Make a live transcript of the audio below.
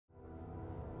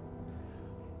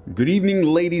Good evening,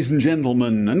 ladies and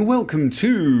gentlemen, and welcome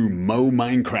to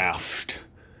Minecraft.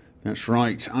 That's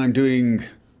right, I'm doing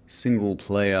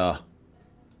single-player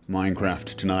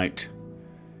Minecraft tonight.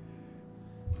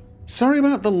 Sorry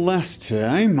about the last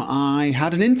time. I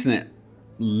had an internet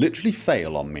literally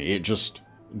fail on me. It just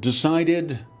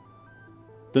decided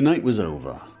the night was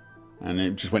over. And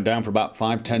it just went down for about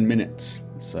 5-10 minutes.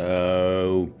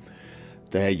 So,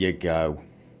 there you go.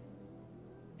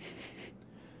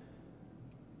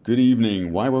 Good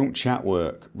evening. Why won't chat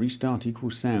work? Restart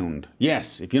equals sound.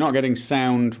 Yes, if you're not getting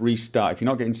sound, restart. If you're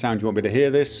not getting sound, you won't be able to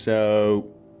hear this,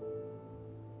 so...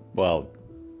 Well,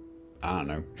 I don't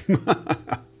know.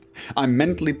 I'm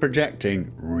mentally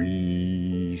projecting.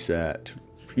 Reset.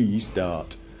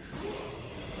 Restart.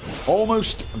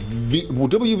 Almost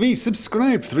WV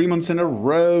subscribed 3 months in a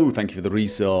row. Thank you for the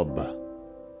resub.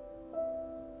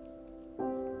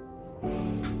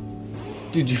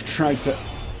 Did you try to...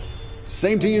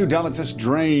 Same to you, Dalatus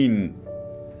Drain.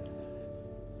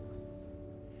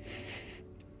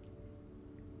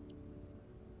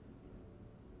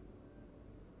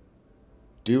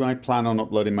 Do I plan on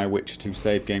uploading my Witcher 2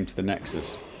 save game to the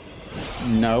Nexus?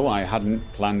 No, I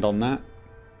hadn't planned on that.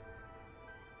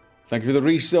 Thank you for the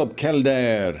resub,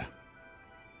 Kelder.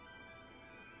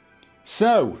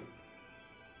 So,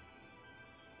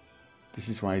 this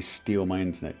is why I steal my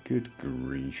internet. Good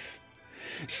grief.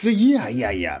 So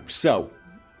yeah. So,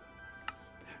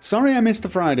 sorry I missed the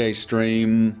Friday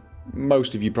stream.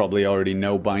 Most of you probably already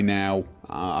know by now.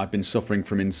 I've been suffering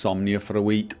from insomnia for a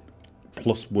week,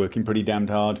 plus working pretty damned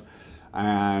hard,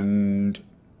 and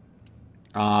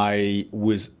I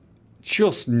was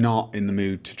just not in the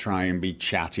mood to try and be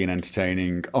chatty and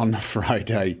entertaining on a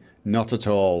Friday. Not at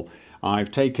all.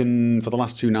 I've taken, for the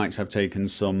last 2 nights, I've taken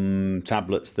some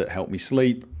tablets that help me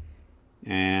sleep,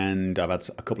 and I've had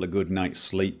a couple of good nights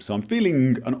sleep, so I'm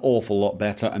feeling an awful lot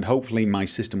better, and hopefully my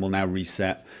system will now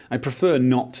reset. I prefer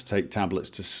not to take tablets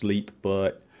to sleep,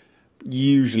 but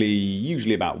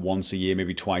usually about once a year,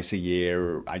 maybe twice a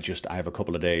year, I have a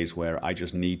couple of days where I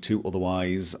just need to.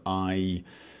 Otherwise I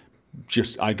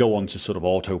go on to sort of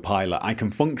autopilot. I can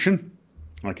function,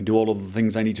 I can do all of the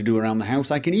things I need to do around the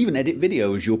house. I can even edit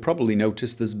videos. You'll probably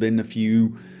notice there's been a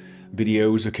few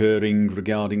videos occurring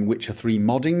regarding Witcher 3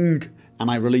 modding, and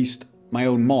I released my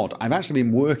own mod. I've actually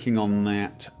been working on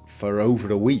that for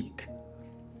over a week.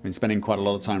 I've been spending quite a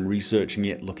lot of time researching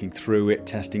it, looking through it,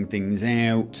 testing things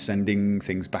out, sending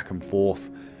things back and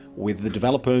forth with the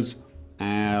developers,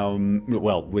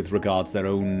 well, with regards to their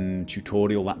own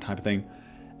tutorial, that type of thing.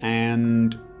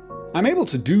 And I'm able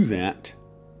to do that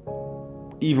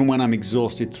even when I'm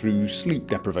exhausted through sleep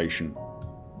deprivation.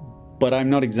 But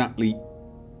I'm not exactly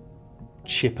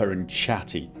chipper and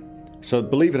chatty. So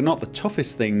believe it or not, the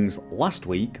toughest things last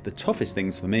week, the toughest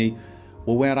things for me,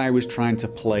 were where I was trying to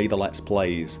play the Let's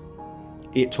Plays.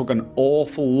 It took an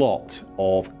awful lot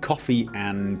of coffee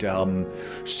and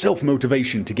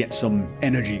self-motivation to get some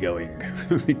energy going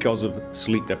because of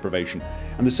sleep deprivation.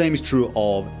 And the same is true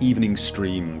of evening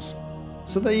streams.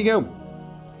 So there you go.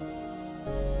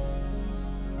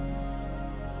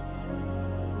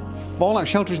 Fallout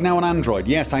Shelter is now on Android.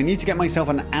 Yes, I need to get myself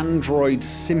an Android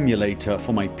simulator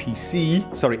for my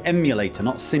PC. Sorry, emulator,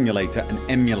 not simulator, an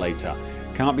emulator.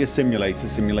 Can't be a simulator,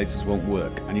 simulators won't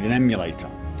work. I need an emulator.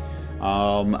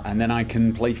 And then I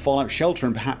can play Fallout Shelter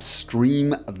and perhaps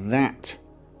stream that.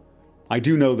 I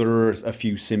do know there are a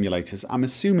few simulators. I'm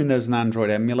assuming there's an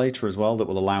Android emulator as well that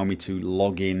will allow me to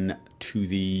log in to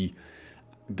the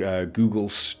Google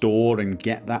Store and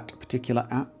get that particular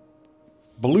app.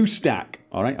 BlueStack.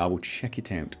 Alright, I will check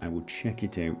it out. I will check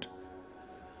it out.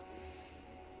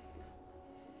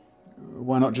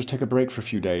 Why not just take a break for a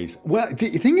few days? Well,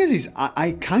 the thing is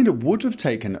I kind of would have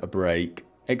taken a break,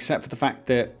 except for the fact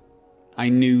that I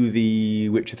knew the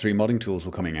Witcher 3 modding tools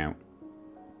were coming out,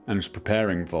 and was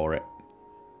preparing for it.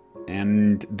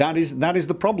 And that is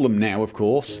the problem now, of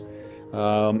course.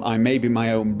 I may be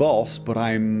my own boss, but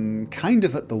I'm kind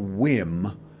of at the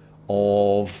whim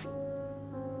of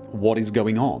what is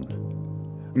going on.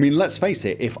 I mean, let's face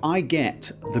it, if I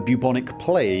get the bubonic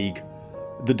plague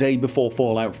the day before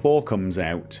Fallout 4 comes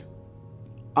out,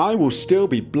 I will still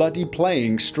be bloody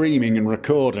playing, streaming and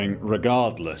recording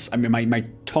regardless. I mean, my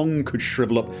tongue could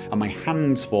shrivel up and my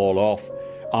hands fall off.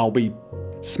 I'll be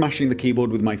smashing the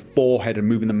keyboard with my forehead and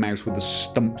moving the mouse with the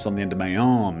stumps on the end of my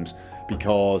arms,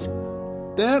 because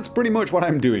that's pretty much what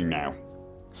I'm doing now.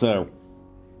 So,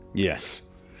 yes.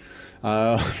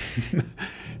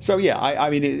 So yeah, I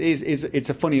mean, it's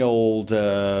a funny old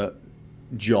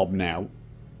job now.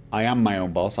 I am my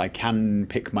own boss. I can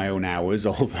pick my own hours,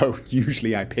 although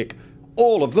usually I pick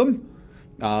all of them.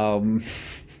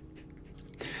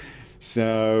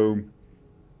 So,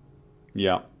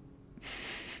 yeah.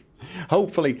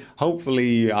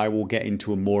 Hopefully I will get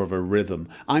into more of a rhythm.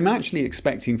 I'm actually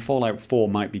expecting Fallout 4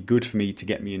 might be good for me to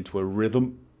get me into a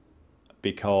rhythm,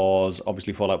 because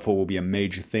obviously Fallout 4 will be a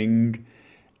major thing.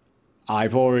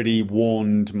 I've already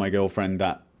warned my girlfriend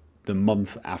that the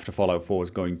month after Fallout 4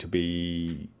 is going to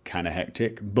be kind of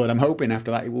hectic, but I'm hoping after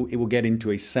that it will get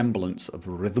into a semblance of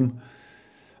rhythm,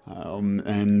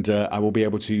 and I will be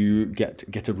able to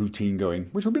get a routine going,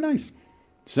 which will be nice.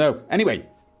 So anyway,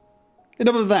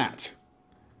 enough of that.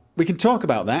 We can talk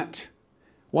about that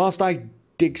whilst I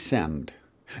dig sand.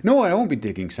 No, I won't be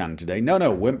digging sand today.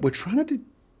 No, we're trying to.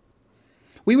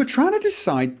 We were trying to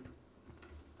decide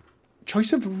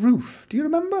choice of roof. Do you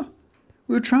remember?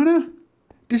 We were trying to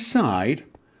decide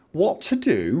what to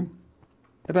do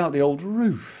about the old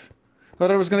roof.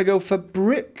 Whether I was going to go for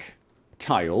brick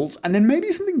tiles and then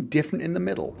maybe something different in the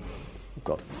middle. Oh,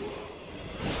 God.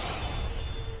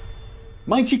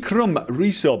 Mighty Crumb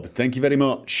resub, thank you very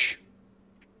much.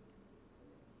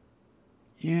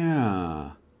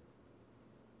 Yeah.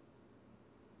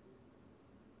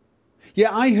 Yeah,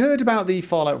 I heard about the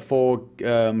Fallout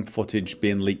 4 footage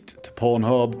being leaked to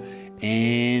Pornhub,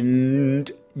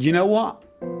 and you know what?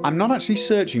 I'm not actually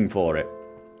searching for it.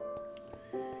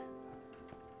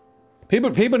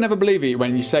 People never believe it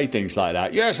when you say things like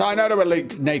that. Yes, I know there were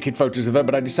leaked naked photos of her,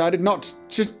 but I decided not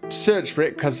to search for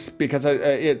it because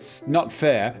it's not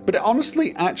fair. But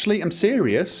honestly, actually, I'm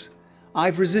serious.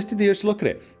 I've resisted the urge to look at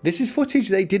it. This is footage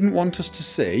they didn't want us to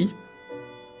see,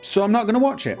 so I'm not going to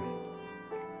watch it.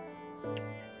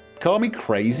 Call me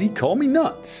crazy, call me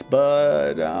nuts,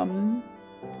 but are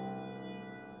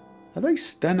they?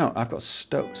 No, I've got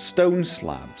stone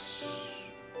slabs.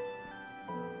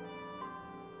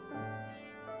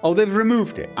 Oh, they've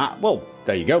removed it. Ah, well,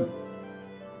 there you go.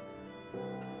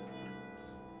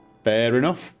 Fair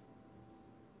enough.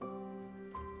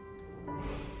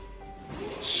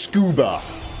 Scuba.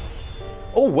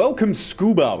 Oh, welcome,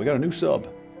 Scuba. We got a new sub.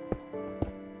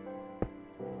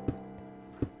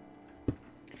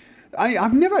 I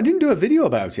didn't do a video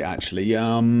about it, actually.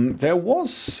 There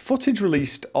was footage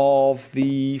released of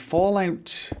the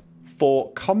Fallout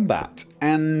 4 combat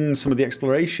and some of the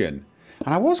exploration.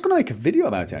 And I was going to make a video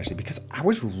about it, actually, because I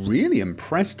was really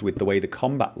impressed with the way the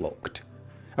combat looked.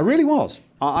 I really was.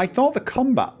 I thought the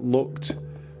combat looked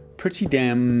pretty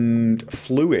damned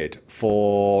fluid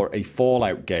for a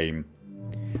Fallout game.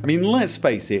 I mean, let's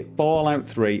face it, Fallout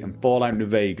 3 and Fallout New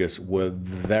Vegas were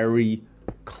very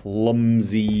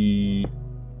clumsy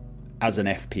as an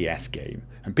FPS game.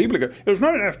 And people are going, it's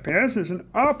not an FPS, it's an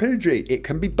RPG. It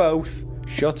can be both.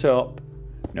 Shut up.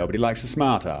 Nobody likes a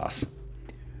smart ass.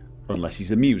 Unless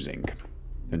he's amusing.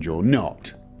 And you're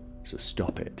not. So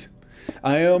stop it.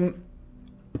 You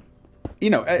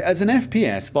know, as an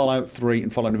FPS, Fallout 3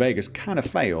 and Fallout New Vegas kind of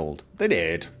failed. They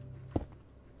did.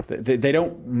 They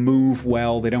don't move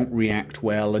well, they don't react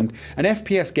well, and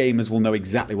FPS gamers will know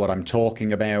exactly what I'm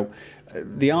talking about.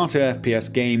 The art of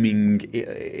FPS gaming,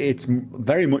 it's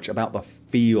very much about the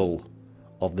feel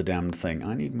of the damned thing.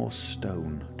 I need more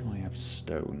stone. Do I have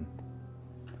stone?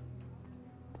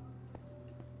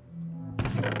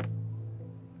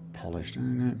 Polished.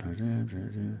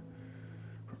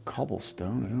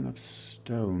 Cobblestone. I don't have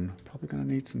stone. Probably going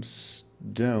to need some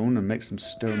stone and make some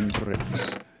stone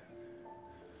bricks.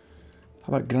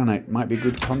 How about granite? Might be a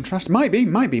good contrast. Might be.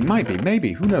 Maybe.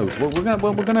 Who knows? Well, we're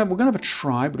gonna have a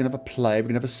try. We're gonna have a play. We're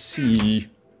gonna have a see.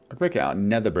 I could make it out of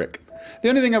nether brick. The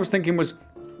only thing I was thinking was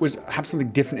have something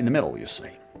different in the middle. You see.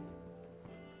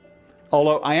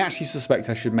 Although I actually suspect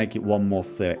I should make it one more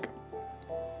thick.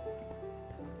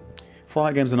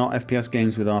 Fallout games are not FPS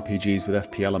games with RPGs with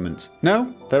FP elements.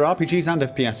 No, they're RPGs and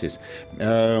FPSs.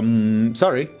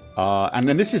 Sorry.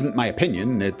 And this isn't my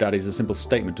opinion. That is a simple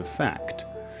statement of fact.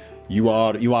 You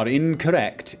are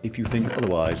incorrect if you think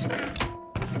otherwise.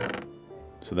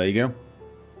 So there you go.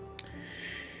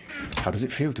 How does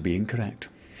it feel to be incorrect?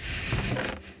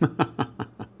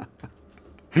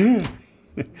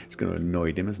 It's going to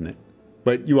annoy him, isn't it?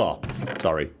 But you are.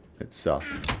 Sorry. It's how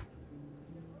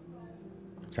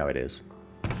it is.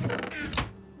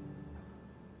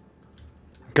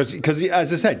 Because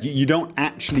as I said, you don't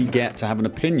actually get to have an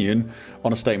opinion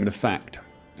on a statement of fact.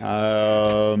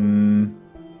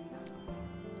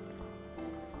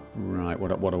 Right, what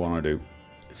do I want to do?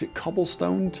 Is it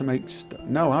cobblestone to make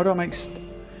no, how do I make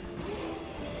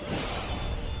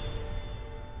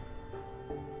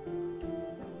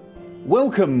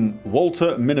Welcome,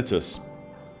 Walter Minitus.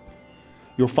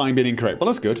 You're fine being incorrect. Well,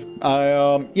 that's good.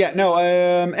 Yeah, no,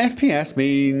 FPS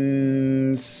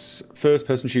means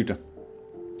first-person shooter.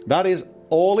 That is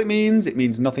all it means. It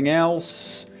means nothing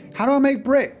else. How do I make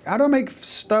brick? How do I make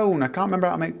stone? I can't remember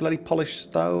how to make bloody polished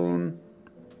stone.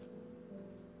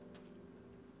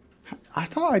 I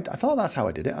thought that's how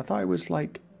I did it. I thought it was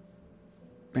like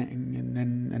bang and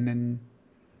then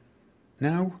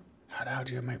no. How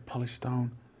do you make polished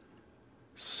stone?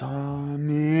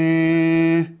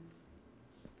 Meh.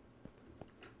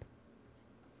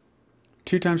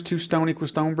 2 times 2 stone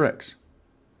equals stone bricks.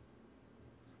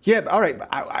 Yeah, all right.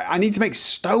 I need to make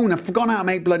stone. I've forgotten how to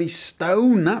make bloody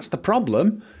stone. That's the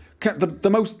problem. The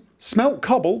most smelt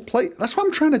cobble place. That's what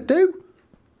I'm trying to do.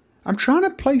 I'm trying to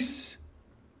place.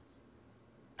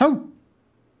 Oh,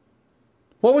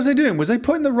 what was I doing? Was I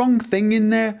putting the wrong thing in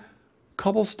there?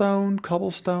 Cobblestone.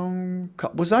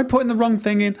 Was I putting the wrong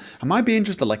thing in? Am I being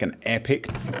just like an epic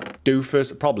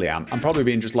doofus? Probably am. I'm probably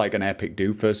being just like an epic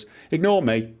doofus. Ignore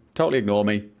me. Totally ignore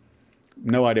me.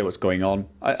 No idea what's going on.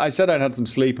 I said I'd had some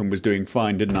sleep and was doing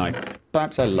fine, didn't I?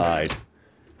 Perhaps I lied.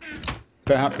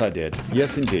 Perhaps I did.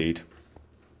 Yes, indeed.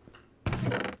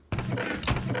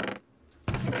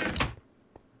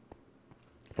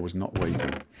 I was not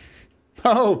waiting.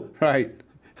 Oh, right.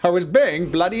 I was being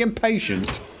bloody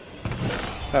impatient.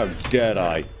 How dare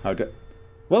I?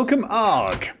 Welcome,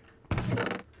 Arg.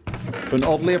 An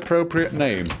oddly appropriate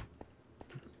name.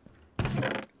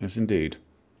 Yes, indeed.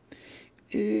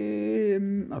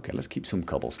 Okay, let's keep some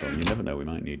cobblestone. You never know, we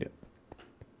might need it.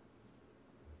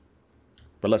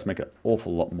 But let's make an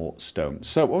awful lot more stone.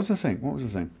 So, what was I saying?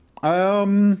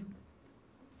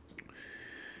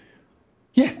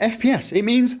 Yeah, FPS. It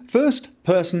means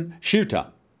first-person shooter.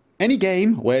 Any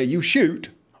game where you shoot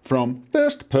from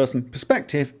first-person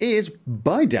perspective is,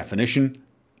 by definition,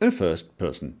 a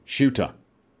first-person shooter.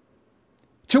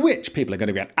 To which people are going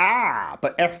to be like,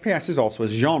 but FPS is also a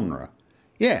genre.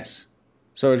 Yes,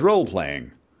 so is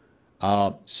role-playing.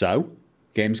 So,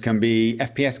 games can be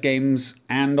FPS games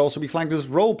and also be flagged as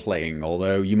role-playing,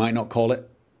 although you might not call it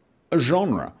a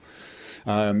genre.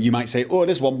 You might say, oh,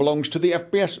 this one belongs to the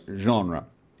FPS genre.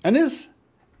 And this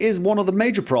is one of the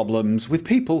major problems with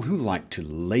people who like to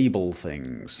label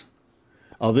things.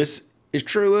 This is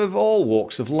true of all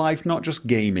walks of life, not just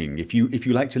gaming. If you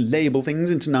like to label things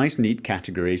into nice, neat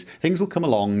categories, things will come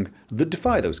along that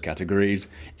defy those categories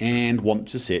and want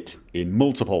to sit in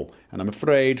multiple. And I'm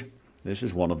afraid this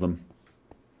is one of them.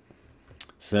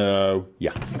 So,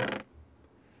 yeah.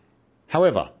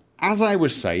 However, as I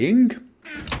was saying,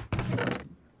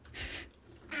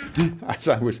 the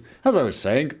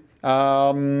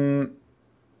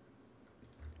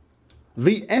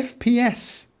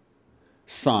FPS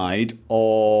side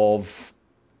of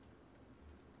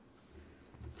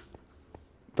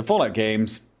the Fallout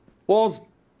games was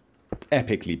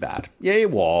epically bad. Yeah,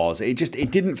 it was.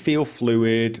 It didn't feel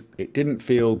fluid. It didn't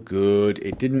feel good.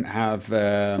 It didn't have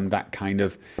that kind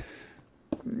of,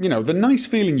 you know, the nice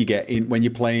feeling you get when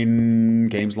you're playing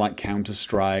games like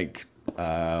Counter-Strike,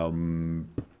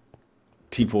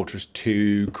 Team Fortress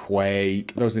 2,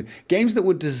 Quake, those things. Games that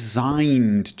were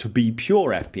designed to be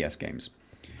pure FPS games.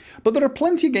 But there are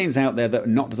plenty of games out there that are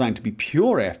not designed to be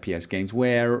pure FPS games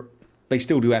where they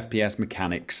still do FPS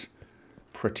mechanics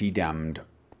pretty damned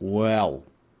well.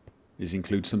 These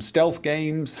include some stealth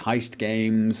games, heist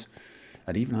games,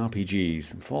 and even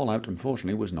RPGs. And Fallout,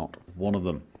 unfortunately, was not one of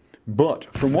them. But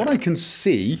from what I can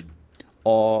see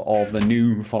of the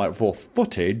new Fallout 4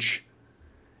 footage,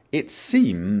 it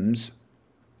seems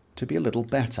to be a little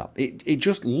better. It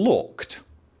just looked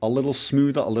a little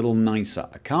smoother, a little nicer.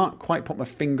 I can't quite put my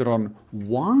finger on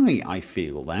why I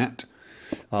feel that.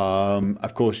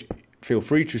 Of course, feel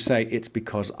free to say it's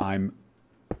because I'm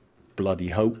bloody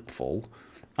hopeful.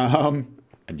 And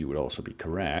you would also be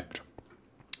correct.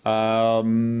 But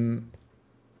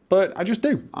I just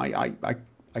do. I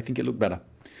think it looked better.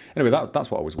 Anyway,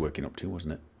 that's what I was working up to,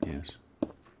 wasn't it? Yes.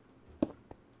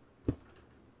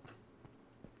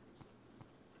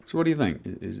 So what do you think?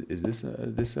 Is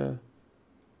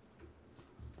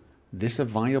this a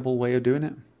viable way of doing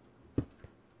it?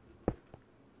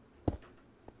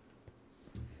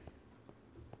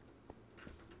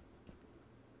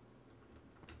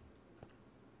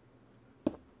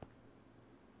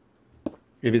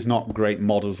 If it's not, great,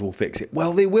 modders will fix it.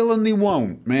 Well, they will and they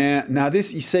won't, man. Now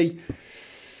this, you see,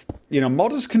 you know,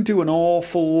 modders can do an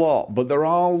awful lot, but there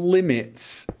are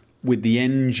limits with the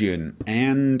engine.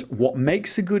 And what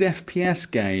makes a good FPS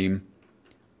game,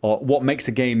 or what makes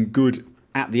a game good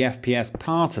at the FPS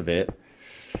part of it,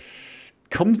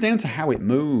 comes down to how it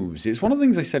moves. It's one of the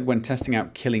things I said when testing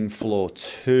out Killing Floor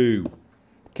 2.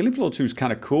 Killing Floor 2 is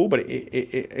kind of cool, but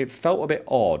it felt a bit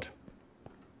odd.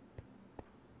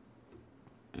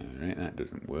 Alright, that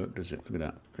doesn't work, does it? Look at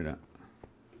that. Look at that.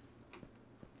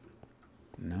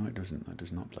 No, it doesn't. That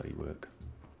does not bloody work.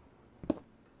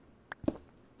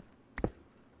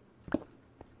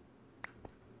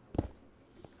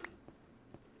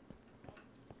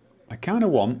 kind of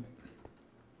want...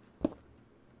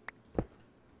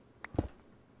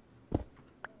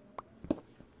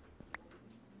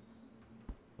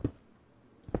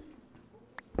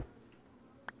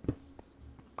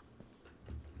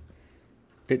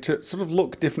 it to sort of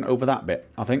look different over that bit.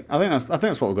 I think that's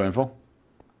what we're going for.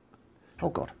 Oh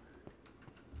God,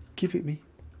 give it me.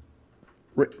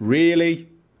 Really?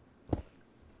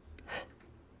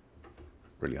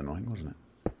 Really annoying, wasn't it?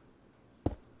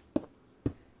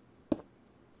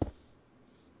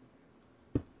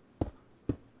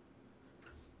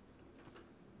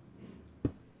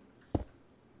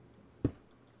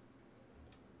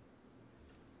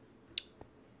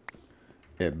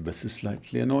 Ever so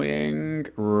slightly annoying.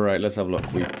 Right, let's have a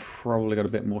look. We've probably got a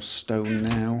bit more stone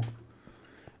now.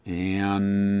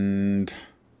 And...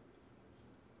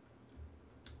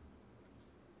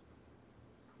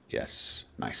 yes,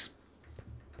 nice.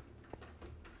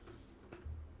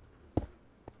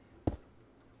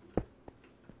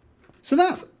 So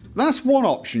that's one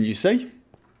option, you see.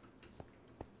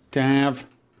 To have...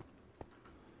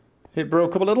 it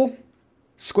broke up a little.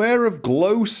 Square of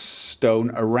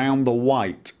glowstone around the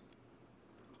white.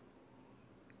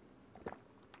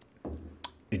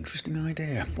 Interesting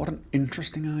idea. What an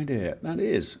interesting idea. That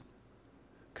is.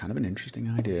 Kind of an interesting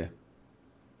idea.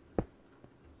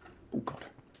 Oh God.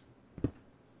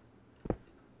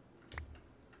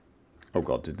 Oh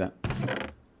God, did that.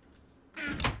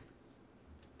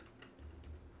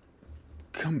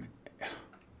 Come.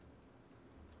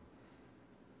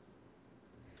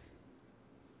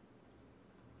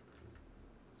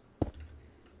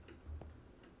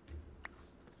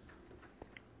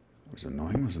 It was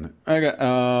annoying, wasn't it? Okay,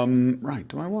 right,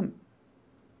 do I want...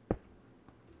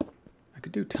 I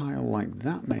could do tile like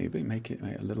that, maybe. Make it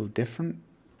a little different.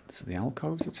 So the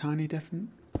alcoves are tiny different.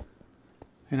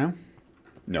 You know?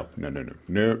 No, no, no, no.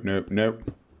 No, no, no.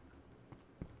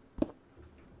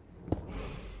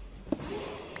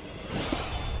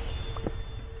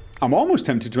 I'm almost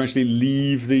tempted to actually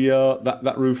leave the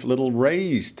that roof a little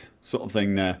raised sort of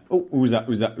thing there. Oh, who's that?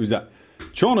 Who's that? Who's that?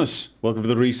 Chornus, welcome for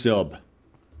the resub.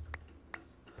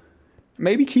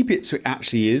 Maybe keep it so it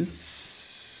actually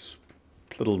is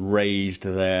a little raised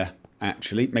there,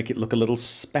 actually. Make it look a little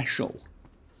special.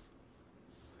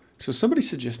 So somebody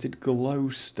suggested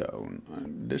glowstone.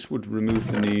 This would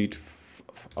remove the need...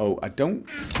 oh, I don't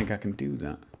think I can do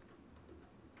that.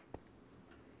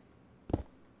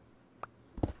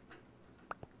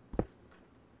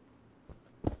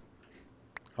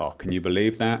 Oh, can you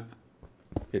believe that?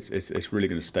 It's really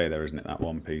going to stay there, isn't it, that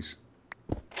one piece?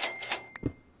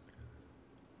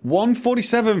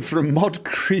 147 from mod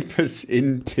creepers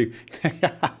into...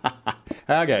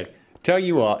 okay, tell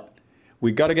you what.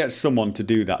 We got to get someone to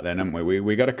do that then, haven't we?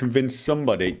 We got to convince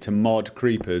somebody to mod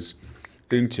creepers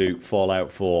into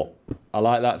Fallout 4. I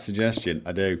like that suggestion,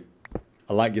 I do.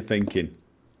 I like your thinking.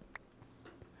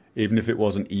 Even if it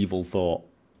was an evil thought.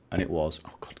 And it was.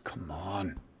 Oh God, come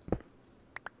on.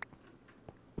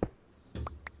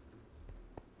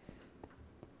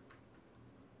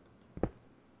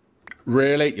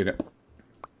 Really? You go.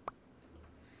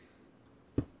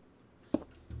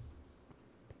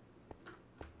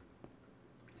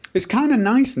 It's kind of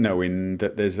nice knowing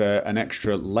that there's an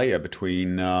extra layer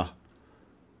between...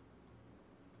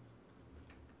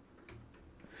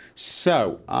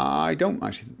 So, I don't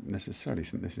actually necessarily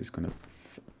think this is going to...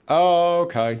 oh,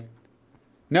 okay.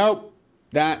 No,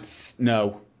 that's...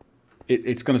 no.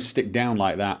 It's going to stick down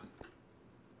like that.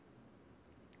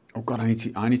 Oh God, I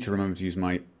need to remember to use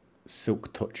my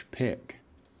Silk Touch pick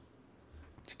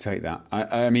to take that.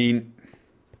 I mean,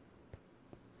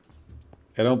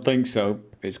 I don't think so.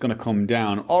 It's going to come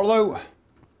down. Although,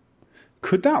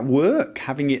 could that work?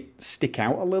 Having it stick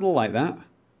out a little like that?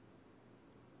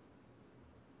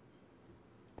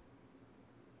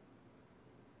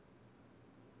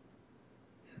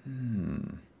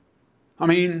 I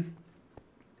mean,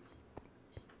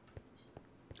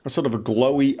 a sort of a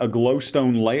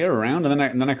glowstone layer around, and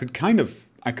then I could kind of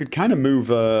move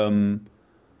all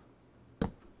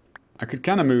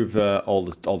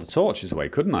the torches away,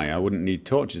 couldn't I? I wouldn't need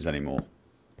torches anymore.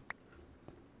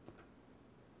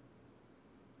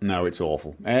 No, it's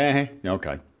awful. Okay.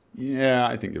 Yeah,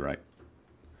 I think you're right.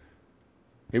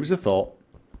 It was a thought.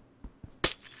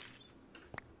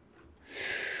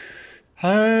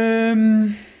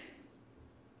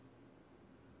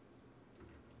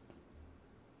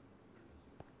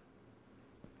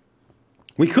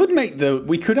 We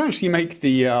could actually make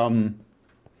the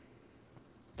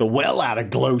well out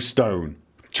of glowstone.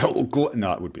 Total glow. No,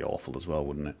 that would be awful as well,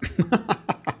 wouldn't it?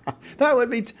 That would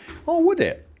be. Or would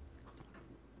it?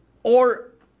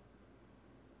 Or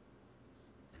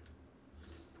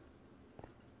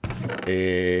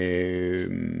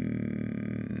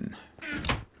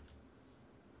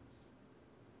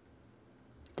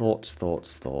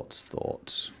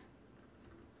Thoughts.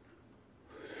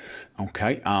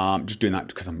 Okay, just doing that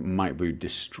because I might be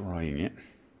destroying it.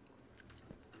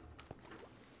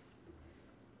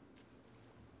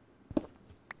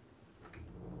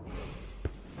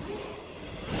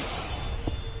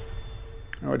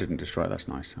 Oh, I didn't destroy it. That's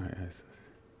nice.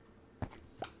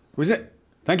 Who is it?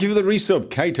 Thank you for the resub,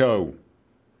 Kato.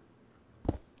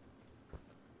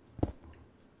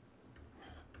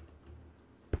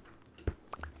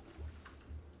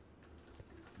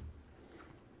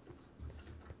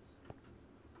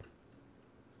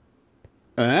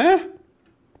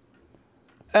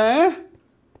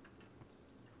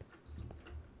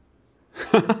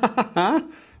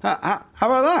 How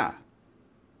about that?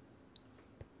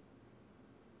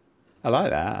 I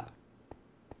like that.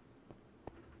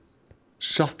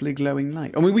 Softly glowing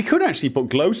light. I mean, we could actually put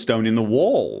glowstone in the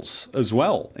walls as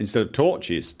well, instead of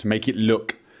torches, to make it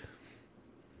look...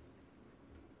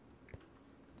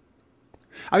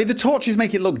 I mean, the torches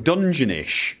make it look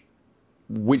dungeonish,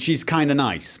 which is kind of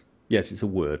nice. Yes, it's a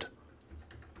word.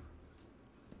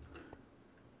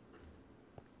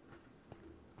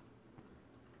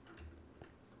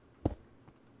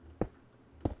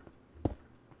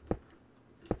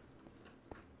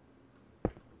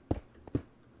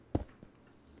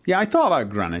 Yeah, I thought about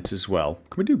granite as well.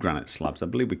 Can we do granite slabs? I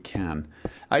believe we can.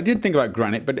 I did think about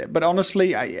granite, but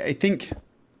honestly, I think...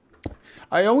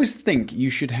 I always think you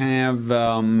should have...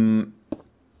 Well,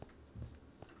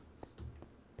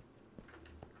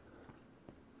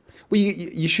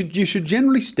 you should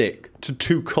generally stick to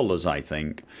 2 colours, I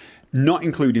think, not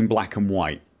including black and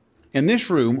white. In this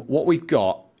room, what we've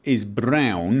got is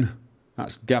brown.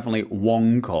 That's definitely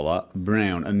one colour,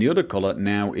 brown, and the other colour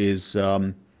now is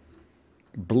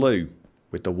blue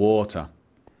with the water.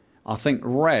 I think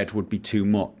red would be too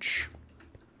much.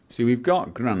 See, we've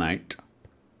got granite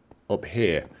up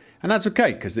here, and that's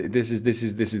okay because this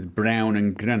is brown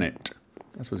and granite.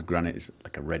 That's what granite is,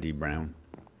 like a reddy brown.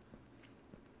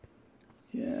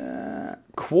 Yeah,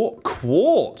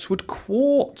 quartz. Would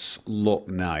quartz look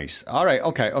nice? All right,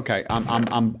 okay.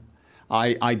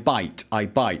 I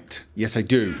bite. Yes, I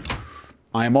do.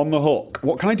 I am on the hook.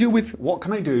 What can I do with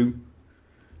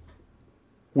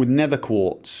nether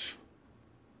quartz?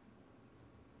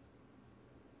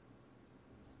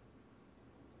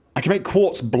 I can make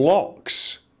quartz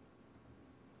blocks.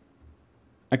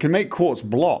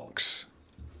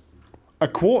 A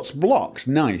quartz blocks,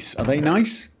 nice. Are they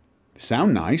nice? They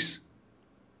sound nice.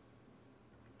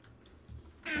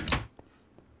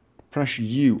 Press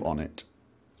U on it.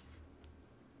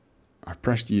 I've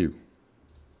pressed U.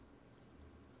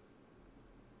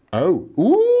 Oh.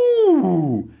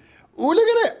 Ooh, look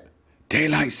at it.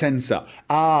 Daylight sensor.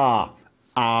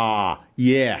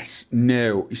 Yes.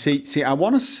 No. You see, I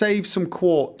want to save some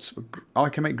quartz. Oh, I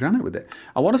can make granite with it.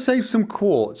 I want to save some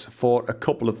quartz for a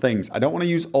couple of things. I don't want to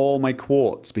use all my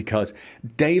quartz because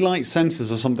daylight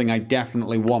sensors are something I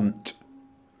definitely want.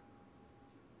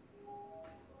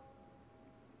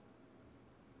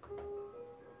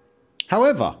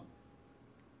 However,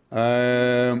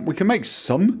 we can make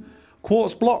some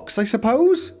quartz blocks, I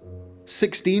suppose.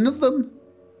 16 of them.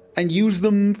 And use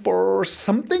them for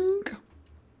something?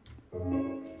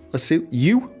 Let's see.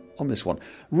 U on this one.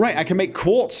 Right, I can make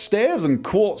quartz stairs and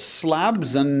quartz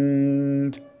slabs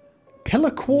and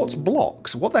pillar quartz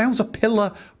blocks. What the hell's a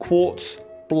pillar quartz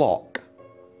block?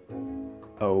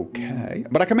 Okay.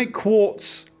 But I can make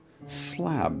quartz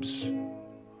slabs.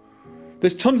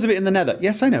 There's tons of it in the nether.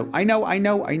 Yes, I know.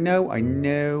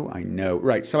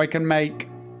 Right, so I can make...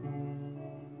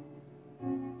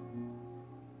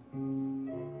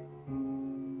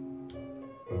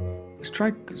 Let's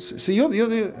try... So you're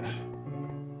the...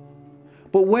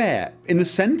 But where? In the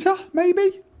center,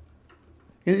 maybe?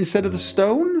 Instead of the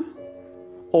stone?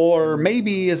 Or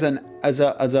maybe as a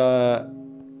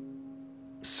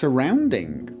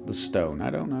surrounding the stone. I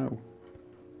don't know.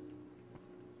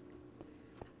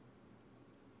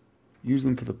 Use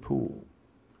them for the pool.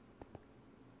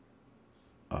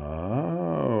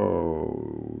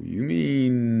 Oh, you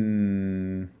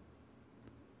mean...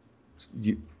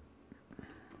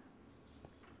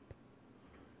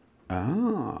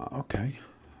 Okay.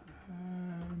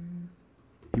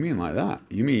 You mean like that?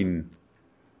 You mean...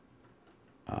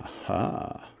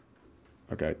 Aha.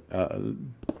 Okay.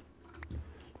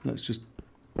 Let's just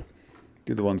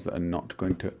do the ones that are not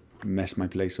going to mess my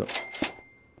place up.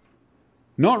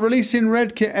 Not releasing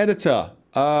Redkit editor.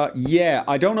 Yeah,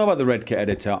 I don't know about the Redkit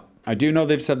editor. I do know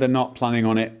they've said they're not planning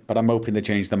on it, but I'm hoping they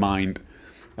change their mind.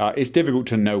 It's difficult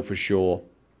to know for sure.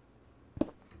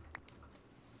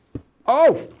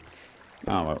 Oh!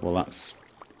 Oh, well,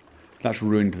 that's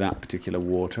ruined that particular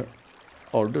water.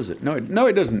 Or does it? No,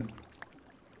 it doesn't.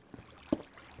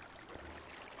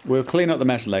 We'll clean up the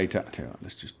mess later.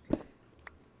 Let's just...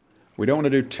 We don't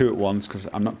want to do two at once, because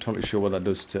I'm not totally sure what that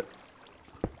does to...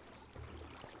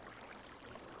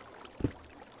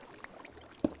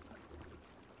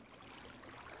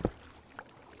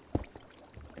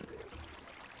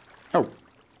 Oh.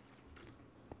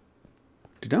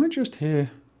 Did I just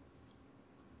hear...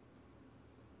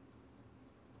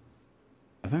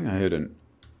 I think I heard an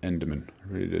Enderman. I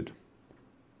really did.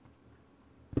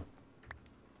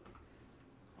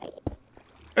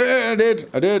 I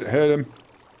did. Heard him.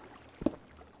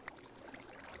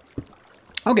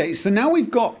 Okay, so now we've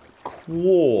got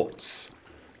quartz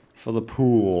for the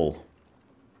pool.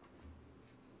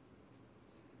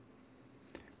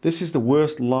 This is the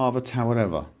worst lava tower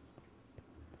ever.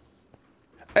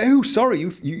 Oh, sorry,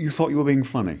 you thought you were being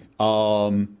funny.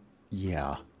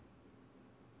 Yeah.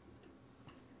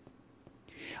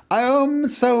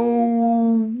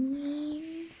 So...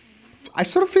 I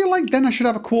sort of feel like then I should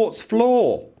have a quartz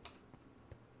floor.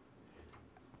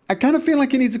 I kind of feel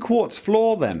like it needs a quartz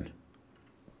floor then.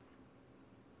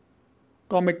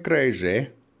 Got me crazy.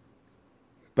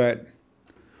 But...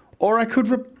 Or I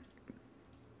could...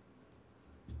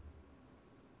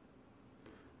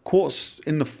 quartz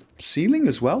in the ceiling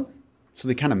as well. So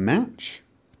they kind of match.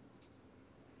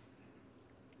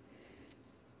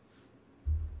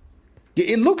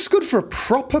 It looks good for a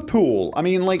proper pool. I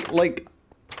mean, like...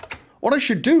 What I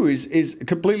should do is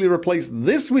completely replace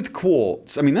this with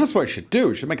quartz. I mean, that's what I should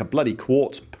do. I should make a bloody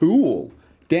quartz pool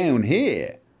down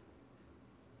here.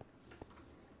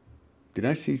 Did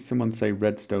I see someone say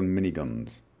redstone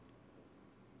miniguns?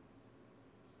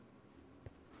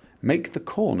 Make the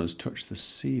corners touch the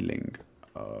ceiling.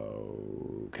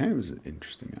 Okay, it was an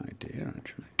interesting idea,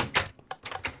 actually.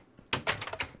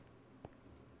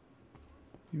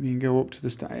 You mean go up to the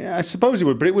stairs? Yeah, I suppose it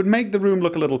would, but it would make the room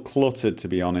look a little cluttered, to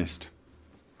be honest.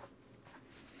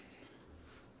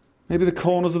 Maybe the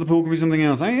corners of the pool could be something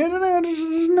else. I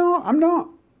don't know. I'm not.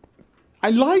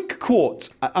 I like quartz.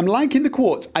 I'm liking the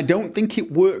quartz. I don't think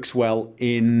it works well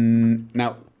in...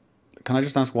 Now, can I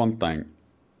just ask one thing?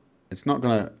 It's not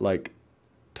going to, like,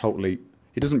 totally...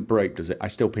 It doesn't break, does it? I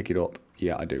still pick it up.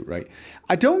 Yeah, I do, right?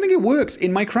 I don't think it works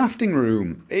in my crafting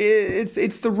room.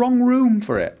 It's the wrong room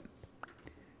for it.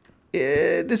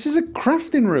 This is a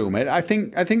crafting room. I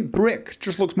think brick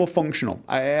just looks more functional.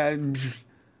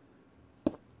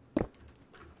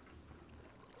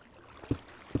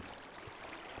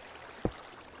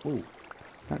 Oh,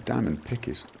 that diamond pick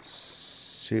is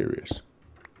serious.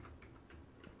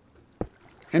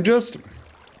 And just...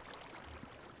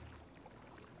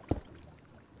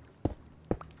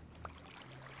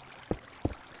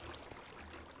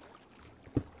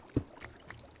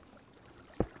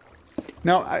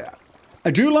 Now,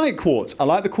 I do like quartz. I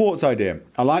like the quartz idea.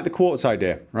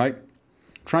 Right?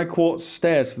 Try quartz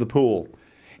stairs for the pool.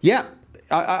 Yeah,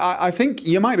 I think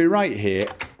you might be right here.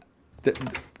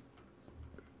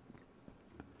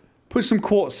 Put some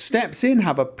quartz steps in,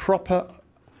 have a proper...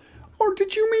 Or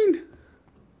did you mean...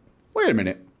 Wait a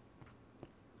minute.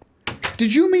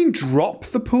 Did you mean drop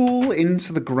the pool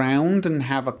into the ground and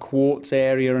have a quartz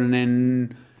area and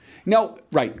then... No,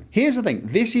 right, here's the thing.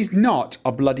 This is not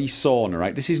a bloody sauna,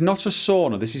 right? This is not a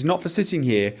sauna. This is not for sitting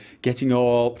here, getting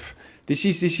up. This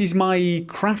is my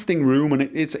crafting room, and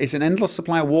it's an endless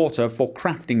supply of water for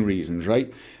crafting reasons,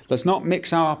 right? Let's not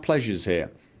mix our pleasures here.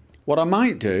 What I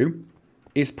might do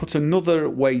is put another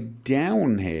way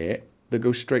down here that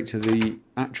goes straight to the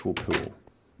actual pool.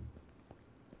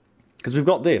 Because we've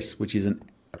got this, which is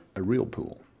a real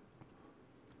pool.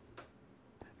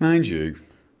 Mind you...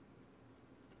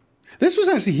 This was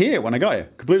actually here when I got here.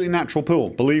 Completely natural pool,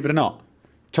 believe it or not.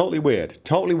 Totally weird.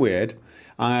 Totally weird.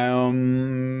 But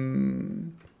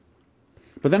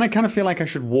then I kind of feel like I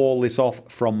should wall this off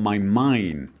from my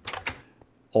mine.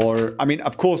 Or, I mean,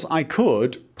 of course I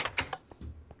could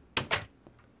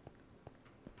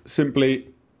simply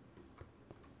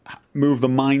move the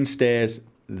mine stairs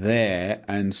there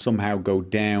and somehow go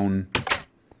down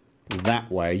that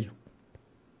way.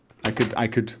 I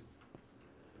could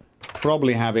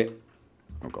probably have it...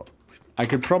 Oh god. I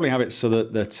could probably have it so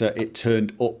that it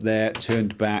turned up there,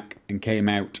 turned back, and came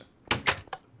out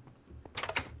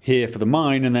here for the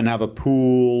mine, and then have a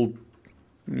pool.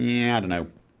 Yeah, I don't know.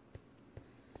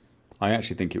 I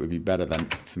actually think it would be better then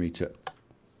for me to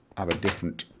have a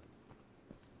different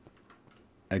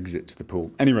exit to the pool.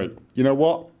 Anyway, you know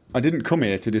what? I didn't come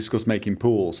here to discuss making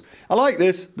pools. I like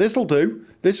this. This'll do.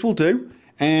 This will do.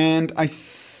 And I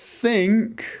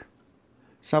think...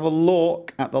 Let's have a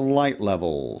look at the light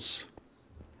levels.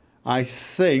 I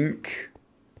think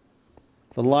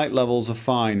the light levels are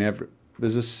fine.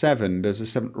 There's a 7. There's a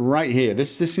 7 right here.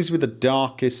 This is with the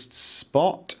darkest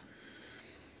spot.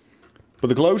 But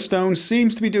the glowstone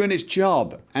seems to be doing its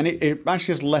job. And it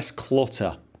actually has less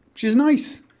clutter, which is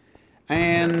nice.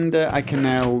 And I can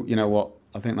now, you know what?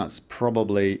 I think that's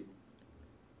probably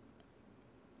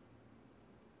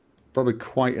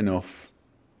quite enough.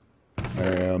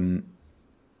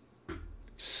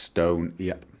 Stone,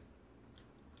 yep.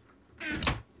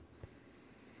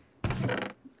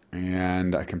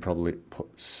 And I can probably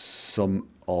put some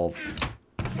of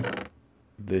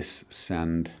this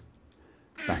sand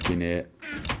back in here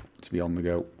to be on the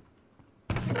go.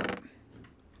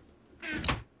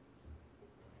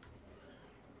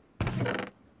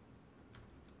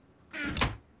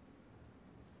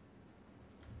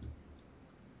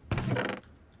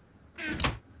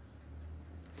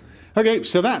 Okay,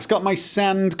 so that's got my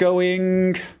sand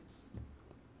going.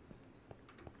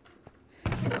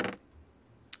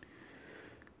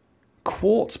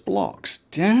 Quartz blocks.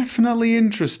 Definitely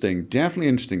interesting. Definitely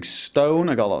interesting. Stone.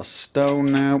 I got a lot of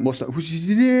stone now. More stone.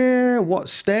 What?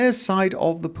 Stairs side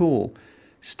of the pool.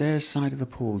 Stairs side of the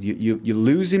pool. You're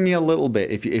losing me a little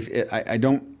bit. I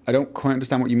don't quite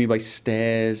understand what you mean by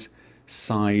stairs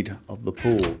side of the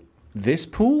pool. This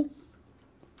pool?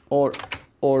 Or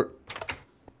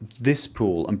this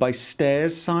pool? And by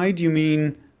stairs side you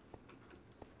mean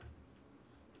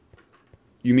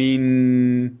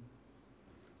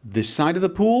this side of the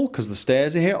pool because the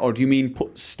stairs are here, or do you mean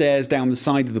put stairs down the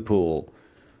side of the pool?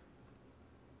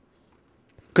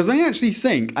 Because I actually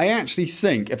think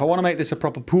if I want to make this a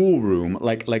proper pool room,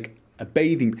 like a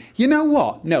bathing, you know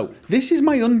what? No, this is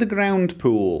my underground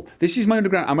pool. This is my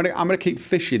underground. I'm gonna keep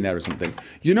fish in there or something.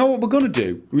 You know what we're gonna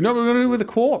do? You know what we're gonna do with the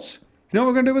quartz? You know what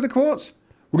we're gonna do with the quartz?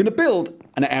 We're gonna build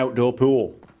an outdoor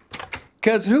pool.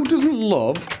 Because who doesn't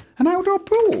love an outdoor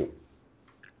pool?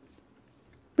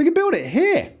 We can build it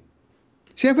here.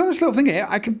 See, I've got this little thing here.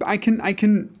 I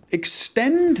can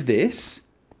extend this.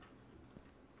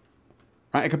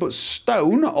 Right, I can put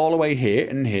stone all the way here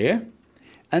and here.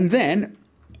 And then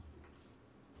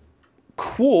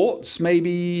quartz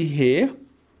maybe here.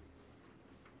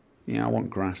 Yeah, I want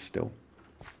grass still.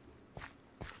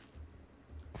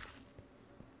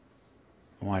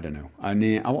 Oh, I don't know. I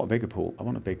want a bigger pool. I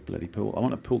want a big bloody pool. I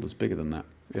want a pool that's bigger than that.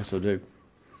 Yes, I do.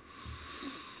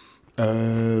 I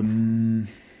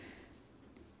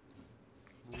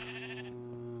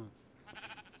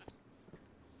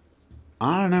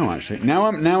don't know actually. Now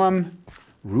I'm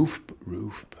roof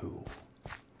pool.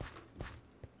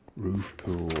 Roof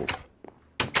pool.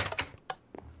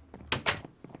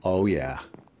 Oh yeah.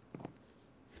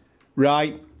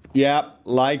 Right. Yeah,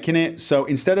 liking it. So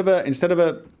instead of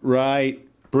a right,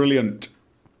 brilliant.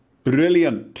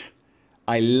 Brilliant.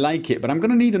 I like it, but I'm going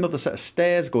to need another set of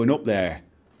stairs going up there.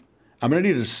 I'm going to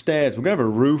need a stairs. We're going to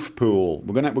have a roof pool.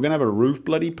 We're going to have a roof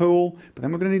bloody pool, but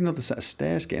then we're going to need another set of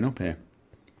stairs getting up here.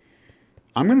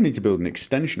 I'm going to need to build an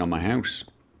extension on my house.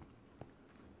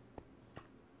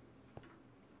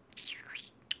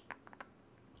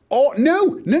 Oh,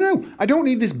 no. I don't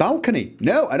need this balcony.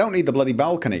 No, I don't need the bloody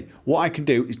balcony. What I can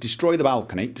do is destroy the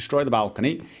balcony,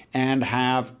 and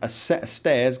have a set of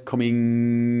stairs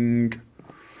coming.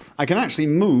 I can actually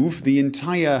move the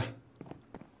entire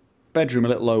bedroom a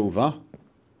little over.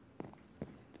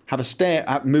 Have a stair,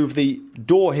 move the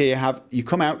door here, you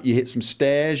come out, you hit some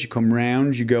stairs, you come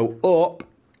round, you go up,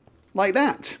 like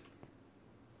that.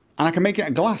 And I can make it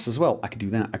a glass as well. I can do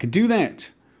that.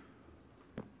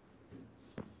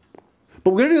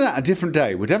 But we're going to do that a different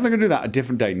day. We're definitely going to do that a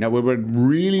different day. Now, we're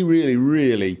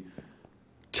really,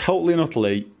 totally and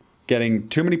utterly getting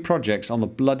too many projects on the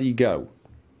bloody go.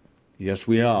 Yes,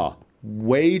 we are.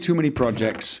 Way too many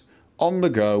projects on the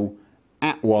go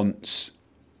at once.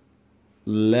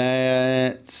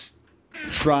 Let's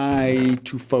try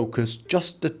to focus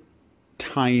just a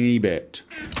tiny bit.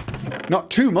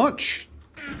 Not too much,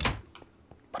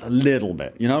 but a little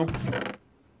bit, you know?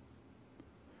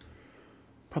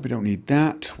 Probably don't need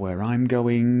that. Where I'm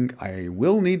going, I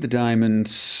will need the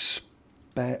diamonds.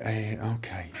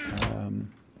 Okay.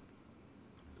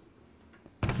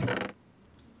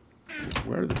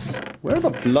 Where are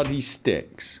the bloody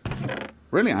sticks?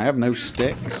 Really, I have no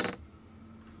sticks?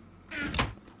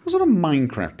 What sort of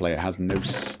Minecraft player has no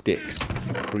sticks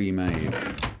pre-made?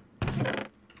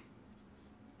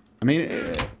 I mean,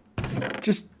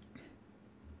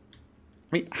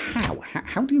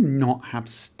 how do you not have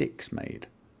sticks made?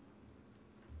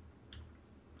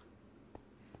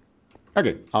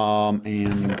 Okay,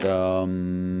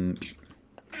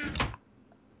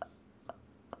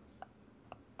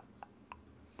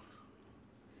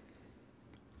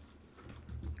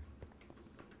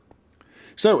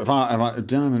 So if I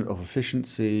diamond of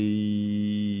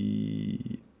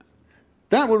efficiency,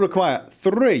 that would require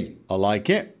 3. I like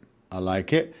it. I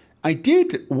like it. I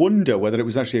did wonder whether it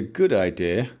was actually a good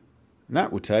idea.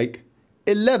 That would take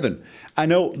 11. I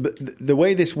know, but the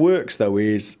way this works though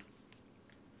is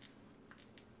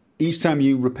each time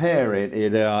you repair it,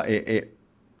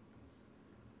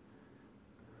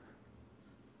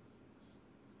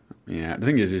 yeah, the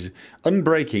thing is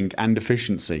unbreaking and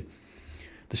efficiency.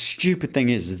 The stupid thing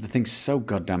is the thing's so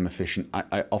goddamn efficient,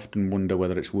 I often wonder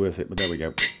whether it's worth it, but there we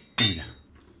go. There we go.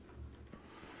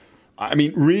 I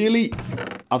mean, really,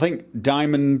 I think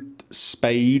Diamond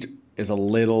Spade is a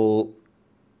little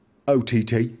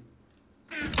OTT.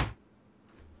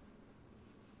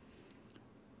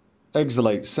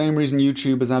 Exhalate, same reason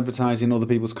YouTubers advertise in other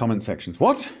people's comment sections.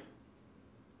 What?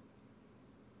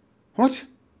 What?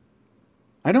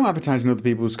 I don't advertise in other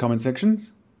people's comment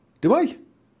sections. Do I?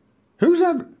 Who's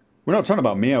that? We're not talking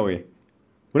about me, are we?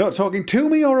 We're not talking to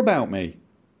me or about me.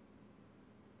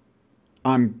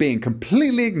 I'm being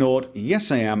completely ignored.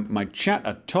 Yes, I am. My chat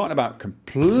are talking about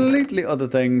completely other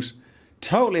things.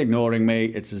 Totally ignoring me.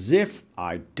 It's as if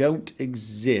I don't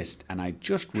exist. And I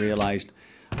just realised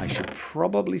I should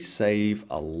probably save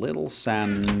a little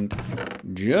sand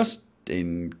just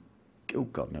in... Oh,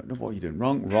 God, no. What are you doing?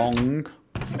 Wrong. Wrong.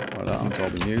 Well, that's all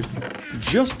been used.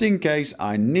 Just in case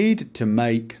I need to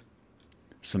make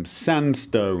some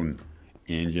sandstone.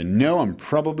 And you know I'm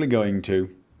probably going to.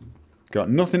 Got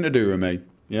nothing to do with me.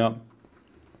 Yeah.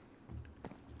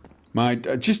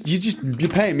 You're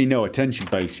paying me no attention,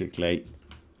 basically.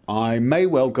 I may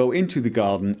well go into the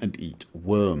garden and eat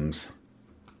worms.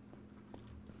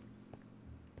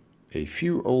 A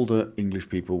few older English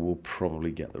people will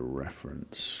probably get the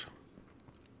reference.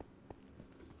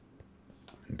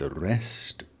 The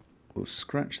rest will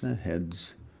scratch their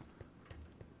heads.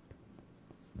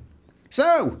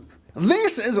 So,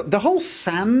 this is the whole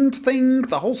sand thing,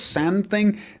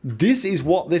 this is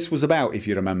what this was about, if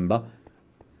you remember.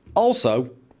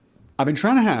 Also, I've been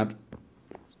trying to have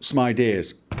some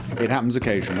ideas. It happens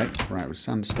occasionally. Right, with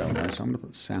sandstone there, so I'm going to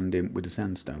put sand in with the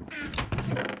sandstone.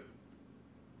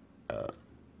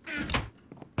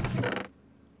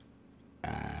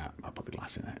 I'll put the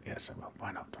glass in there. Yes, I will.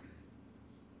 Why not?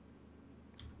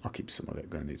 I'll keep some of it.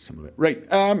 Going to need some of it. Right,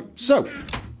 so...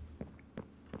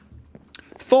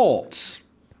 Thoughts.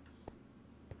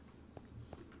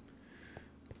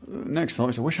 Next thought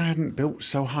is I wish I hadn't built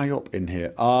so high up in here.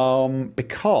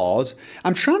 Because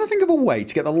I'm trying to think of a way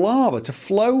to get the lava to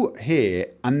flow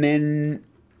here and then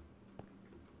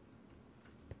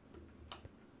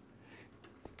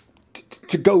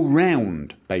to go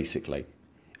round, basically.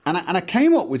 And I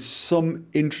came up with some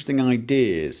interesting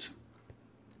ideas.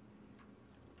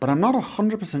 But I'm not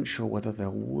 100% sure whether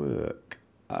they'll work.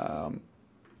 I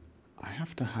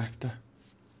have to.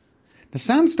 The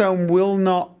sandstone will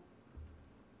not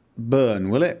burn,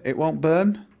 will it? It won't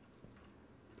burn?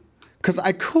 Because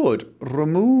I could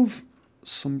remove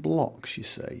some blocks, you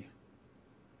see.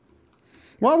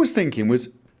 What I was thinking was,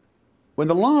 when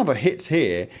the lava hits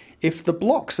here, if the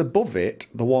blocks above it,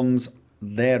 the ones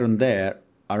there and there,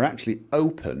 are actually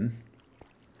open,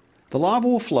 the lava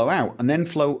will flow out and then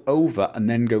flow over and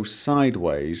then go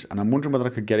sideways. And I'm wondering whether I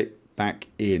could get it back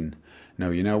in. No,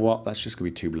 you know what? That's just going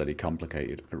to be too bloody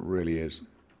complicated. It really is.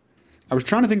 I was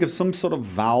trying to think of some sort of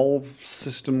valve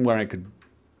system where I could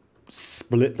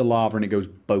split the lava and it goes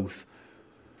both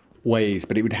ways.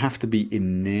 But it would have to be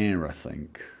in there, I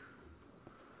think.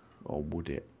 Or would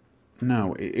it?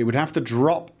 No, it would have to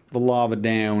drop the lava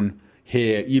down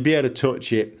here. You'd be able to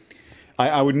touch it.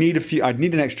 I would need I'd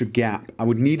need an extra gap. I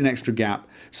would need an extra gap.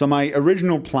 So my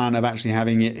original plan of actually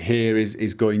having it here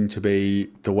is going to be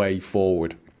the way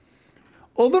forward.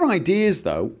 Other ideas,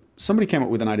 though, somebody came up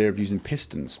with an idea of using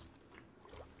pistons.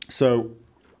 So,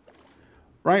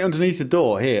 right underneath the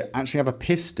door here, actually have a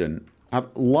piston, have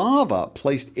lava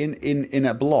placed in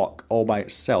a block all by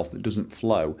itself that doesn't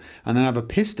flow, and then have a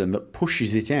piston that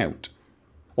pushes it out,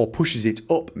 or pushes it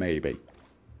up, maybe.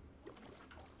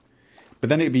 But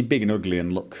then it'd be big and ugly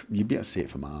and look, you'd be able to see it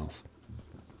for miles.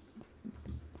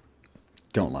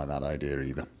 Don't like that idea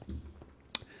either.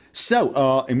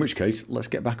 So, in which case, let's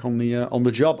get back on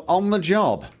the job. On the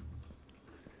job.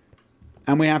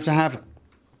 And we have to have...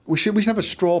 We should have a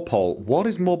straw poll. What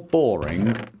is more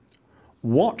boring?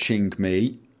 Watching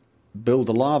me build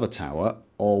a lava tower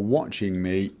or watching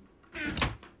me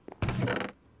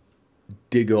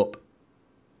dig up...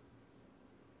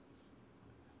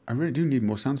 I really do need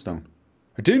more sandstone.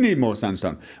 I do need more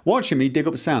sandstone. Watching me dig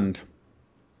up sand.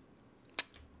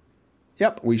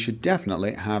 Yep, we should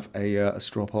definitely have a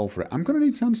straw poll for it. I'm going to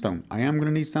need sandstone. I am going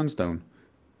to need sandstone,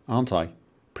 aren't I?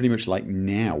 pretty much like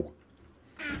now.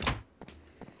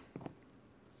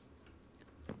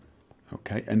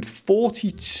 Okay, and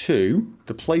 42,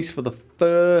 the place for the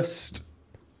first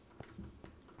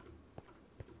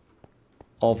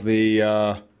of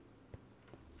the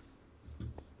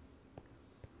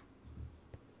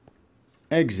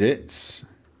exits,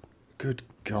 good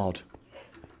God,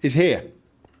 is here.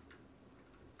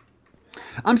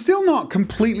 I'm still not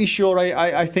completely sure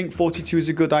I think 42 is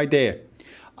a good idea.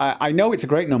 I know it's a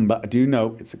great number. I do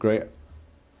know it's a great...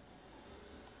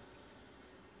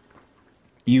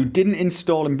 You didn't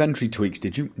install inventory tweaks,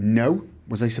 did you? No.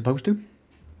 Was I supposed to?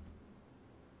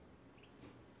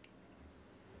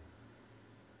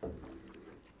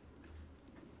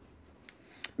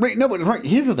 Right, no, but right,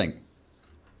 here's the thing.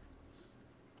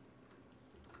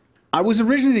 I was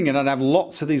originally thinking I'd have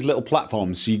lots of these little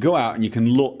platforms, so you go out and you can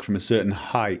look from a certain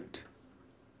height.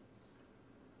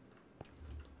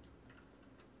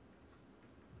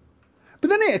 But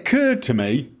then it occurred to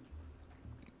me,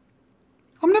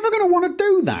 I'm never going to want to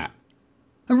do that.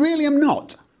 I really am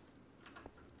not.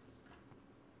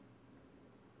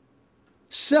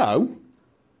 So,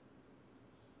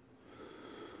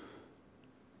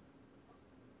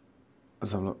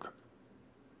 let's have a look.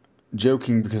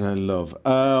 Joking because I love.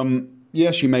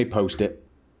 Yes, you may post it.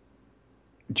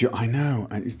 I know.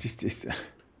 It's just...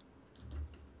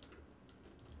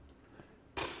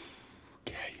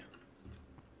 Okay.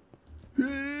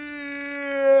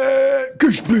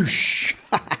 Goosh bloosh.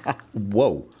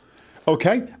 Whoa.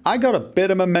 Okay, I got a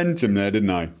bit of momentum there, didn't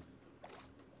I?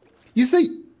 You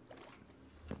see,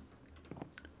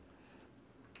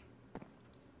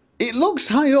 it looks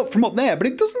high up from up there, but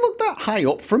it doesn't look that high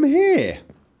up from here.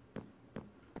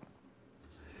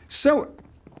 So,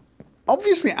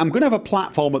 obviously, I'm going to have a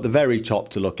platform at the very top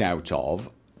to look out of.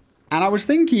 And I was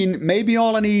thinking maybe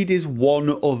all I need is one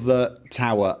other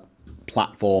tower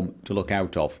platform to look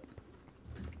out of.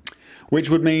 Which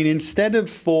would mean instead of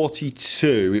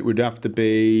 42, it would have to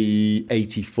be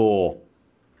 84.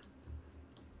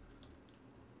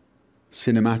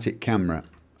 Cinematic camera.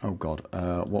 Oh, God.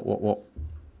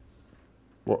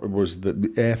 What was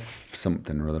the F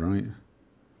something or other, right?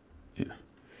 Yeah.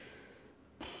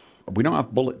 We don't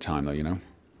have bullet time, though, you know.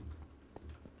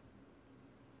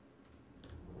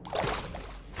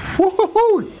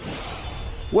 Woohoo!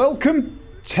 Welcome,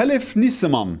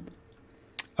 Telefnissamon.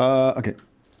 Okay.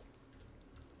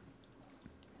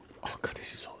 Oh, God,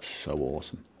 this is so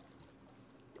awesome.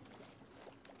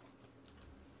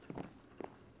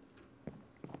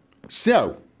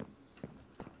 So,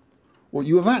 well,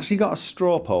 you have actually got a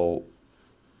straw pole.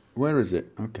 Where is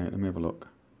it? Okay, let me have a look.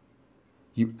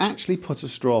 You actually put a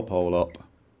straw pole up.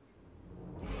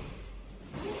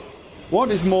 What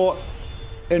is more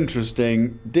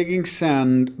interesting? Digging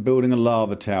sand, building a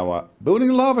lava tower. Building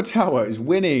a lava tower is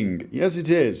winning. Yes, it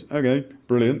is. Okay,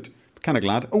 brilliant. Kind of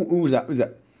glad. Oh, who was that? Who was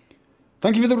that?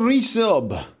 Thank you for the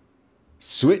resub.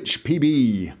 Switch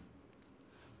PB.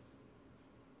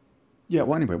 Yeah,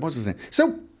 well, anyway, what's I saying?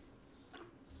 So,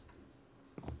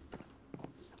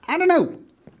 I don't know.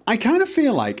 I kind of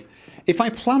feel like if I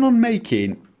plan on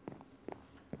making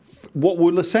what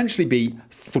will essentially be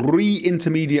 3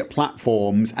 intermediate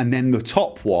platforms and then the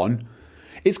top one,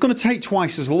 it's going to take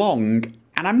twice as long,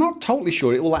 and I'm not totally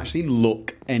sure it will actually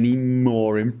look any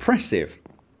more impressive.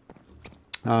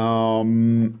 Let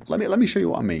me show you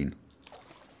what I mean.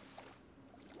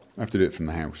 I have to do it from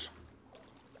the house.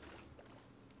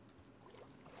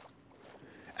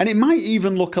 And it might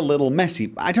even look a little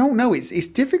messy. I don't know. It's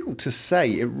difficult to say.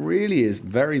 It really is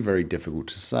very, very difficult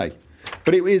to say.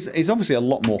 But it's obviously a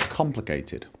lot more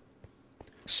complicated.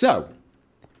 So,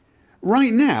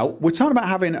 right now, we're talking about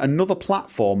having another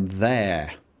platform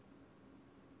there.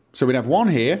 So we'd have one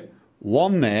here,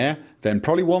 one there, then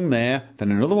probably one there, then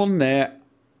another one there.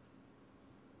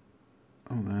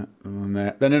 Oh, there, one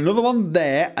there. Then another one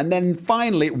there, and then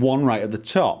finally one right at the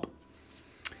top.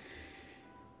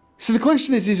 So the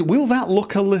question is will that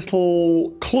look a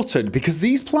little cluttered? Because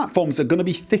these platforms are going to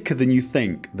be thicker than you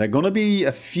think. They're going to be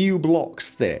a few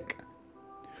blocks thick.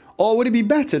 Or would it be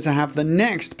better to have the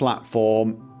next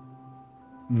platform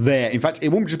there? In fact, it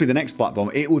won't just be the next platform.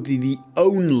 It would be the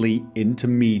only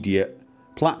intermediate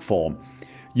platform.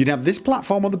 You'd have this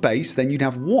platform on the base. Then you'd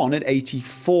have one at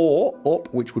 84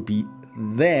 up, which would be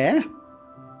there.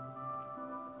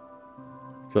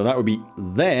 So that would be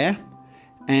there.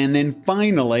 And then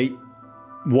finally,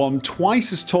 one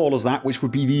twice as tall as that, which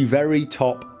would be the very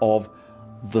top of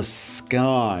the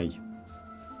sky,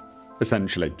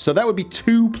 essentially. So that would be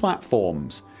 2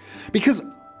 platforms. Because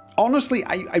honestly,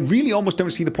 I really almost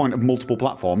don't see the point of multiple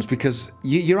platforms, because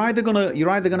you're either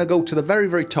gonna go to the very,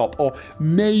 very top, or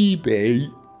maybe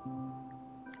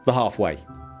the halfway.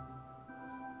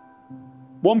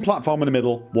 One platform in the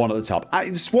middle, one at the top.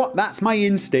 That's my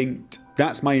instinct.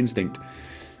 That's my instinct.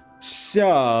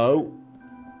 So...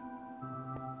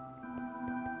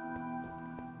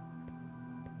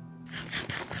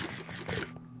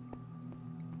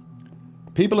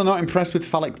 people are not impressed with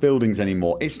phallic buildings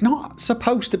anymore. It's not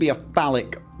supposed to be a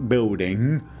phallic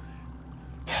building.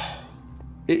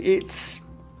 It's...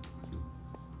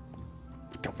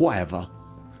 whatever.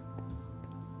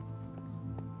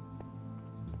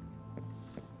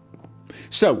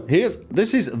 So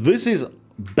this is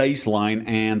baseline,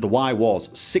 and the Y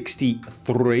was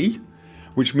 63,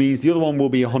 which means the other one will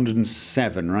be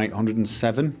 107, right?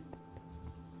 107.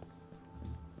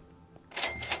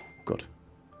 Good.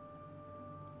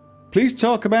 Please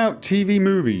talk about TV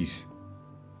movies.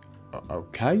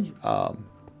 Okay.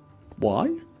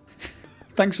 Why?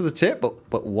 Thanks for the tip,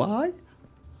 but why?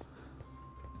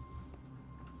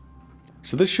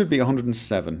 So this should be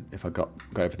 107 if I got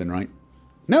everything right.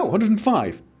 No,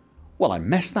 105. Well, I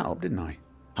messed that up, didn't I?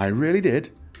 I really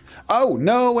did. Oh,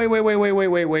 no,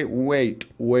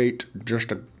 wait,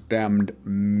 just a damned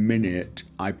minute.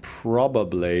 I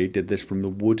probably did this from the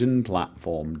wooden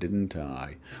platform, didn't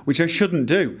I? Which I shouldn't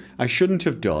do. I shouldn't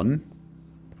have done.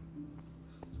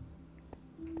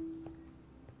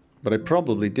 But I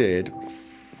probably did.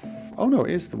 Oh, no,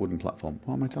 it is the wooden platform.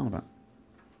 What am I talking about?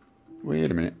 Wait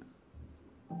a minute.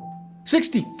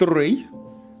 63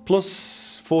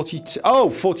 plus 42. Oh,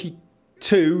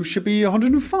 42 should be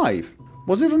 105.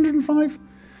 Was it 105?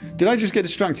 Did I just get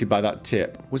distracted by that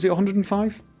tip? Was it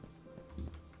 105?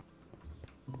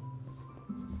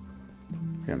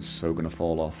 Okay, I'm so gonna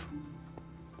fall off.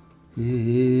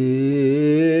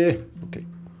 Okay.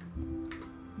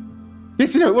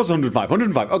 Yes, no, it was 105.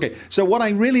 105. Okay, so what I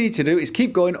really need to do is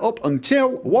keep going up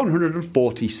until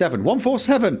 147.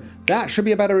 147. That should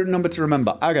be a better number to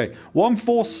remember. Okay,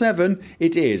 147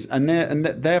 it is, and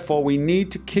therefore we need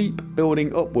to keep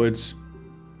building upwards.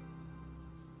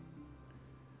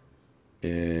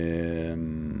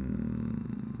 I'm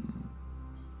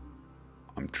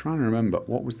trying to remember,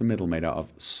 what was the middle made out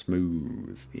of?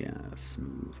 Smooth. Yeah,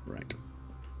 smooth. Right.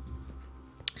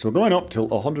 So we're going up till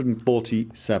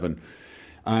 147.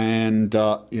 And,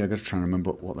 yeah, I've got to try and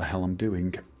remember what the hell I'm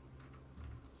doing.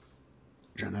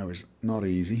 Which I know is not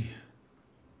easy.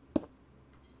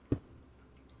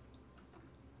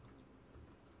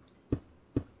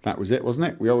 That was it, wasn't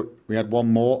it? We had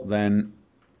one more, then...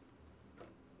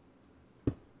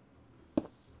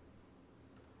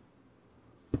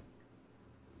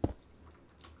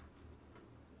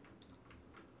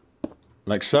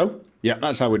 like so? Yeah,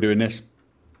 that's how we're doing this.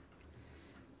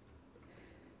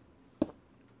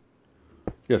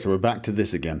 Yeah, so we're back to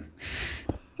this again.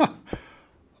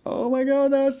 Oh my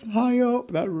god, that's high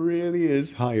up. That really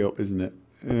is high up, isn't it?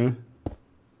 Yeah.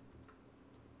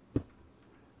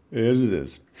 Yes, it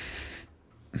is.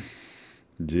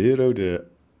 Dear, oh dear.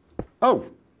 Oh!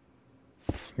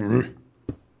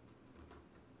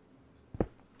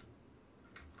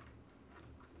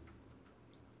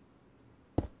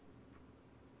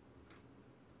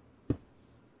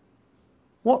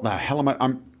 What the hell am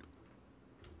I'm...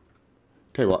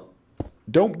 Tell you what,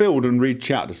 don't build and read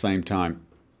chat at the same time.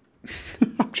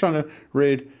 I'm trying to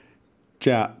read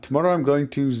chat. Tomorrow I'm going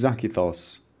to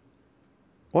Zakithos.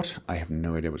 What? I have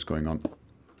no idea what's going on.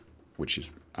 Which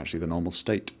is actually the normal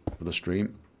state of the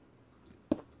stream.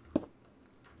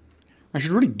 I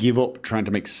should really give up trying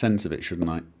to make sense of it, shouldn't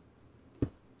I?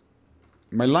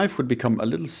 My life would become a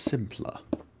little simpler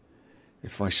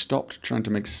if I stopped trying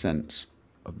to make sense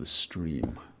of the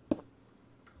stream.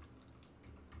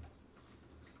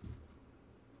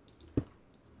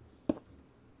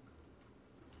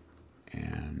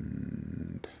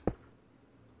 And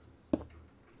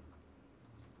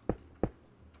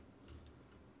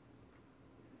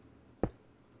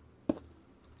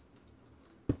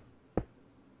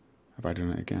have I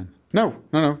done it again? No,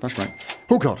 that's right.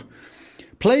 Oh god.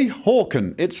 Play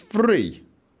Hawken. It's free.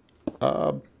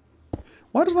 Why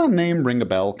does that name ring a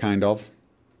bell, kind of?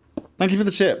 Thank you for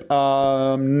the tip.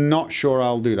 Not sure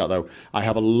I'll do that, though. I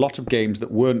have a lot of games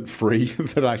that weren't free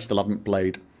that I still haven't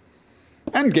played.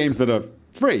 And games that are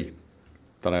free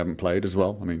that I haven't played as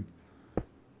well, I mean.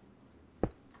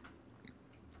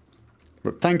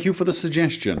 But thank you for the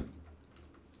suggestion.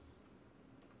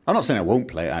 I'm not saying I won't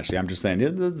play it, actually. I'm just saying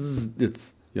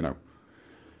it's you know.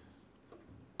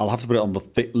 I'll have to put it on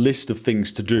the list of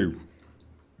things to do,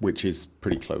 which is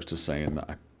pretty close to saying that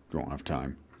I don't have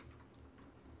time.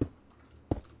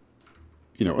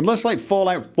 You know, unless like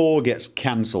Fallout 4 gets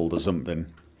cancelled or something.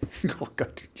 Oh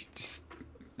god, just...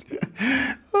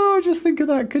 Oh, just think of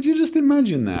that. Could you just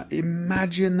imagine that?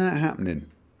 Imagine that happening.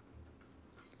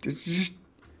 Just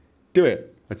do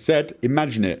it. I said,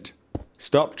 imagine it.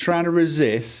 Stop trying to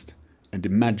resist and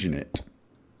imagine it.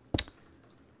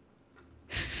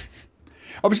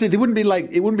 Obviously, they wouldn't be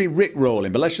like, it wouldn't be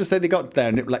Rick-rolling, but let's just say they got there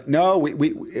and it was like, no, we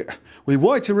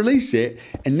wanted to release it,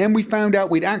 and then we found out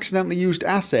we'd accidentally used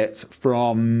assets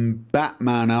from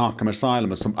Batman Arkham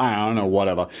Asylum or some, I don't know,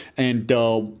 whatever. And,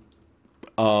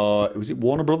 was it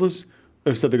Warner Brothers?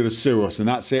 They've said they're going to sue us, and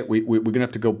that's it. We're going to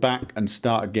have to go back and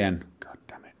start again. God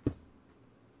damn it.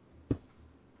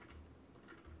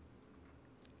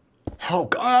 Oh,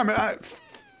 God,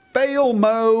 fail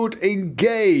mode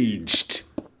engaged.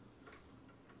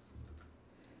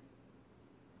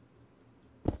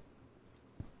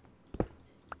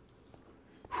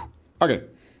 Okay.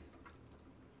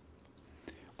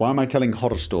 Why am I telling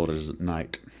horror stories at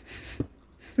night?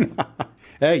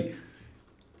 Hey,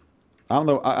 I don't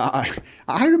know.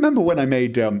 I remember when I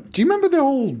made. Do you remember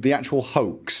the actual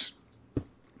hoax?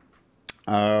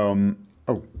 Oh,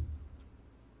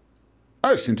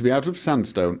 I seem to be out of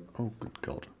sandstone. Oh, good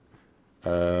God.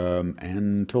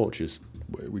 And torches.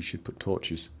 We should put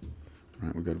torches.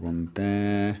 Right, we've got one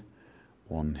there,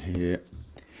 one here.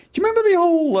 Do you remember the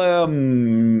whole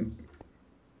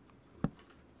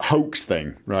hoax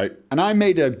thing, right? And I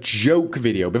made a joke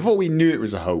video before we knew it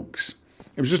was a hoax.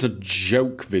 It was just a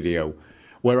joke video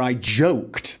where I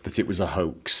joked that it was a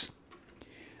hoax.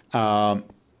 And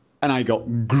I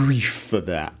got grief for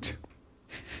that.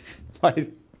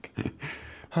 Like,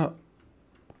 I want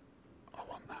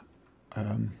that.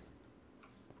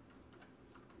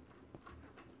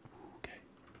 Okay.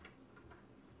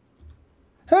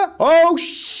 Oh,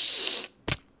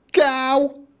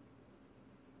 cow!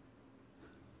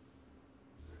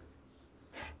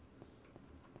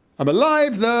 I'm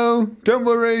alive, though. Don't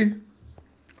worry.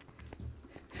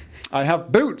 I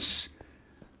have boots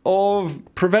of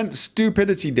prevent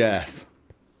stupidity death.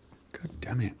 God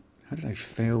damn it. How did I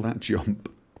fail that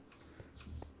jump?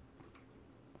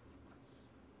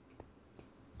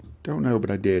 Don't know, but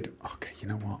I did. Okay, you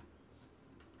know what?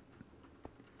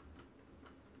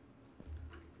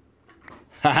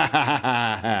 Ha ha ha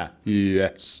ha ha.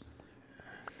 Yes.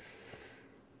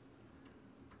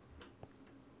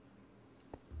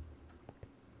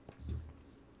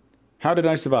 How did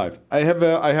I survive? I have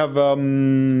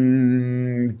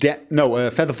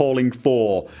feather falling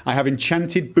 4. I have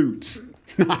enchanted boots.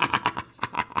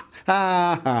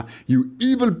 You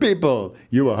evil people!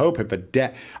 You were hoping for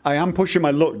death. I am pushing my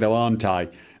luck though, aren't I?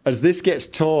 As this gets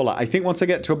taller, I think once I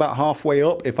get to about halfway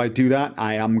up, if I do that,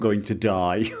 I am going to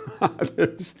die.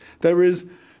 There is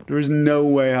no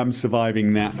way I'm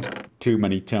surviving that too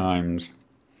many times.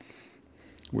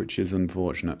 Which is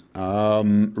unfortunate.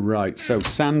 Right, so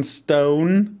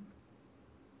sandstone.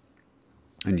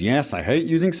 And yes, I hate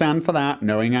using sand for that,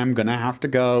 knowing I'm going to have to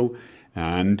go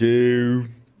and do...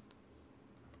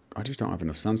 I just don't have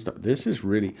enough sandstone. This is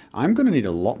really... I'm going to need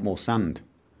a lot more sand.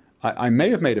 I may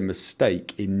have made a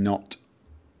mistake in not...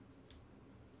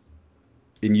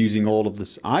 in using all of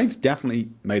this. I've definitely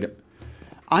made it...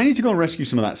 I need to go and rescue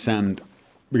some of that sand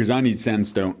because I need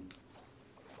sandstone.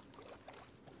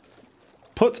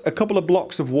 Put a couple of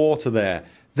blocks of water there.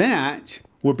 That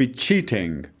would be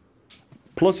cheating.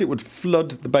 Plus it would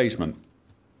flood the basement.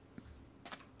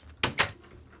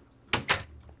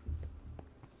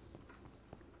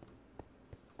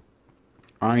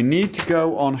 I need to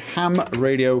go on Ham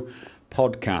Radio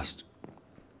Podcast.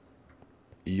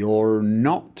 You're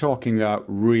not talking about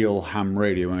real ham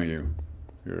radio, are you?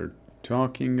 You're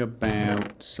talking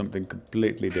about something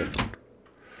completely different.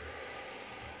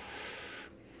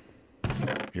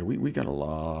 Yeah, we got a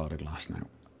lot of glass now.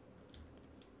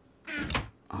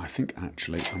 I think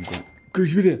actually I'm going... Good,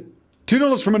 you did.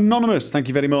 $2 from Anonymous. Thank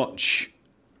you very much.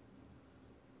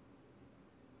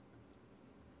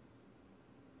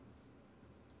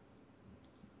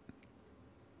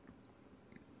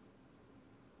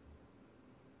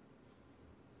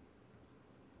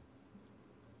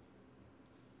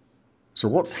 So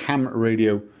what's ham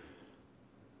radio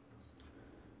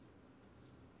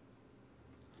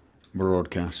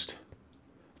broadcast?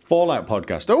 Fallout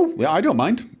podcast. Oh, yeah, I don't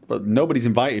mind. But nobody's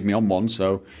invited me on one,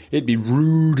 so it'd be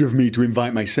rude of me to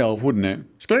invite myself, wouldn't it?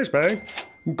 Excuse me.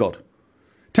 Oh, God.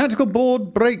 Tactical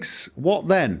board breaks. What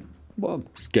then? Well,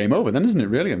 it's game over then, isn't it,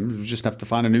 really? We just have to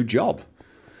find a new job.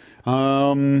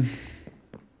 Well,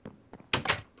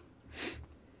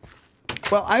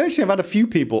 I actually have had a few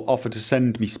people offer to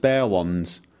send me spare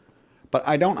ones. But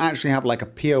I don't actually have like a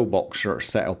PO box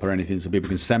set up or anything so people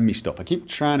can send me stuff. I keep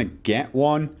trying to get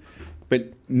one,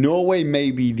 But Norway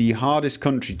may be the hardest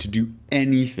country to do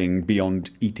anything beyond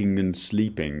eating and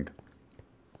sleeping.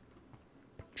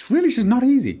 It's really just not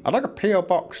easy. I'd like a PO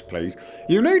box, please.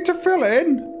 You need to fill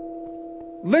in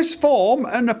this form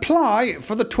and apply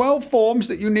for the 12 forms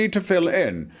that you need to fill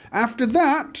in. After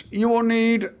that, you will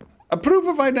need a proof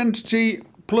of identity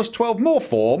plus 12 more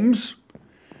forms.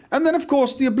 And then, of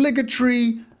course, the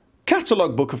obligatory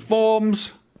catalogue book of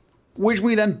forms, which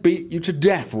we then beat you to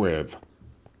death with.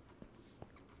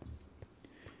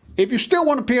 If you still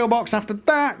want a PO box after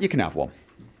that, you can have one.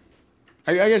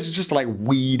 I guess it's just to like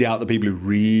weed out the people who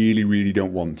really, really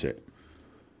don't want it.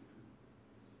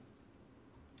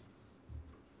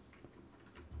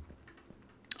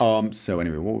 So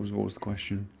anyway, what was the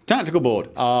question? Tactical board.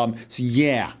 So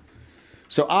yeah.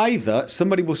 So either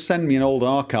somebody will send me an old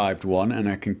archived one and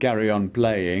I can carry on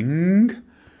playing,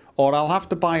 or I'll have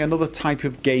to buy another type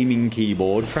of gaming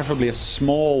keyboard, preferably a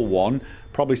small one,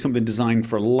 probably something designed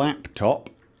for a laptop.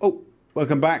 Oh,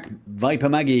 welcome back, Viper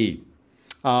Maggie.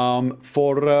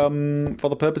 For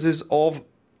the purposes of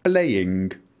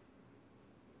playing.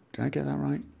 Did I get that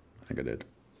right? I think I did.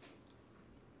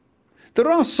 There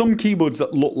are some keyboards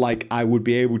that look like I would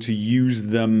be able to use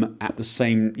them at the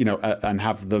same, you know, and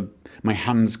have my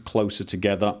hands closer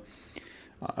together.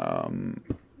 You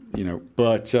know,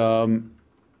 but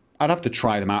I'd have to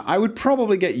try them out. I would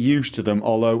probably get used to them,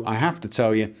 although I have to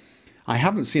tell you, I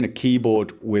haven't seen a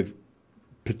keyboard with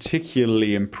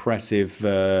particularly impressive,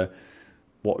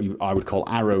 what I would call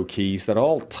arrow keys. They're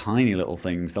all tiny little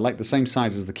things. They're like the same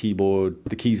size as the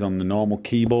keys on the normal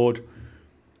keyboard,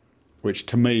 which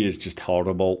to me is just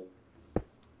horrible.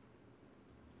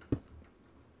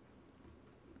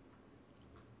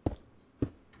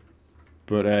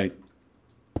 But hey,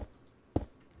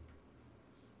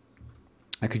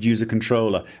 I could use a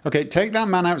controller. Okay, take that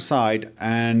man outside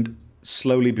and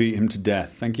slowly beat him to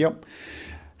death. Thank you.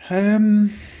 I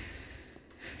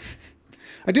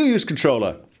do use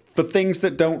controller for things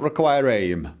that don't require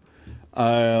aim.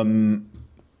 No,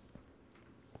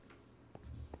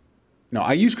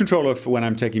 I use controller for when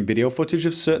I'm taking video footage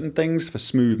of certain things for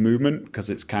smooth movement, because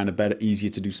it's kind of better, easier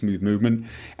to do smooth movement.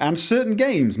 And certain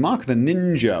games, Mark the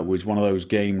Ninja was one of those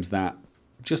games that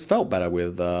just felt better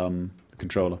with the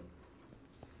controller.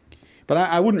 But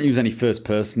I wouldn't use any first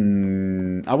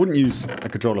person. I wouldn't use a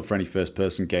controller for any first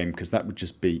person game, because that would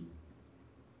just be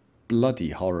bloody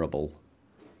horrible.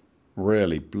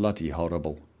 Really bloody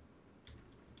horrible.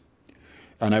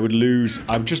 And I would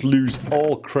just lose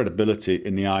all credibility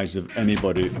in the eyes of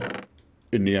anybody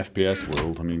in the FPS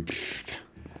world. I mean,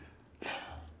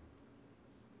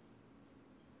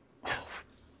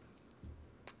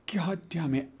 God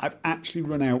damn it. I've actually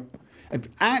run out. I've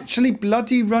actually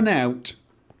bloody run out.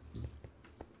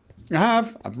 I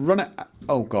have. I've run out.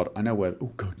 Oh, God. I know where.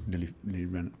 Oh, God. Nearly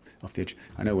ran off the edge.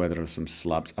 I know where there are some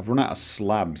slabs. I've run out of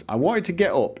slabs. I wanted to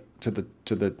get up to the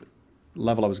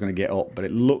level I was going to get up, but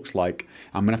it looks like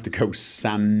I'm going to have to go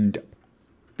sand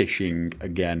fishing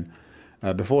again.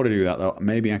 Before I do that, though,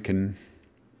 maybe I can...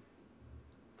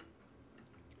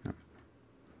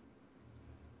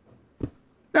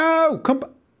 No! Come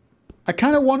back! I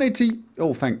kind of wanted to...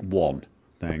 Oh, thank one.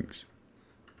 Thanks.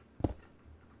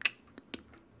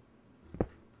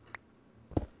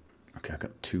 Okay, I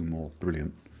got two more.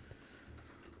 Brilliant.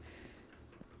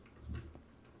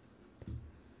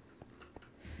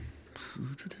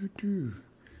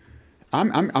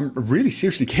 I'm really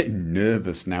seriously getting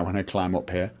nervous now when I climb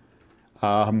up here. Okay,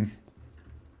 I'm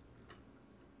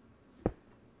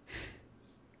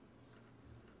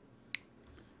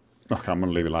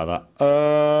gonna leave it like that.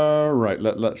 Right,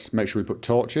 let's make sure we put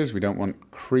torches. We don't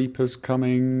want creepers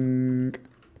coming.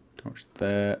 Torch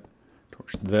there.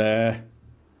 Torch there.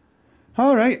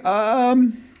 All right.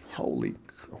 Holy.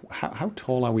 How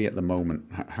tall are we at the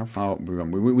moment? How far have we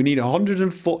gone? We need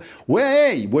 104.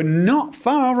 Way! We're not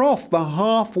far off the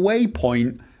halfway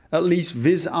point, at least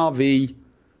vis-a-vis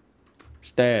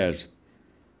stairs.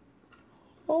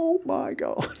 Oh my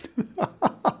God.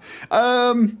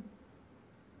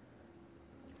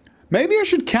 Maybe I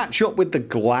should catch up with the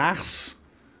glass,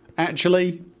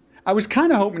 actually. I was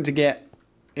kind of hoping to get,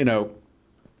 you know,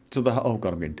 to the... Oh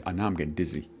God, now I'm getting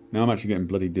dizzy. Now I'm actually getting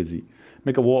bloody dizzy.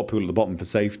 Make a water pool at the bottom for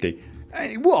safety.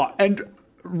 Hey, what? And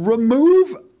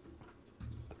remove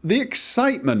the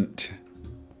excitement.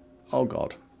 Oh,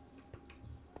 God.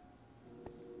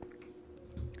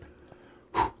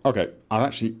 Okay, I've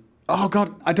actually... Oh,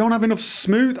 God, I don't have enough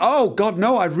smooth... Oh, God,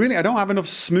 no, I don't have enough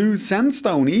smooth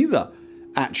sandstone either,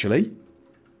 actually.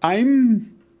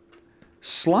 I'm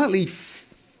slightly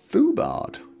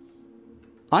foobarred.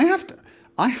 I have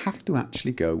to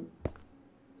actually go...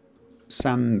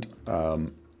 sand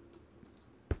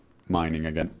mining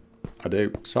again. I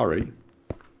do. Sorry.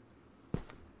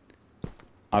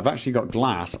 I've actually got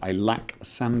glass. I lack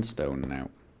sandstone now.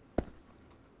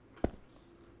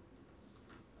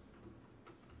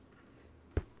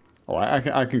 Oh,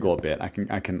 I can go a bit. I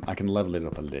can level it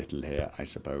up a little here, I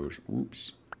suppose.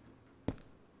 Oops.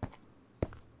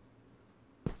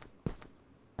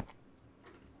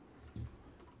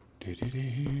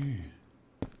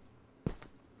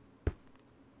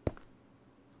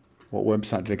 What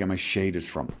website did I get my shaders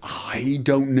from? I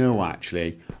don't know,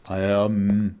 actually.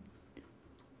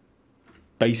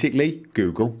 Basically,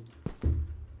 Google.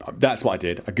 That's what I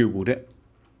did. I Googled it.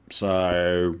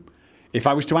 So, if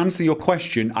I was to answer your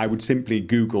question, I would simply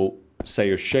Google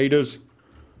Sayers shaders.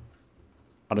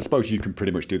 And I suppose you can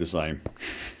pretty much do the same.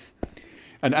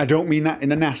 And I don't mean that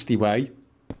in a nasty way.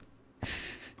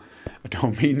 I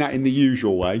don't mean that in the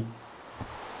usual way.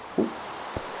 Ooh.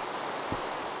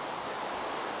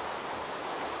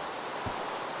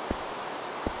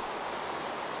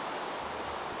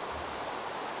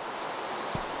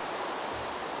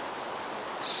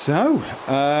 So,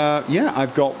 yeah,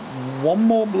 I've got one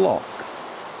more block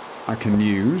I can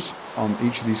use on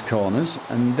each of these corners,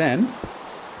 and then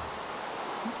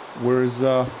we're as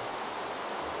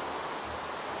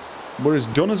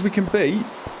done as we can be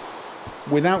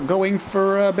without going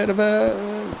for a bit of a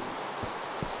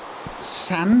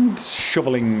sand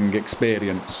shoveling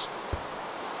experience.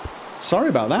 Sorry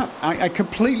about that. I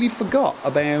completely forgot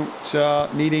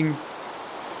about needing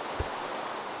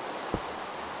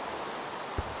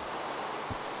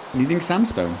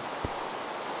sandstone.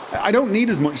 I don't need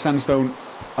as much sandstone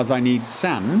as I need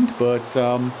sand, but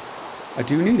I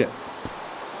do need it.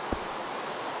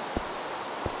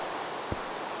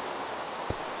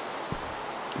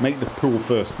 Make the pool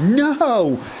first.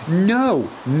 No! No!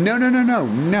 No, no, no, no,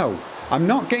 no. I'm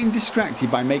not getting distracted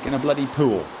by making a bloody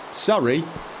pool. Sorry.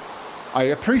 I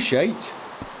appreciate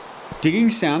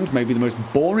digging sand may be the most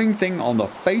boring thing on the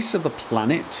face of the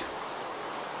planet.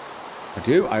 I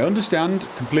do. I understand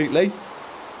completely.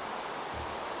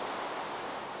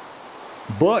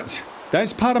 But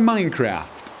that's part of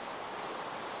Minecraft.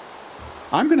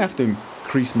 I'm going to have to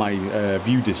increase my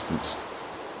view distance.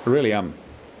 I really am.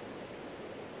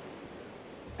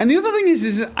 And the other thing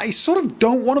is I sort of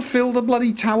don't want to fill the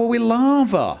bloody tower with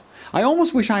lava. I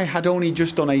almost wish I had only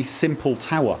just done a simple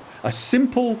tower. A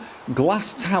simple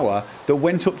glass tower that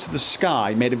went up to the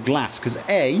sky made of glass. Because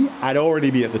A, I'd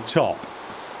already be at the top.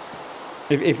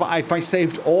 If I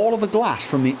saved all of the glass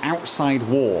from the outside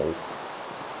wall,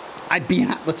 I'd be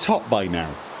at the top by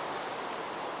now.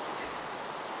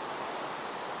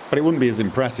 But it wouldn't be as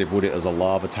impressive, would it, as a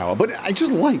lava tower? But I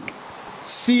just like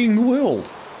seeing the world.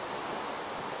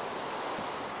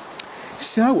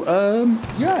 So,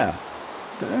 yeah,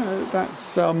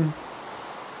 that's, I'm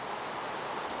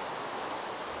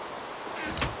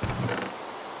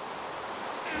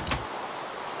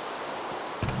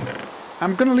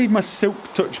going to leave my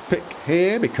silk touch pick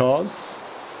here because,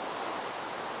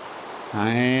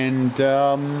 and,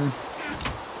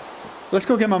 let's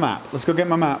go get my map. Let's go get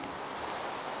my map.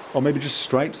 Or maybe just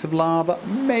stripes of lava.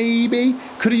 Maybe.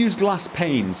 Could have used glass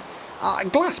panes.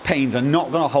 Glass panes are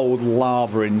not going to hold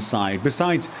lava inside.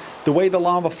 Besides, the way the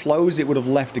lava flows, it would have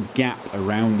left a gap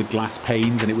around the glass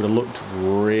panes and it would have looked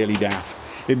really daft.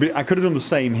 I could have done the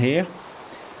same here.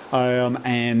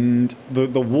 And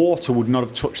the water would not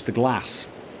have touched the glass.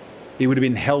 It would have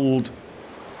been held...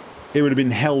 It would have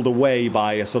been held away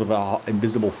by a sort of a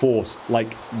invisible force.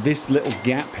 Like this little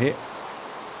gap here.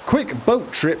 Quick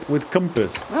boat trip with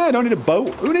compass. I don't need a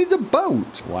boat. Who needs a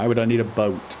boat? Why would I need a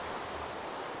boat?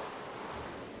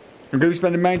 I'm going to be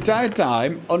spending my entire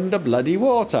time under bloody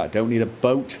water. Don't need a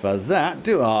boat for that,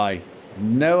 do I?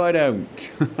 No, I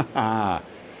don't. Might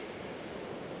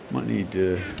need...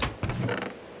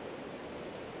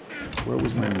 Where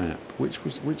was my map? Which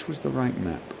was the right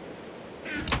map?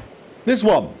 This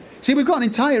one. See, we've got an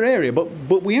entire area, but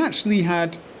we actually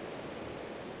had...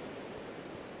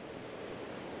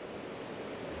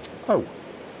 Oh.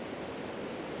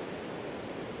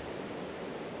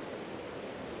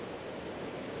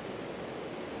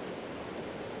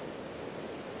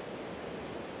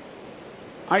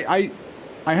 I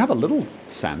have a little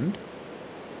sand.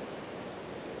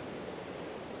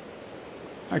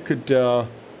 I could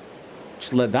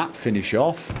just let that finish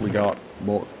off. We got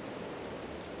more.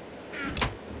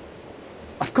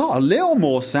 I've got a little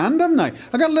more sand, haven't I?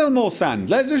 I got a little more sand.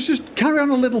 Let's just carry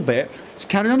on a little bit. Let's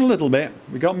carry on a little bit.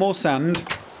 We got more sand.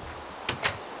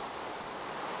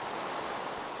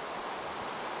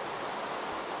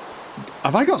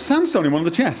 Have I got sandstone in one of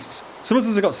the chests? Someone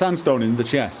says I got sandstone in the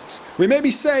chests. We may be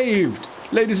saved.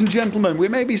 Ladies and gentlemen, we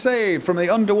may be saved from the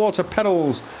underwater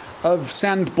perils of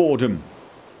sand boredom.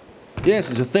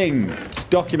 Yes, it's a thing. It's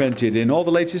documented in all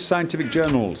the latest scientific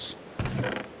journals.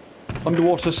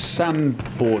 Underwater sand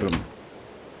boredom.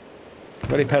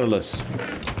 Very perilous.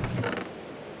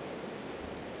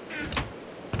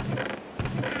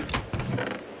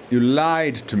 You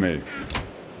lied to me.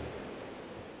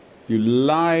 You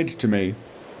lied to me.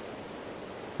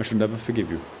 I shall never forgive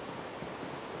you.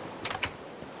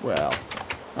 Well,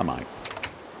 I might.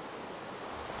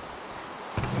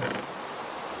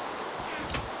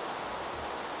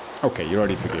 Okay, you're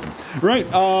already forgiven. Right,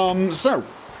 so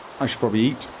I should probably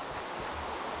eat.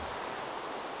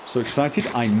 So excited,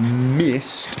 I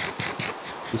missed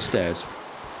the stairs.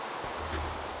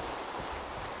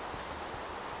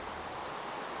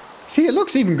 See, it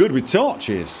looks even good with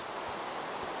torches.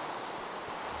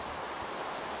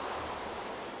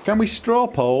 Can we straw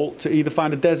pole to either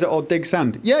find a desert or dig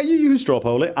sand? Yeah, you can straw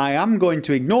pole it. I am going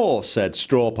to ignore said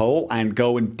straw pole and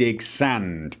go and dig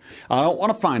sand. I don't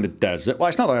want to find a desert. Well,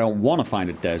 it's not that I don't want to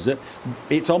find a desert.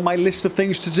 It's on my list of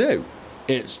things to do.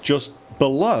 It's just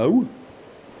below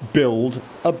build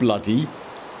a bloody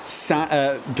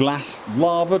glass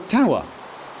lava tower.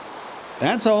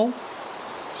 That's all.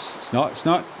 It's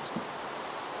not,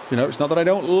 you know, it's not that I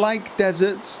don't like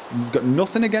deserts. I've got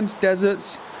nothing against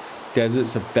deserts.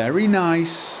 Deserts are very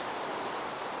nice.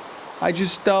 I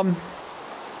just,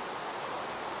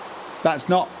 that's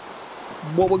not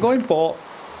what we're going for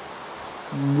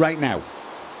right now.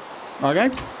 Okay?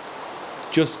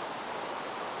 Just,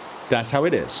 that's how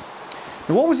it is.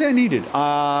 Now, what was it I needed?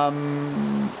 I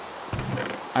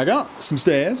got some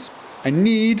stairs. I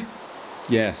need,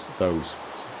 yes, those.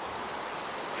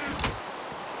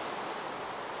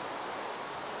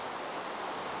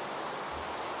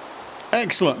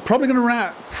 Excellent. Probably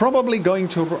going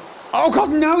to. Oh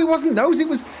God, no! It wasn't those. It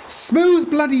was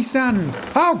smooth bloody sand.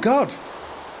 Oh God.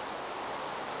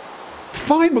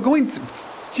 Fine, we're going to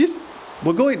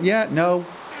we're going. Yeah, no,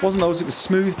 wasn't those. It was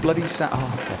smooth bloody sand.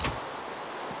 Oh. Okay.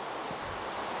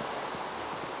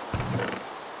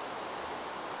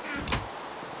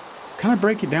 Can I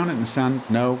break it down into sand?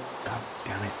 No. God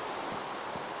damn it.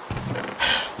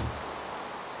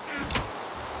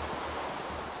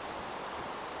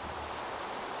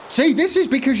 See, this is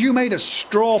because you made a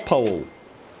straw poll.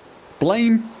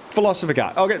 Blame Philosopher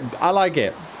Cat. Okay, I like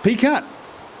it. P-Cat,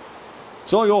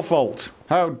 it's all your fault.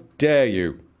 How dare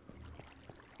you?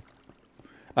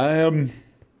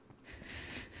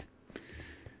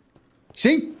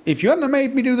 See, if you hadn't have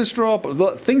made me do the straw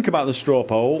poll, think about the straw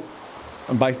poll,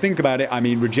 and by think about it, I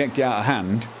mean reject it out of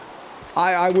hand,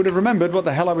 I would have remembered what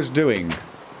the hell I was doing.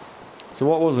 So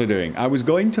what was I doing? I was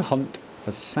going to hunt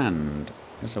for sand.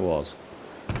 Yes, I was.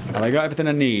 And I got everything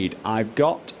I need. I've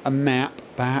got a map,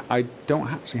 but I don't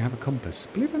actually have a compass.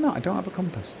 Believe it or not, I don't have a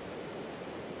compass.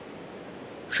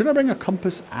 Should I bring a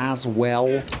compass as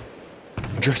well?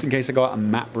 Just in case I go out of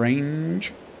map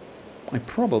range? I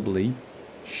probably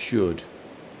should.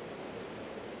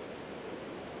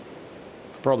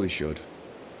 I probably should.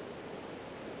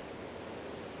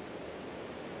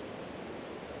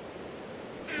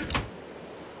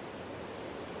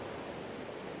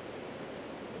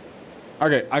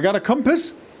 Okay, I got a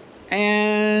compass,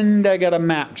 and I got a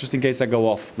map, just in case I go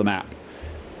off the map.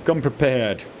 Come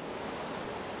prepared.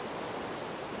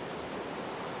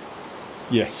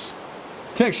 Yes.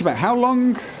 Takes you back. How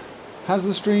long has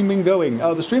the stream been going?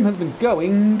 Oh, the stream has been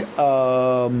going,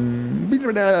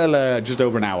 just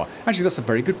over an hour. Actually, that's a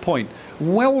very good point.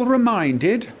 Well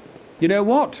reminded. You know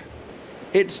what?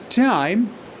 It's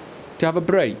time to have a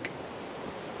break.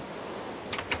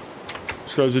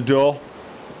 Let's close the door.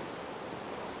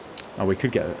 Oh, we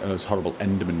could get those horrible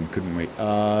Endermen, couldn't we?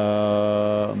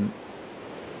 No,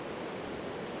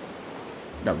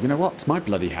 you know what? It's my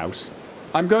bloody house.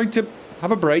 I'm going to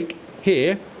have a break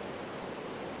here.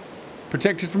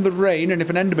 Protected from the rain, and if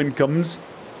an Enderman comes,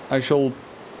 I shall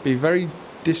be very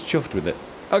dischuffed with it.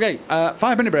 Okay,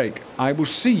 5-minute break. I will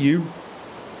see you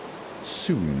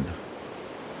soon.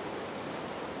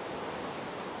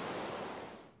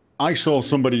 I saw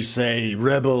somebody say,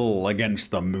 rebel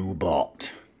against the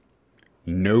Moobot.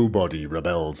 Nobody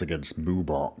rebels against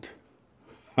Moobot.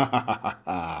 Ha ha ha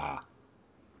ha.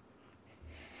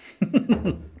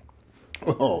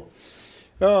 Oh.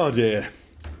 Oh dear.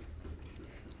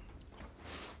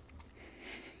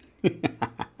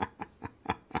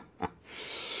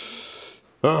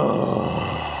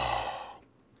 Oh.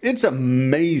 It's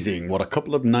amazing what a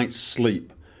couple of nights'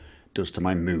 sleep does to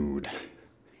my mood.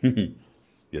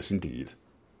 Yes, indeed.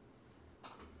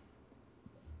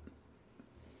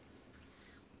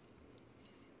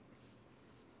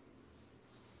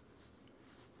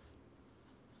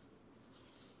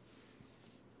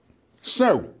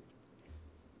 So,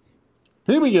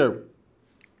 here we go.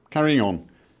 Carrying on.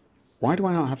 Why do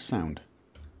I not have sound?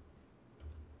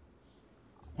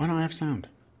 Why don't I have sound?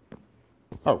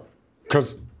 Oh,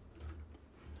 because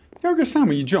you don't get sound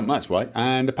when you jump, that's why.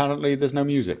 And apparently there's no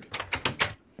music.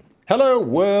 Hello,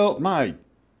 world. My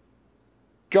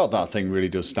God, that thing really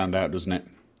does stand out, doesn't it?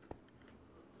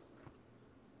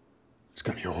 It's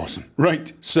going to be awesome.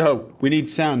 Right, so we need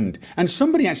sand. And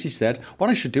somebody actually said what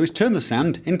I should do is turn the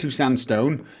sand into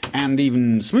sandstone and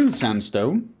even smooth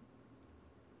sandstone.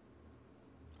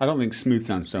 I don't think smooth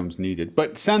sandstone's needed,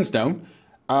 but sandstone.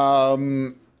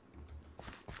 While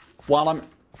I'm...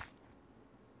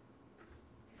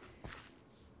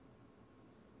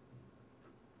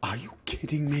 Are you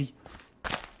kidding me?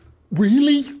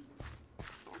 Really?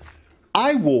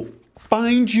 I will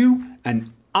find you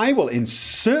and I will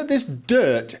insert this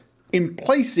dirt in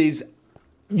places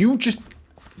you're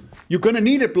going to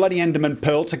need a bloody Enderman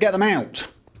pearl to get them out.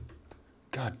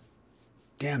 God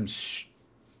damn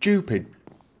stupid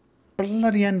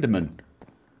bloody Enderman.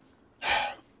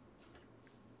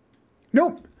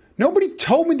 No, nobody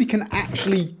told me they can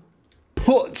actually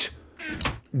put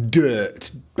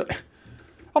dirt.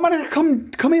 I'm gonna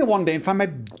come here one day and find my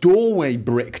doorway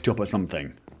bricked up or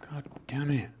something. God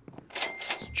damn it.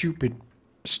 Stupid.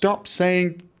 Stop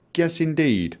saying yes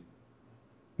indeed.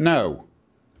 No.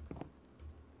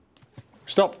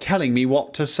 Stop telling me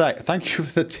what to say. Thank you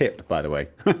for the tip, by the way.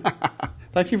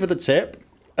 Thank you for the tip.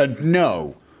 And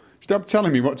no. Stop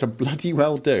telling me what to bloody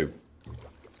well do.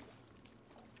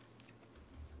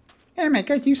 Oh my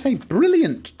God, you say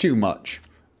brilliant too much.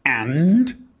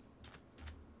 And...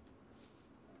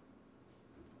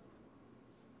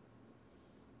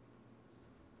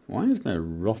 Why is there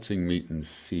rotting meat and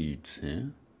seeds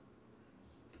here?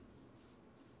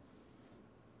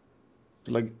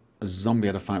 Like a zombie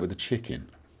had a fight with a chicken.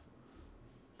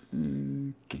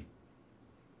 Okay.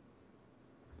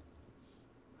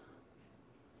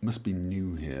 Must be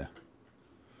new here.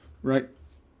 Right.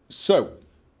 So.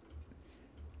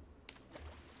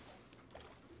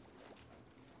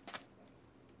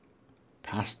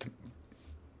 Past.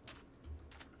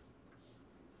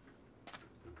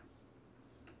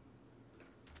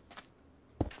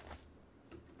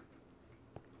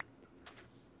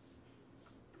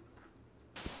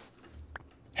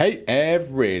 Hey,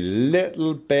 every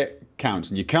little bit counts.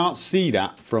 And you can't see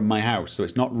that from my house, so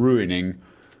it's not ruining...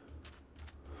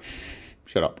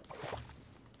 Shut up.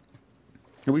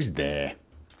 Oh, he's there.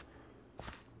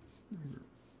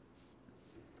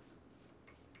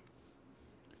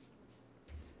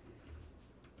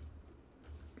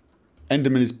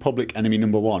 Enderman is public enemy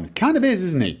number one. Kind of is,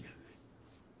 isn't he?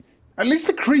 At least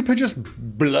the creeper just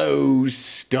blows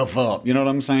stuff up, you know what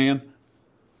I'm saying?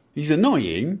 He's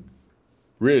annoying.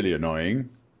 Really annoying.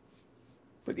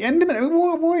 But the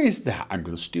Enderman, why is that? I'm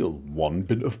going to steal one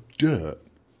bit of dirt.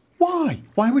 Why?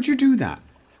 Why would you do that?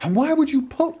 And why would you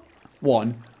put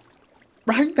one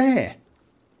right there?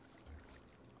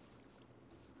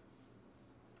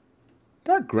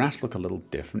 Does that grass look a little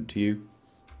different to you?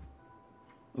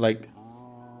 Like...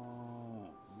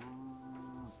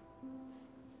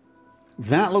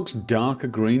 That looks darker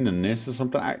green than this or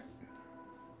something. I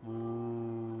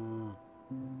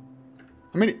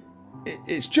mean,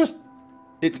 it's just...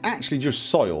 It's actually just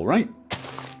soil, right?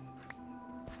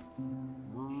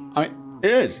 I mean, it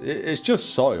is. It's just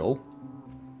soil.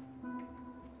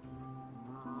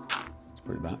 Let's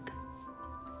put it back.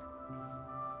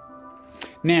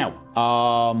 Now,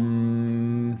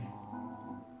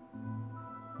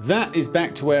 that is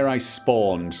back to where I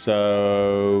spawned,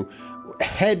 so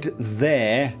head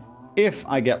there if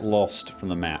I get lost from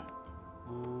the map.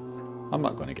 I'm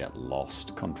not going to get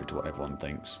lost, contrary to what everyone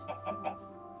thinks.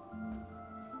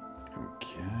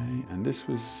 Okay, and this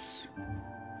was...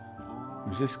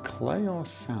 Was this clay or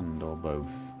sand or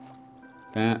both?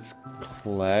 That's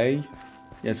clay.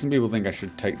 Yeah, some people think I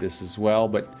should take this as well,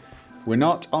 but we're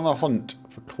not on the hunt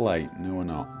for clay. No, we're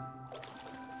not.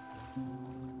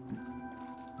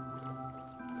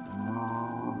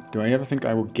 Do I ever think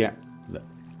I will get that?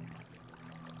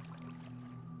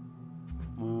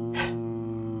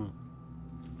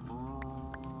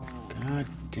 God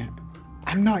damn.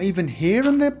 I'm not even here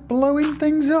and they're blowing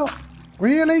things up.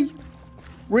 Really?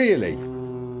 Really?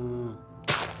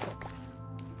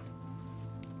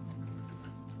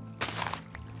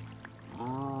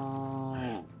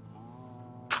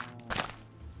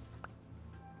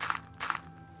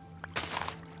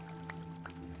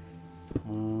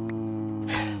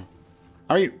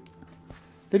 I mean,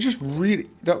 they're just really...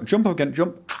 Don't, jump up again,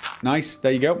 jump. Nice,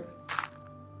 there you go.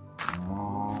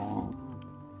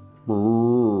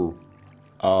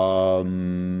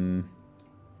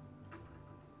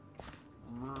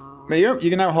 There you go. You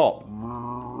can now hop.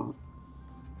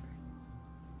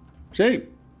 See?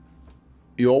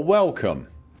 You're welcome.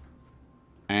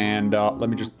 And let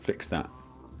me just fix that.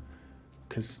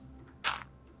 Because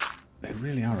they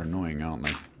really are annoying, aren't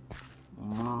they?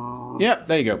 Yep,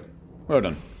 there you go. Well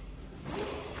done.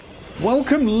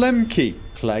 Welcome, Lemke,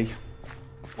 Clay.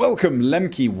 Welcome,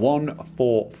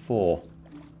 Lemke144.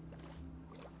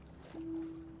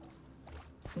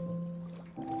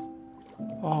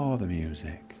 Oh, the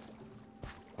music.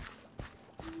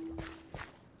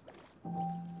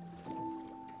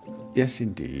 Yes,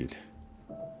 indeed.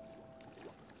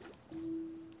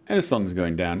 And the sun's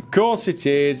going down. Of course it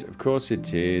is. Of course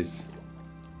it is.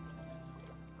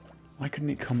 Why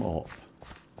couldn't it come up?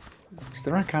 Is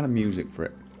there that kind of music for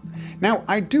it? Now,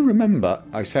 I do remember,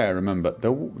 I remember,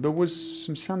 there was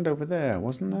some sand over there,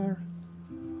 wasn't there?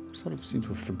 Sort of seem to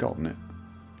have forgotten it.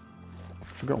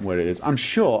 Forgotten where it is. I'm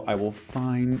sure I will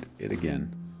find it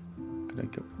again. Could I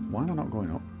go? Why am I not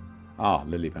going up? Ah,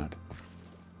 lily pad.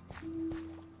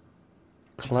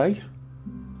 Clay?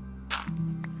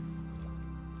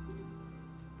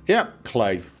 Yep,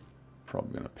 clay.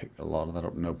 Probably going to pick a lot of that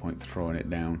up. No point throwing it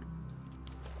down.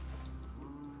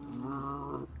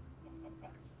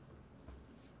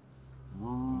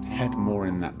 Let's head more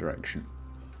in that direction.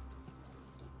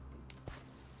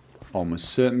 Almost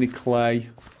certainly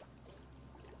clay.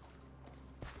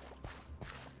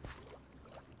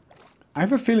 I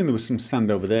have a feeling there was some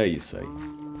sand over there, you see.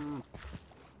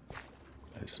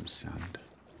 There's some sand.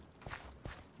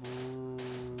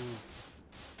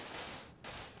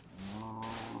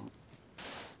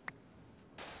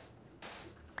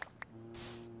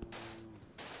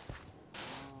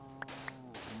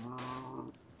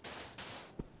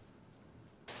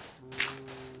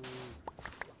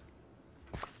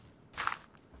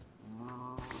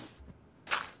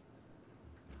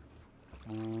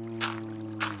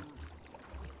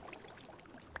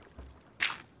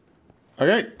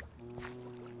 Okay.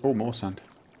 Oh, more sand.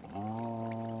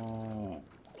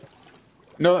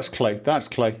 No, that's clay. That's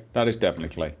clay. That is definitely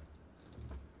clay.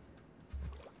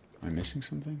 Am I missing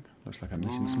something? Looks like I'm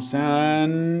missing some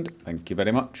sand. Thank you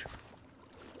very much.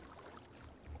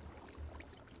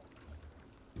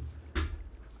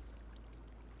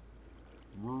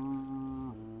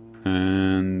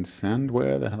 And sand,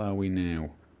 where the hell are we now?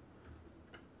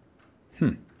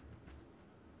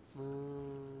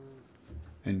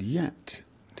 And yet,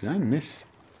 did I miss?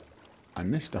 I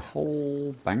missed a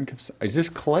whole bank of sand. Is this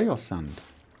clay or sand?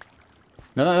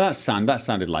 No, that's sand. That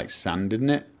sounded like sand, didn't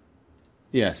it?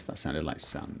 Yes, that sounded like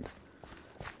sand.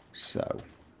 So.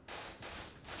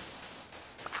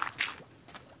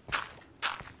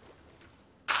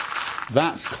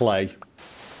 That's clay.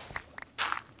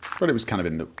 But it was kind of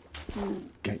in the...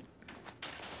 Okay.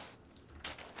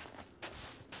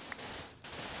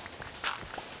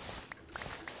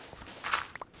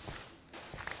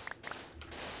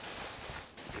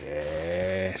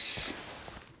 Yes.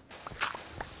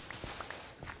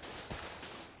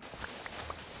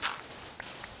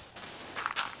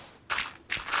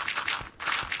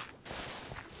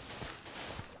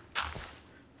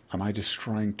 Am I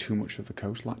destroying too much of the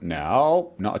coastline?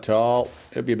 No, not at all.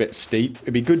 It'd be a bit steep.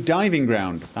 It'd be good diving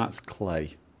ground. That's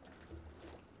clay.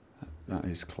 That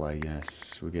is clay,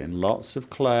 yes. We're getting lots of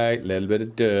clay, a little bit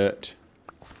of dirt.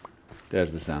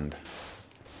 There's the sand.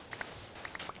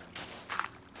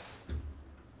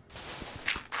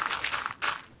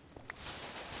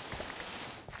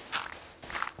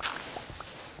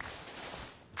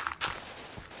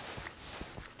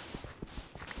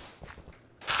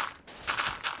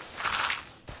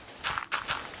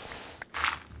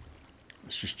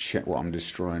 Just check what I'm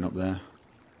destroying up there.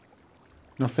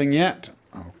 Nothing yet?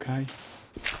 Okay.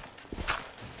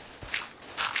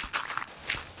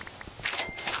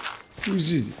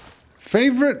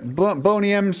 Favourite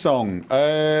Boney M song?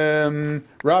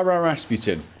 Ra Ra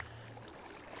Rasputin.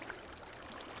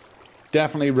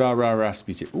 Definitely Ra Ra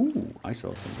Rasputin. Ooh, I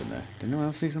saw something there. Did anyone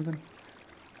else see something?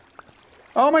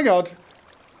 Oh my god.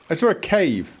 I saw a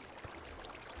cave.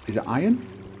 Is it iron?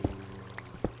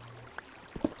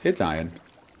 It's iron.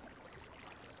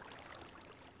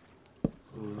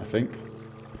 I think.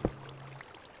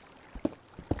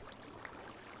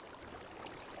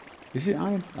 Is it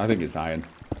iron? I think it's iron.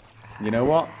 You know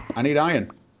what? I need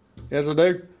iron. Yes, I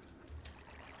do.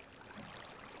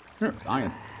 No, it's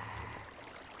iron.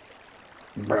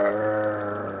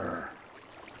 Brrr.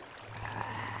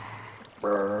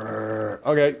 Brrr.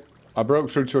 Okay, I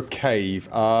broke through to a cave.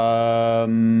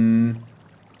 And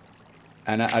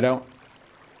I don't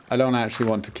actually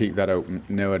want to keep that open.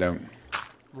 No, I don't.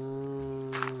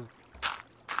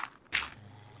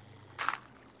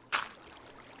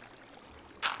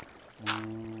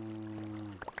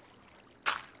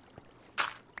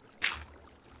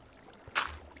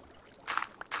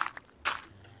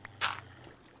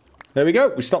 There we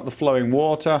go. We stopped the flowing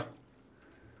water.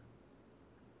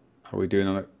 How are we doing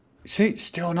on it? See,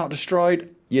 still not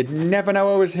destroyed. You'd never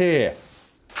know I was here.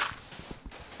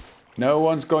 No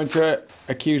one's going to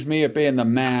accuse me of being the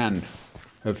man,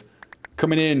 of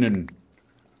coming in and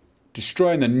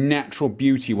destroying the natural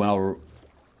beauty while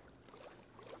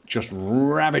just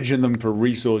ravaging them for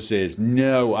resources.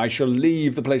 No, I shall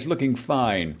leave the place looking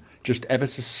fine, just ever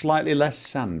so slightly less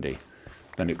sandy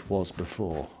than it was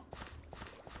before.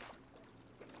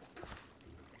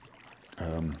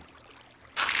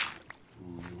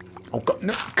 Oh God,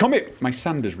 no, come here! My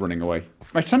sand is running away.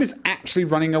 My sand is actually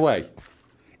running away.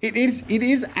 It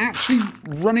is actually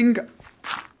running.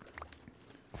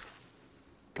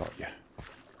 Got ya.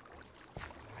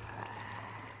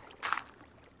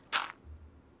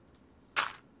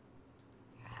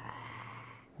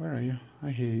 Where are you? I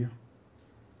hear you.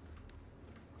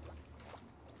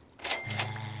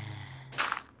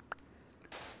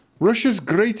 Russia's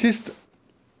greatest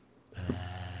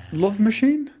love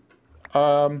machine?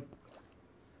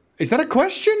 Is that a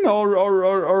question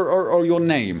or your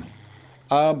name?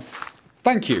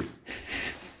 Thank you.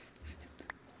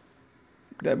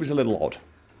 That was a little odd.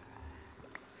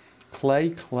 Clay,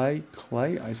 clay,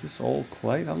 clay. Is this all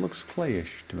clay? That looks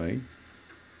clayish to me.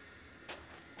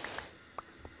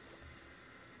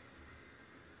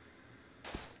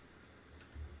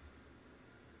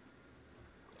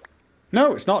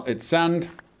 No, it's not. It's sand.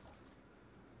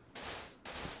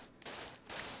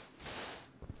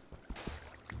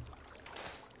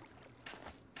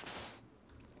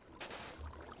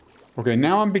 Okay,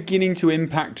 now I'm beginning to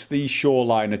impact the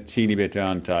shoreline a teeny bit,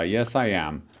 aren't I? Yes, I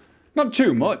am. Not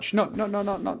too much. Not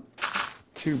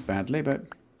too badly, but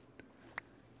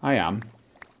I am.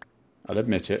 I'll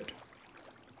admit it.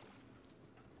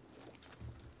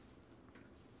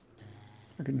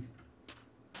 I can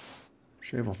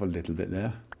shave off a little bit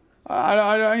there.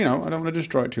 You know, I don't want to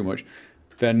destroy it too much.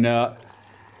 Then I'll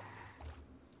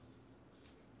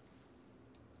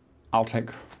take.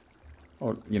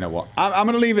 Oh, you know what? I'm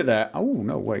going to leave it there. Oh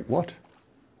no! Wait, what?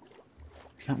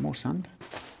 Is that more sand?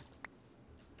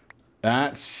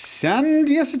 That's sand.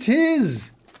 Yes, it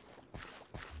is.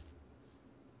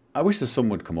 I wish the sun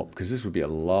would come up because this would be a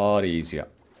lot easier.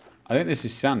 I think this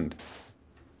is sand.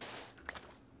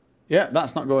 Yeah,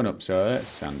 that's not going up, so that's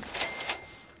sand.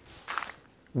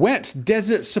 Wet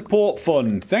Desert Support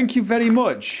Fund. Thank you very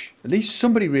much. At least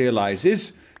somebody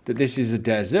realises that this is a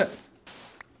desert.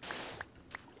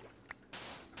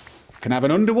 Can I have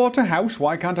an underwater house?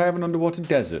 Why can't I have an underwater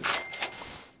desert?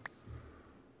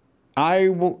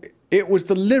 It was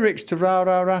the lyrics to Ra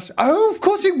Ra Ra. Oh, of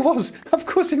course it was. Of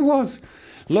course it was.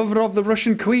 Lover of the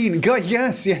Russian Queen. God,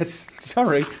 yes, yes.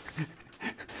 Sorry.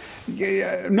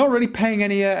 Yeah, not really paying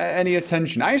any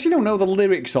attention. I actually don't know the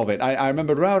lyrics of it. I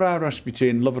remember Ra Ra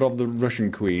Rasputin, Lover of the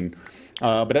Russian Queen,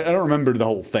 but I don't remember the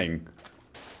whole thing.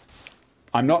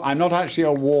 I'm not actually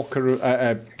a walking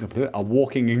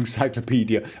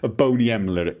encyclopedia of Boney M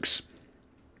lyrics.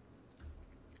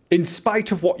 In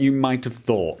spite of what you might have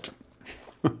thought.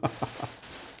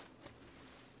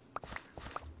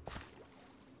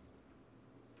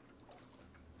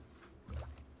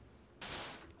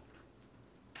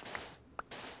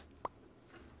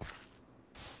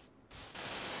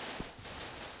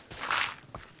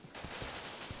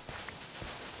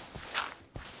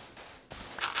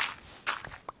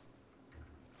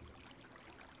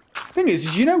 Thing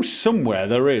is, you know, somewhere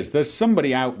there's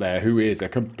somebody out there who is a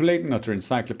complete and utter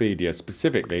encyclopedia,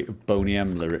 specifically of Boney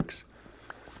M lyrics.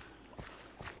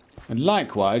 And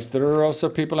likewise, there are also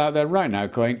people out there right now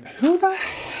going, who the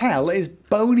hell is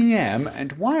Boney M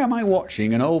and why am I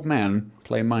watching an old man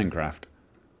play Minecraft?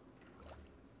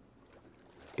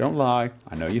 Don't lie,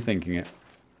 I know you're thinking it.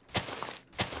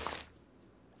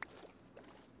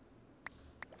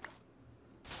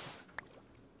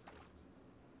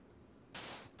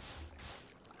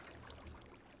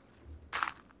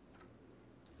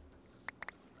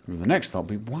 The next thought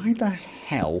will be, why the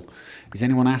hell is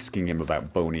anyone asking him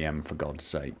about Boney M, for God's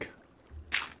sake?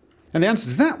 And the answer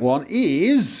to that one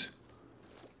is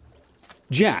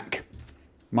Jack,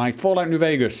 my Fallout New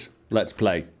Vegas Let's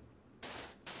Play.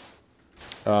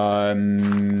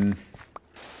 There's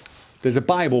a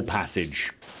Bible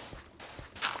passage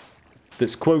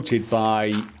that's quoted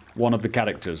by one of the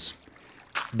characters.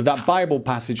 But that Bible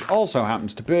passage also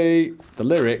happens to be the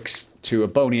lyrics to a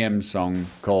Boney M song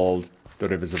called The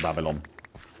Rivers of Babylon.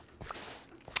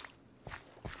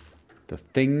 The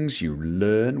things you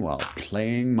learn while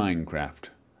playing Minecraft.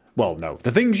 Well, no.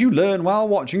 The things you learn while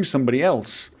watching somebody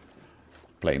else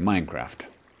play Minecraft.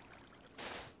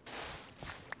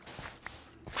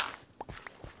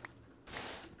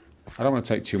 I don't want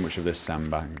to take too much of this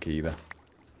sandbank either.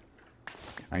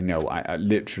 I know, I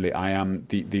literally, I am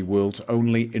the world's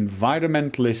only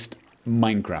environmentalist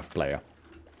Minecraft player.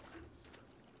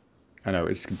 I know,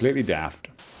 it's completely daft.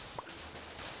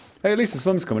 Hey, at least the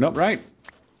sun's coming up, right?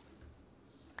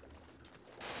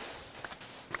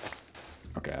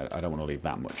 Okay, I don't want to leave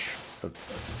that much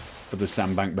of the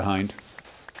sandbank behind.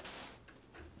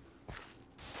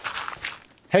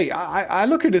 Hey, I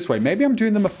look at it this way. Maybe I'm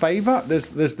doing them a favour.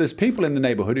 There's people in the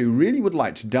neighbourhood who really would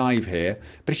like to dive here,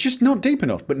 but it's just not deep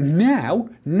enough. But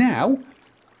now,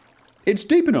 it's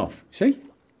deep enough. See?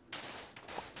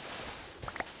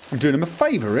 I'm doing them a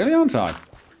favour, really, aren't I?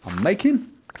 I'm making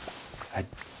a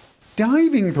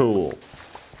diving pool.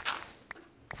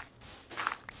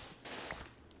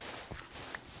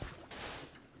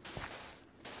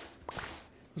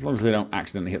 As long as they don't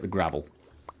accidentally hit the gravel.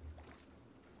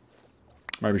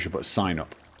 Maybe we should put a sign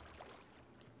up.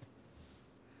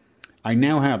 I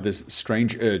now have this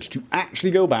strange urge to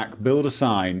actually go back, build a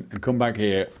sign, and come back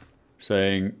here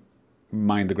saying,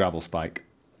 mind the gravel spike.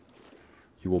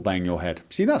 You will bang your head.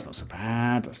 See, that's not so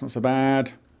bad. That's not so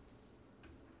bad.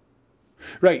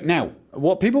 Right, now,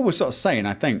 what people were sort of saying,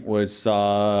 I think, was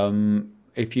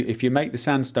if you make the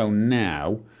sandstone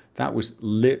now, that was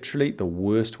literally the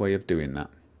worst way of doing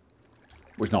that.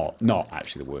 Was not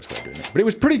actually the worst way of doing it, but it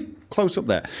was pretty close up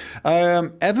there.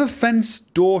 Ever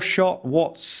fenced, door shot,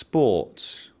 what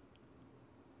sports?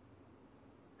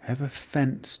 Ever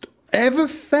fenced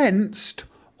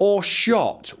or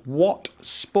shot, what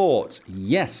sports?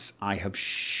 Yes, I have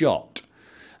shot.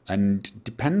 And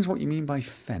depends what you mean by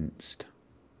fenced.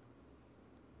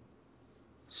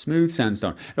 Smooth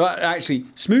sandstone. Actually,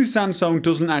 smooth sandstone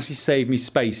doesn't actually save me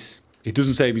space. It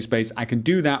doesn't save me space. I can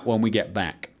do that when we get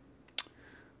back.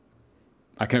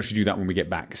 I can actually do that when we get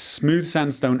back. Smooth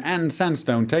sandstone and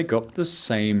sandstone take up the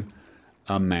same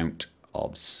amount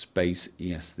of space.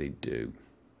 Yes, they do.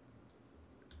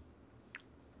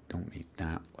 Don't need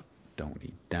that. Don't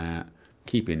need that.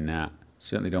 Keeping that.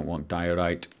 Certainly don't want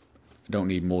diorite. Don't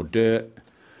need more dirt.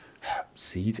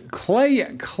 Seeds. Clay,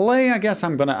 I guess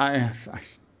I'm gonna...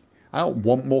 I don't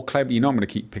want more clay, but you know I'm gonna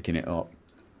keep picking it up.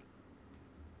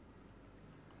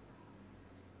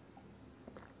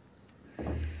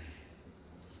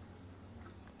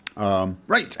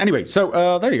 Right, anyway,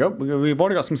 so there you go. We've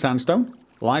already got some sandstone.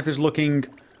 Life is looking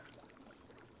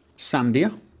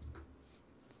sandier.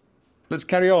 Let's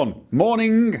carry on.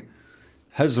 Morning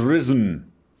has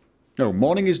risen. No,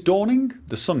 morning is dawning.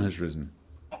 The sun has risen.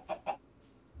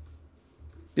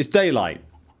 It's daylight.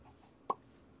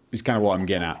 Is kind of what I'm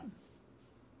getting at.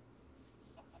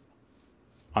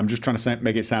 I'm just trying to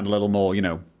make it sound a little more, you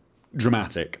know,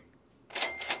 dramatic.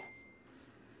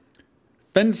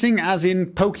 Fencing as in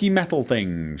pokey metal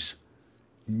things.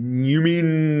 You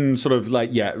mean sort of like,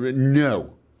 yeah,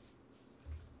 no.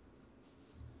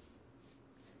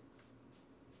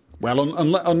 Well,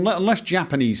 unless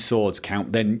Japanese swords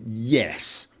count, then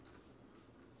yes.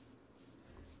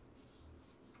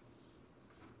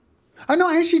 Oh, no,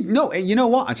 actually, no, you know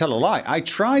what? I tell a lie. I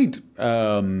tried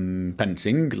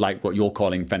fencing, like what you're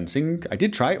calling fencing. I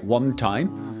did try it one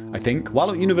time, I think, while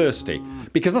at university.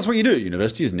 Because that's what you do at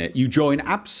university, isn't it? You join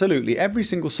absolutely every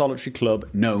single solitary club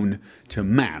known to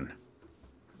man.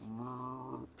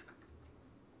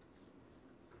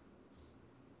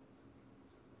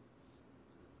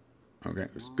 Okay,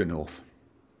 it's good enough.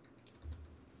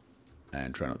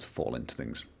 And try not to fall into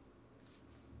things.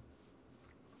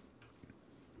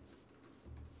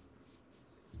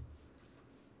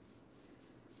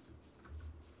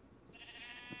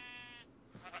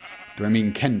 Do I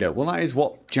mean kendo? Well, that is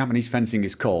what Japanese fencing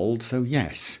is called, so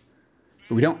yes.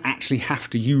 But we don't actually have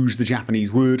to use the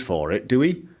Japanese word for it, do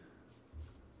we?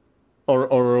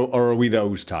 Or are we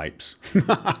those types?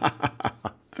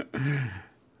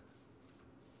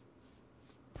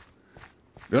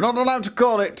 You're not allowed to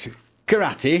call it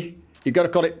karate. You've got to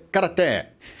call it karate.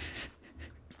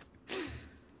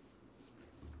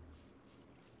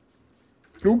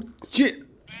 Oh, shit.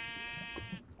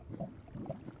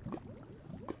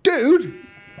 Dude!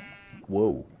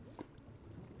 Whoa.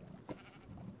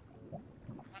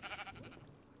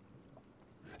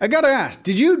 I gotta ask,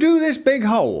 did you do this big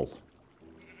hole?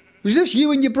 Was this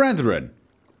you and your brethren?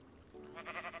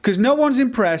 Because no one's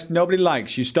impressed, nobody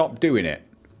likes you, stop doing it.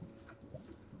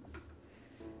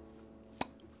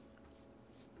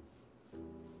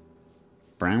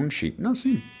 Brown sheep,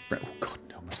 nothing. Oh god,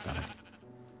 no, almost fell in.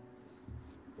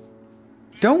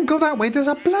 Don't go that way, there's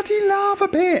a bloody lava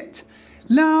pit!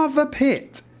 Lava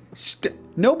pit.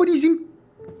 Nobody's in...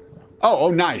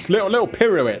 Oh, nice. Little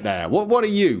pirouette there. What are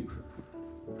you?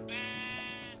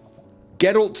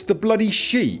 Geralt the bloody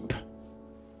sheep.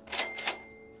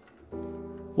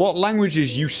 What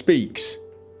languages you speaks?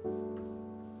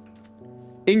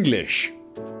 English.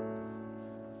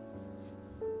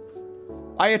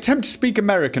 I attempt to speak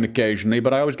American occasionally,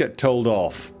 but I always get told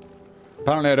off.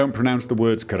 Apparently I don't pronounce the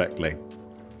words correctly.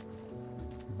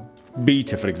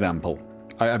 Beta, for example.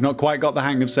 I've not quite got the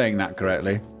hang of saying that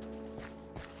correctly.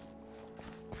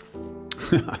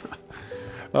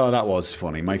 Oh, that was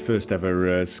funny. My first ever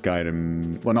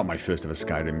Skyrim... Well, not my first ever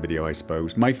Skyrim video, I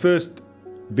suppose. My first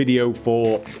video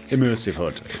for Immersive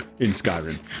HUD in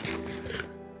Skyrim.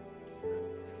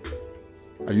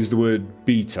 I used the word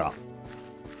beta.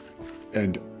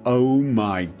 And oh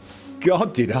my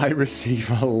god, did I receive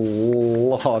a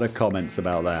lot of comments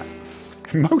about that.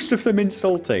 Most of them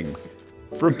insulting.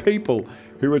 From people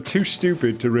who are too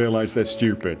stupid to realise they're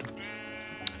stupid.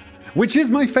 Which is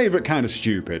my favourite kind of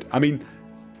stupid. I mean...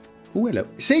 Oh, hello.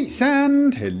 See,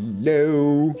 sand.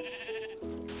 Hello.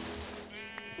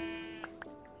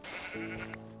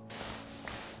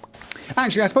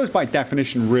 Actually, I suppose by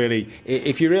definition, really,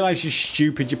 if you realise you're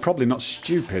stupid, you're probably not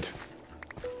stupid.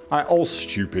 All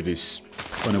stupid is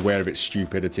unaware of its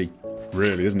stupidity.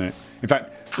 Really, isn't it? In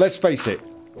fact, let's face it.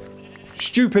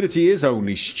 Stupidity is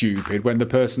only stupid when the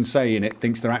person saying it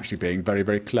thinks they're actually being very,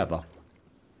 very clever.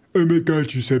 Oh my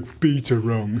god, you said beta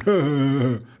wrong.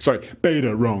 Sorry,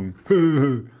 beta wrong.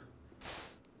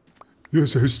 You're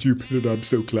so stupid and I'm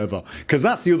so clever. Because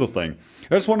that's the other thing.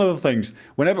 That's one of the things.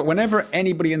 Whenever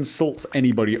anybody insults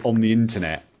anybody on the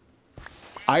internet,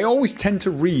 I always tend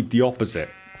to read the opposite.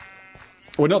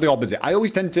 Well, not the opposite. I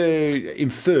always tend to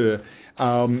infer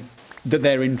that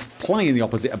they're implying the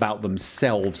opposite about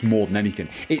themselves more than anything.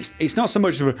 It's not so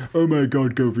much of a, oh my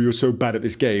god, Gopher, you're so bad at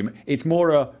this game. It's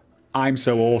more a, I'm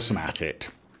so awesome at it.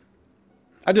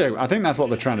 I do. I think that's what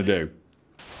they're trying to do.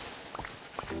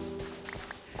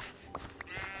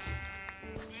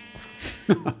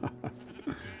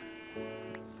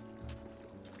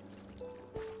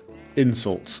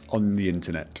 Insults on the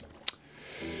internet.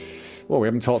 Well, we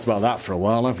haven't talked about that for a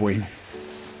while, have we?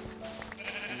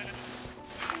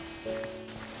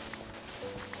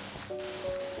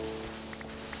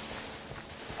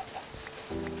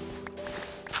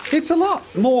 It's a lot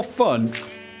more fun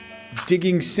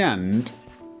digging sand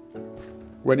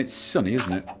when it's sunny,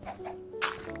 isn't it?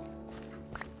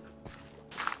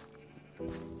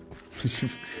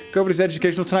 Go over this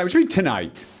educational tonight. What do you mean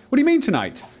tonight? What do you mean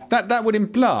tonight? That would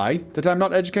imply that I'm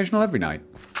not educational every night.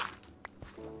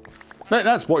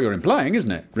 That's what you're implying,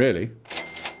 isn't it? Really?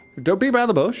 Don't beat about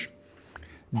the bush.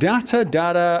 Data,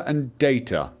 data, and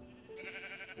data.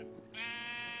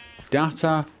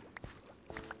 Data.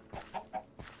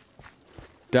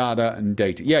 Data and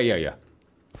data. Yeah.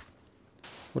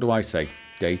 What do I say?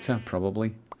 Data,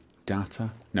 probably.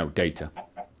 Data. No, data.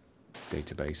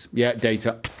 Database. Yeah,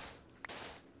 data.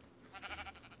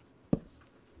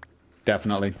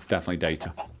 Definitely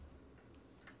data.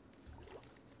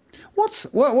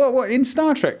 What in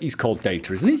Star Trek he's called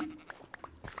Data, isn't he?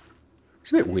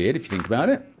 It's a bit weird if you think about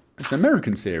it. It's an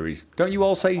American series. Don't you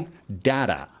all say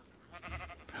dada?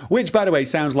 Which, by the way,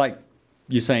 sounds like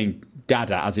you're saying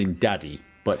dada as in daddy,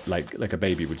 but like a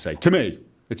baby would say. To me.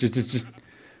 It's just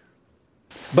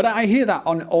But I hear that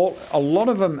on a lot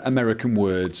of American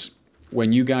words.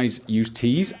 When you guys use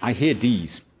T's, I hear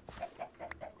D's.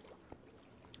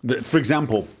 For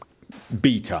example,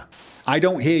 beta. I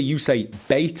don't hear you say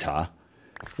beta.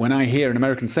 When I hear an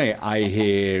American say it, I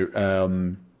hear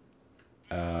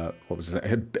what was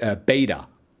it? Beta.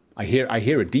 I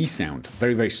hear a D sound.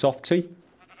 Very, very soft T.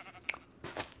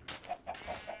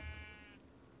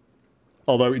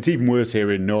 Although it's even worse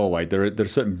here in Norway. There are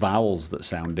certain vowels that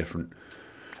sound different.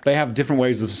 They have different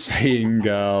ways of saying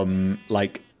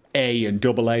like A and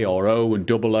double A or O and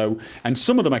double O. And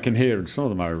some of them I can hear and some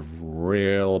of them are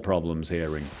real problems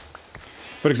hearing.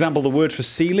 For example, the word for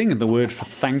ceiling and the word for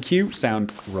thank you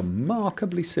sound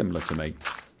remarkably similar to me.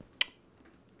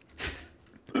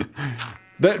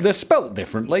 They're spelt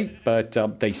differently,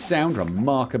 but they sound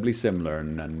remarkably similar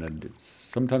and it's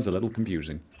sometimes a little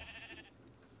confusing.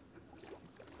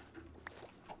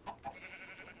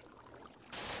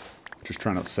 Just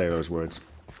try not to say those words.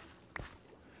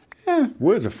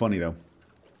 Words are funny though.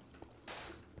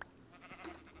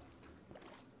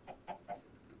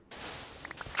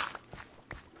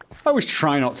 I always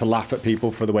try not to laugh at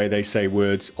people for the way they say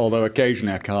words, although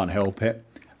occasionally I can't help it.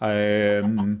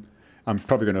 I'm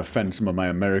probably going to offend some of my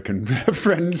American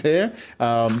friends here.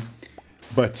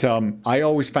 But I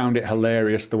always found it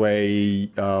hilarious the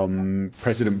way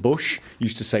President Bush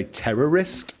used to say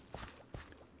terrorist.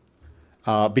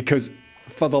 Because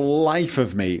for the life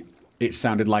of me, it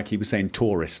sounded like he was saying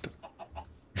tourist.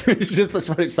 It's just that's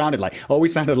what it sounded like.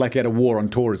 Always sounded like he had a war on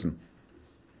tourism.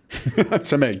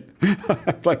 To me.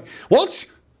 Like, what?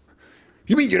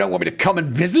 You mean you don't want me to come and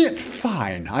visit?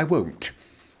 Fine, I won't.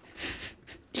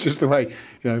 It's just the way,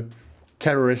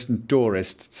 terrorists and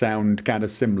tourists sound kind of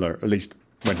similar, at least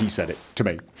when he said it to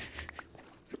me.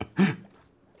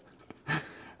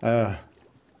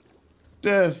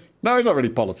 Yes. No, it's not really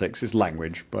politics, it's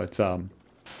language, but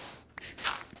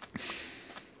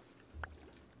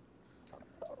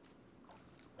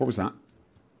what was that?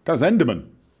 That was Enderman.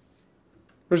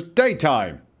 It was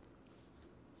daytime.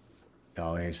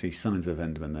 Oh, I see signs of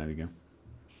Enderman, there we go.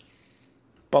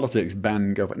 Politics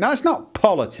ban Gopher. No, it's not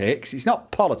politics. It's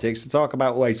not politics to talk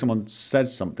about the way someone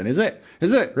says something, is it?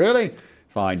 Is it? Really?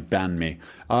 Fine, ban me.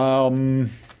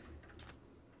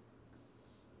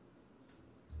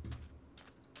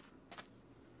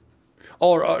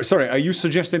 Or, sorry, are you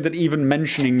suggesting that even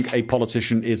mentioning a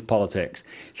politician is politics?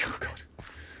 Oh, God.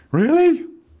 Really?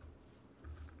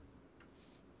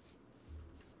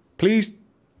 Please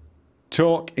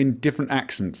talk in different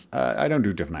accents. I don't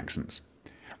do different accents.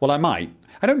 Well, I might.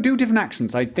 I don't do different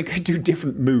accents. I think I do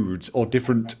different moods or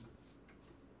different...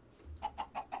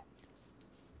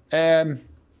 yeah,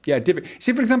 different...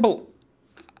 See, for example,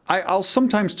 I'll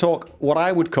sometimes talk what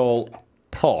I would call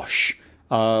posh.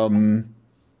 Yeah,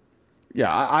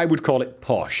 I would call it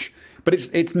posh. But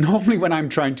it's normally when I'm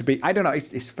trying to be... I don't know,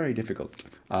 it's very difficult.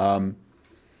 Yeah,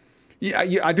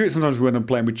 I do it sometimes when I'm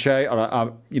playing with Che,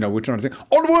 or, we're trying to say,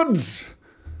 onwards!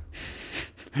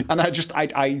 And I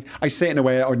say it in a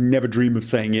way I would never dream of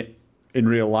saying it in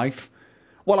real life.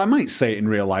 Well, I might say it in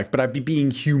real life, but I'd be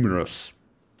being humorous.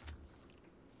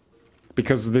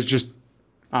 Because there's just...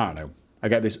 I don't know. I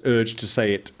get this urge to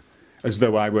say it as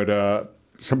though I were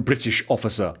some British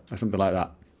officer or something like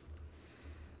that.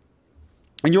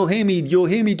 And you'll hear me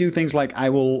do things like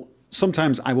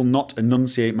sometimes I will not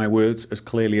enunciate my words as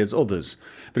clearly as others.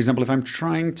 For example, if I'm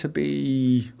trying to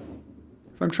be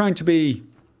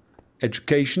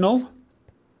educational,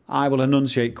 I will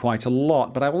enunciate quite a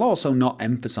lot, but I will also not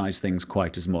emphasize things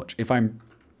quite as much. If I'm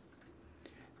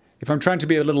trying to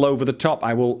be a little over the top,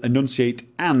 I will enunciate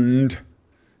and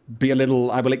I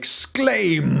will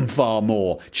exclaim far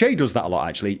more. Che does that a lot,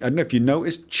 actually. I don't know if you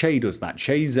noticed, Che does that.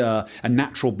 Che's a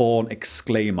natural-born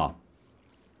exclaimer.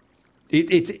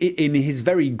 It's in his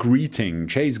very greeting.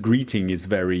 Che's greeting is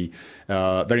very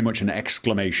much an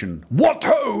exclamation. What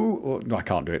ho! No, I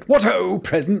can't do it. What ho!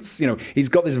 Presents. He's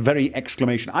got this very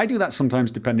exclamation. I do that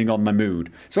sometimes depending on my mood.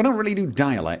 So I don't really do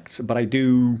dialects, but I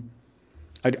do.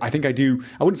 I think I do.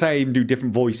 I wouldn't say I even do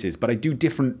different voices, but I do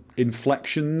different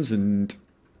inflections and.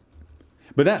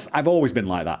 But I've always been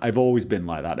like that. I've always been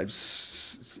like that.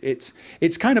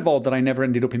 It's kind of odd that I never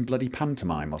ended up in bloody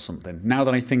pantomime or something. Now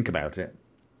that I think about it.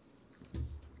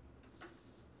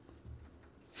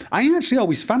 I actually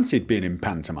always fancied being in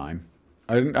pantomime.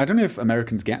 I don't know if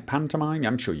Americans get pantomime.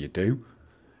 I'm sure you do.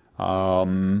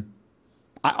 I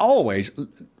always,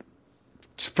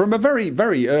 from a very,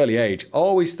 very early age,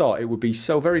 always thought it would be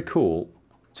so very cool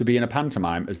to be in a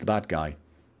pantomime as the bad guy.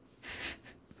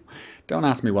 Don't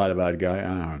ask me why the bad guy. I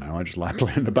don't know. I just like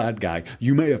playing the bad guy.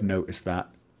 You may have noticed that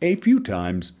a few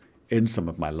times in some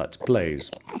of my Let's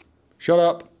Plays. Shut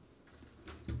up.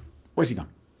 Where's he gone?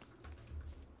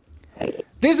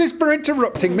 This is for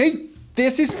interrupting me.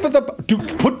 This is for the...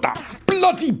 Dude, put that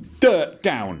bloody dirt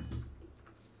down.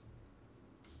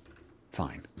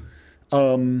 Fine.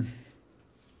 What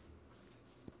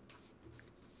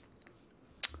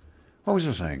was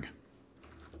I saying?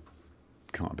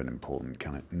 Can't have been important,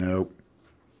 can it? No.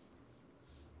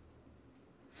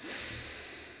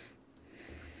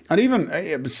 And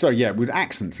even, so yeah, with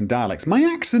accents and dialects. My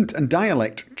accent and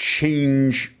dialect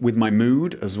change with my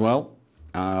mood as well.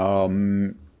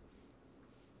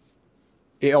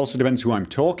 It also depends who I'm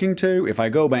talking to. If I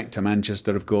go back to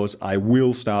Manchester, of course, I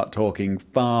will start talking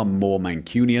far more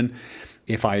Mancunian.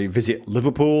 If I visit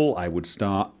Liverpool, I would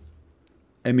start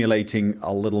emulating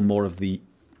a little more of the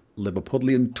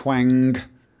Liverpudlian twang.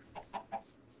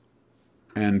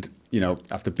 And,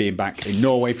 after being back in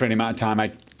Norway for any amount of time,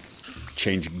 I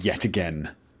change yet again.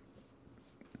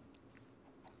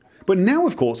 But now,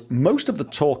 of course, most of the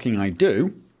talking I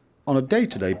do on a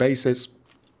day-to-day basis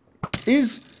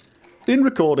is in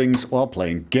recordings while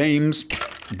playing games,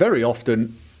 very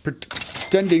often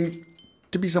pretending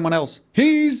to be someone else.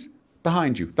 He's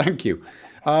behind you. Thank you.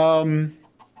 And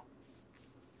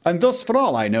thus, for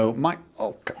all I know,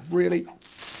 oh, really?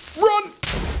 Run!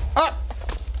 Ah!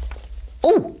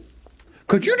 Oh!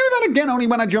 Could you do that again only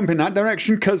when I jump in that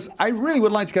direction? Because I really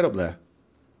would like to get up there.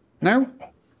 No?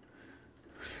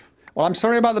 Well, I'm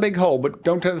sorry about the big hole, but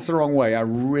don't take this the wrong way. I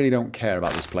really don't care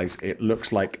about this place. It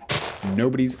looks like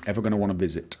nobody's ever going to want to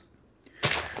visit.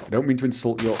 I don't mean to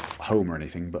insult your home or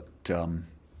anything, but I'm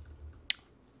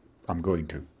going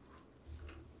to.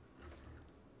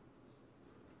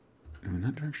 In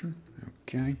that direction?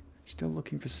 Okay. Still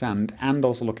looking for sand and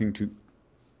also looking to...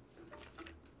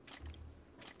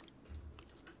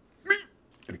 There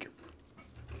we go.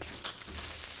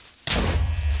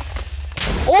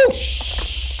 Oh,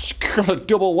 got a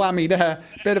double whammy there.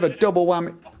 Bit of a double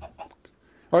whammy.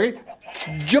 Okay.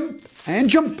 Jump and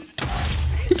jump.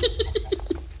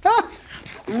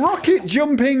 Rocket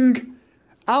jumping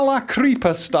a la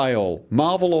Creeper style.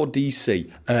 Marvel or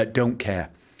DC. Don't care.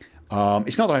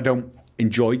 It's not that I don't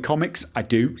enjoy comics. I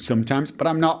do sometimes, but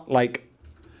I'm not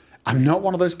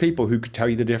one of those people who could tell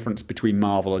you the difference between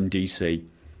Marvel and DC.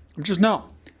 I'm just not.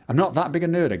 I'm not that big a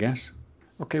nerd, I guess.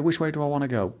 Okay, which way do I want to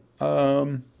go?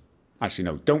 Actually,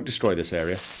 no. Don't destroy this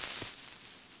area.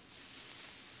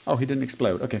 Oh, he didn't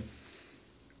explode. Okay.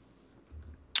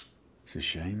 It's a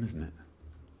shame, isn't it?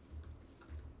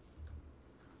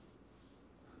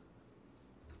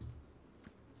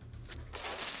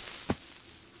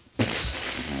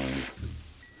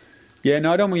 Yeah,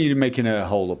 no, I don't want you making a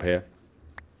hole up here.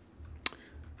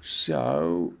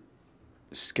 So,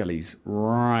 skellies.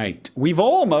 Right. We've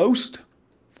almost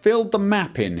filled the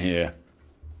map in here.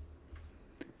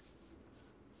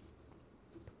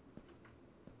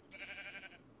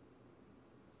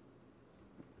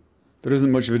 There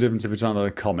isn't much of a difference if it's on other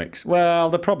comics.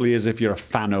 Well, there probably is if you're a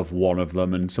fan of one of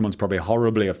them, and someone's probably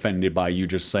horribly offended by you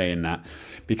just saying that.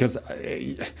 Because,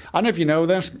 I don't know if you know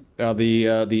this,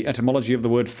 the etymology of the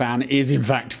word fan is in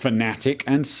fact fanatic,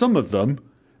 and some of them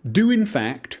do in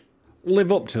fact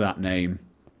live up to that name.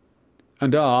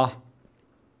 And are...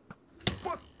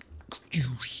 What?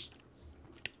 Juice.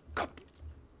 God.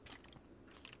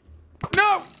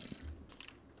 No!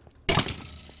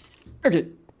 Okay.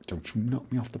 Don't you knock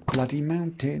me off the bloody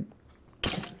mountain.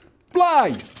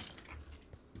 Fly!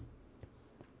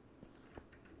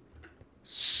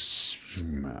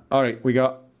 Alright, we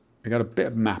got a bit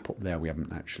of map up there we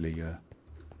haven't actually...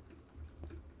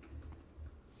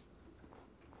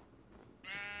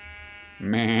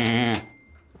 Meh.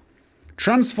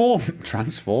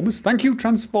 Transformers? Thank you,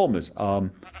 Transformers.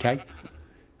 Okay.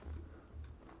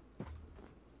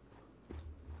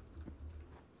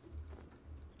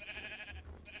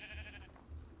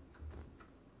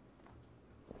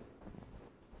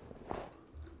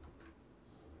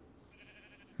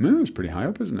 It's pretty high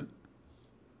up, isn't it?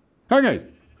 Okay.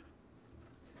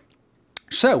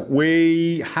 So,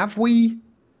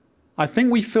 I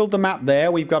think we filled the map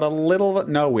there. We've got a little...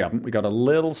 No, we haven't. We got a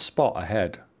little spot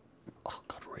ahead. Oh,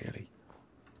 God, really?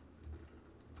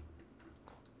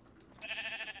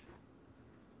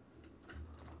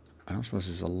 I don't suppose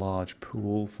there's a large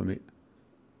pool for me.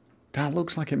 That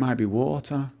looks like it might be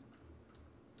water.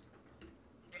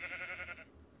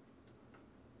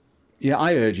 Yeah,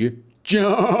 I heard you.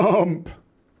 Jump!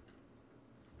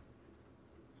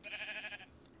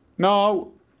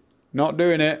 No, not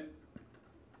doing it.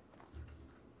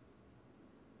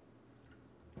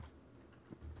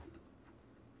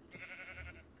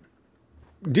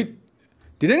 Did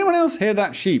anyone else hear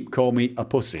that sheep call me a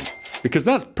pussy? Because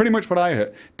that's pretty much what I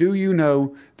heard. Do you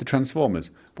know the Transformers?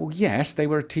 Well, yes, they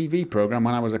were a TV program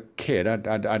when I was a kid.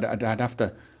 I'd have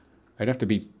to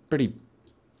be pretty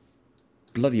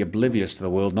bloody oblivious to the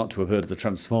world not to have heard of the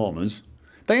Transformers.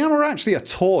 They were actually a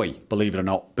toy, believe it or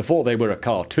not, before they were a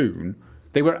cartoon.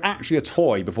 They were actually a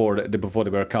toy before they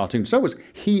were a cartoon. So was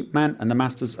He-Man and the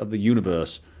Masters of the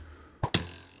Universe.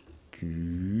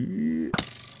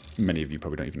 Many of you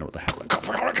probably don't even know what the hell...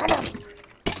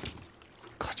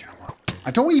 God, you know what?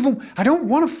 I don't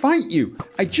want to fight you.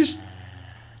 I just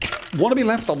want to be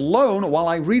left alone while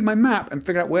I read my map and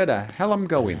figure out where the hell I'm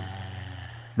going.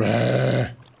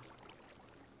 Because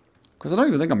I don't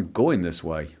even think I'm going this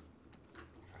way.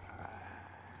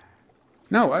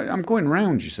 No, I'm going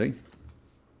round, you see.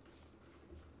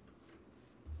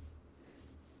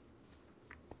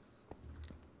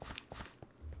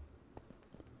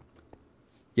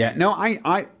 Yeah, no,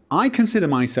 I consider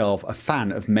myself a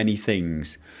fan of many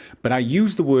things, but I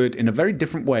use the word in a very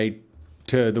different way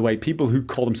to the way people who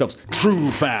call themselves true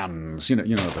fans, you know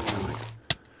that's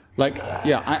like,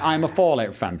 yeah, I'm a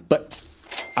Fallout fan, but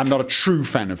I'm not a true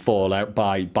fan of Fallout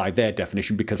by their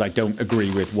definition because I don't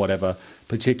agree with whatever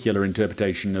particular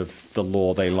interpretation of the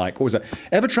lore they like. What was that?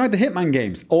 Ever tried the Hitman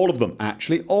games? All of them,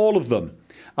 actually, all of them.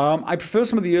 I prefer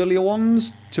some of the earlier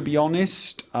ones, to be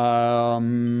honest.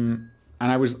 And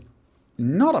I was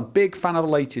not a big fan of the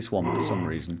latest one for some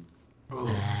reason.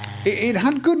 It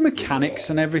had good mechanics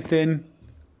and everything.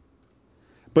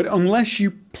 But unless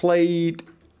you played...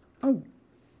 Oh,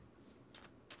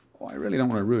 I really don't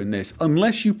want to ruin this.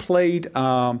 Unless you played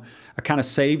a kind of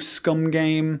save scum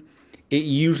game, it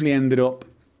usually ended up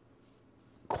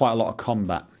quite a lot of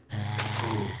combat.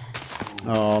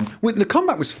 The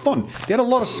combat was fun. They had a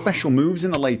lot of special moves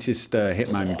in the latest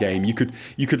Hitman game. You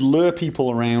could lure people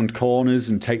around corners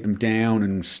and take them down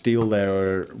and steal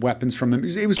their weapons from them.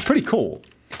 It was pretty cool.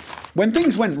 When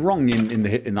things went wrong in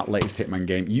that latest Hitman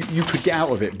game, you could get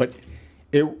out of it, but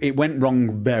it went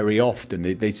wrong very often.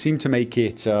 They seemed to make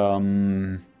it, I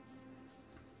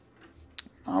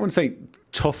wouldn't say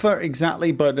tougher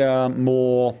exactly, but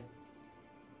more...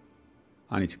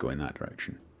 I need to go in that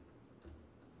direction.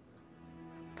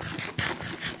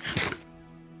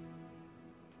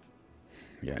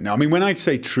 Yeah, no, I mean, when I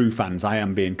say true fans, I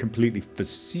am being completely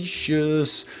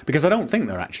facetious, because I don't think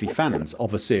they're actually fans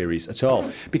of a series at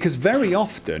all. Because very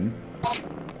often,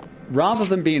 rather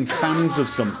than being fans of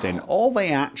something, all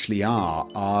they actually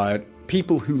are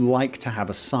people who like to have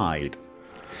a side.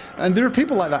 And there are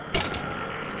people like that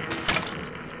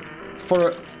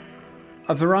for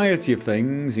a variety of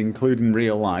things, including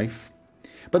real life.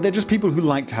 But they're just people who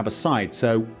like to have a side.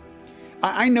 So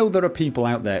I know there are people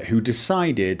out there who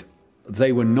decided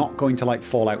they were not going to like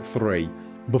Fallout 3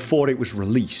 before it was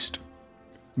released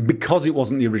because it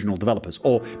wasn't the original developers,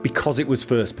 or because it was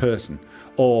first person,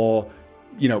 or,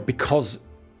 you know, because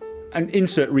an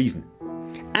insert reason.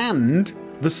 And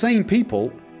the same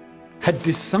people had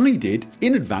decided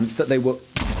in advance that they were,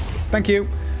 thank you,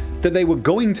 that they were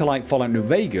going to like Fallout New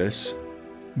Vegas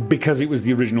because it was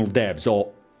the original devs,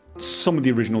 or some of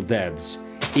the original devs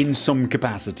in some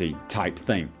capacity type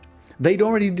thing. They'd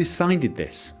already decided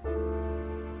this.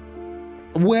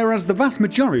 Whereas the vast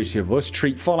majority of us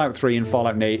treat Fallout 3 and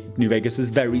Fallout New Vegas as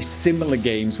very similar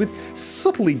games with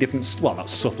subtly different, well, not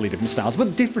subtly different styles,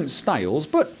 but different styles,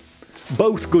 but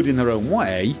both good in their own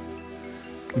way.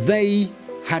 They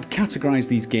had categorized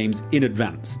these games in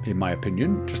advance, in my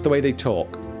opinion, just the way they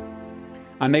talk.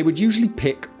 And they would usually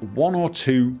pick one or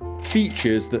two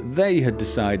features that they had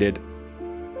decided.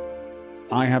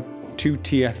 I have 2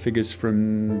 TF figures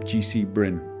from GC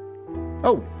Bryn.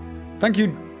 Oh, thank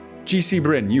you, GC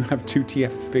Bryn. You have 2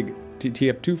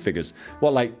 TF2 figures.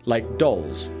 What, like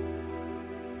dolls?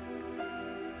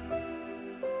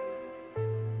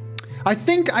 I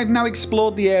think I've now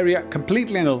explored the area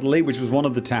completely and utterly, which was one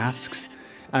of the tasks.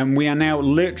 And we are now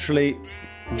literally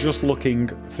just looking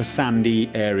for sandy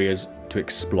areas to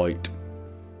exploit.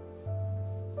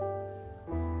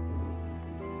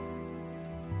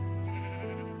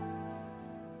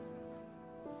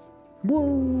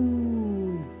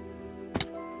 Whoa!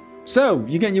 So,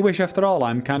 you're getting your wish after all.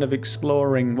 I'm kind of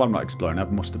exploring... Well, I'm not exploring. I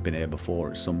must have been here before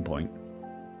at some point.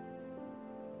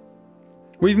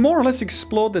 We've more or less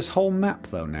explored this whole map,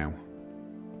 though, now.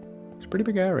 It's a pretty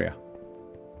big area.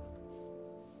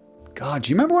 God, do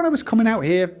you remember when I was coming out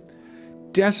here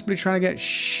desperately trying to get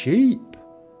sheep?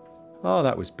 Oh,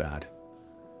 that was bad.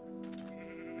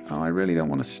 Oh, I really don't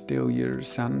want to steal your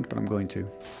sand, but I'm going to.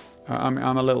 I'm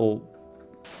a little...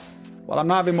 Well, I'm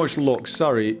not having much luck.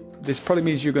 Sorry. This probably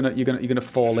means you're gonna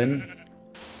fall in.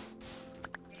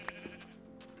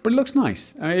 But it looks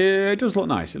nice. It does look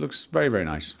nice. It looks very, very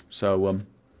nice. So,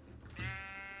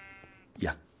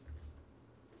 yeah.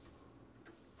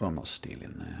 Well, I'm not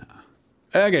stealing that.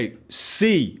 Okay,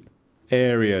 sea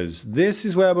areas. This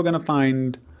is where we're going to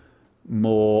find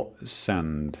more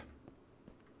sand.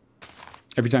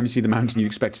 Every time you see the mountain, you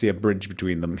expect to see a bridge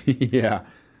between them. Yeah.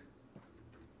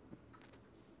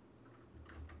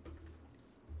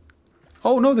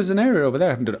 Oh, no, there's an area over there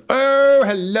I haven't done. Oh,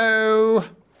 hello.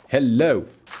 Hello.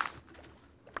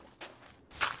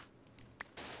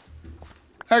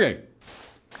 Okay.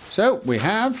 So, we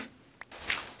have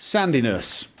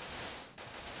sandiness.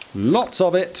 Lots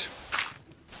of it.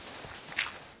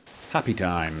 Happy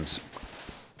times.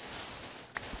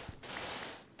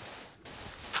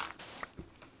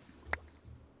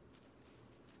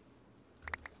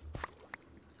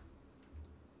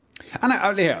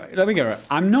 And here, let me go.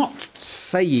 I'm not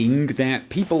saying that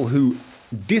people who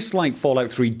dislike Fallout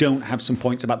 3 don't have some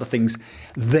points about the things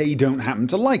they don't happen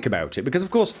to like about it. Because, of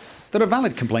course, there are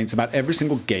valid complaints about every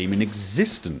single game in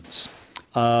existence.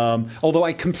 Although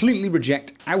I completely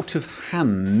reject out of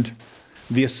hand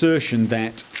the assertion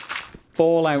that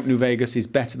Fallout New Vegas is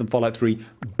better than Fallout 3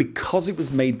 because it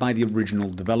was made by the original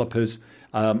developers.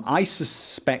 I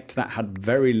suspect that had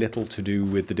very little to do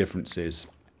with the differences.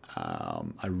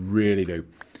 I really do.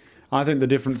 I think the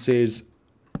differences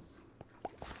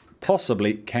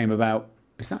possibly came about...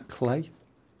 Is that clay?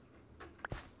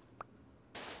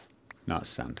 No, it's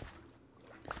sand.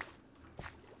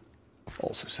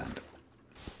 Also sand.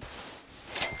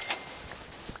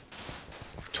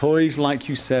 Toys, like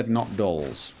you said, not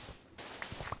dolls.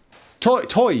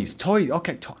 Toys.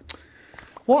 Okay,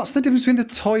 what's the difference between a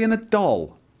toy and a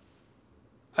doll?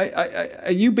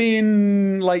 Are you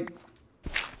being, like...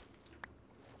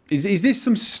 Is this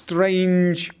some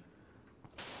strange...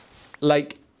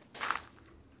 Like...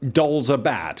 Dolls are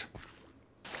bad?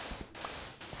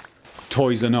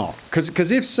 Toys are not?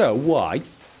 Because if so, why?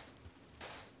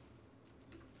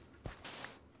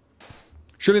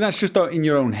 Surely that's just in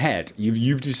your own head.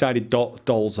 You've decided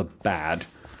dolls are bad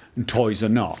and toys are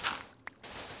not.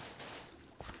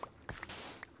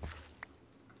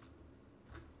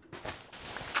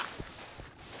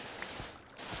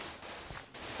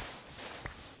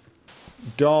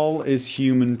 Doll is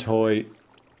human, toy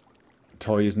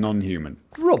is non-human.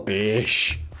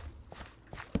 Rubbish.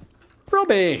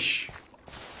 Rubbish.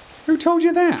 Who told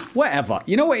you that? Whatever.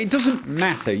 You know what? It doesn't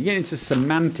matter. You get into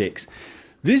semantics.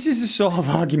 This is the sort of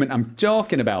argument I'm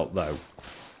talking about, though.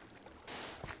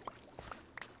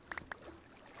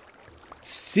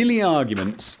 Silly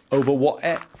arguments over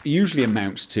what usually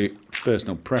amounts to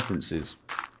personal preferences.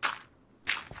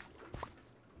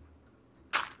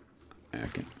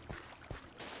 Okay.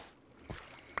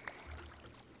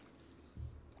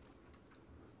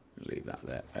 Leave that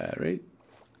there. Right.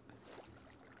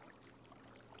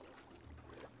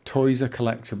 Toys are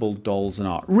collectible, dolls are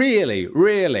not. Really?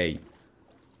 Really?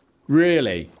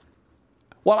 Really?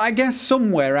 Well, I guess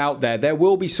somewhere out there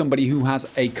will be somebody who has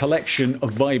a collection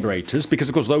of vibrators, because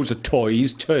of course those are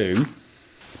toys too.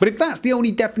 But if that's the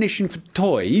only definition for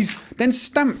toys, then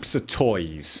stamps are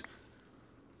toys.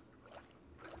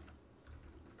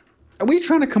 Are we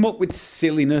trying to come up with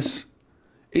silliness?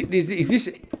 Is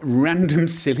this random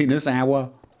silliness hour?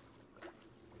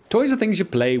 Toys are things you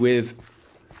play with.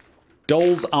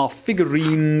 Dolls are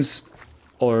figurines,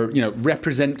 or, you know,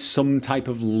 represent some type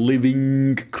of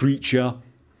living creature.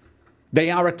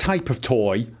 They are a type of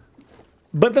toy,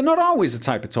 but they're not always a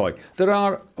type of toy. There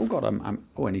are... Oh, God,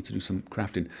 oh, I need to do some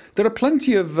crafting. There are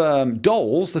plenty of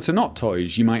dolls that are not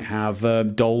toys. You might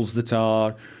have dolls that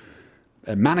are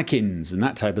mannequins and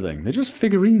that type of thing. They're just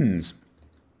figurines.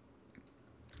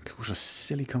 What a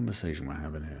silly conversation we're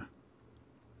having here.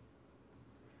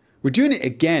 We're doing it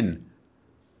again.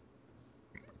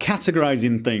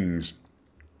 Categorizing things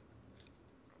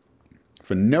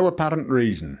for no apparent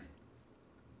reason.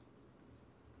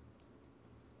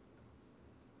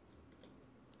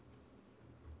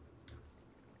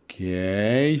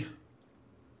 Okay.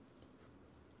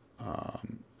 I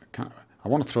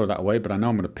want to throw that away, but I know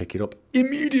I'm going to pick it up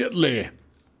immediately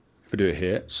if I do it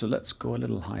here. So let's go a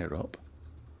little higher up.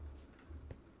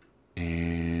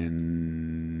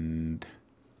 And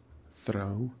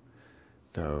throw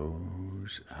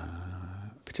those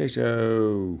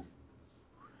potato,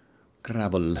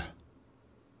 gravel,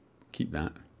 keep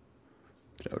that,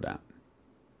 throw that,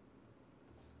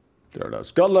 throw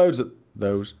those, got loads of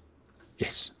those,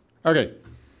 yes, okay.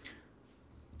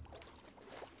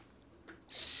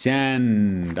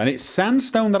 Sand, and it's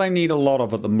sandstone that I need a lot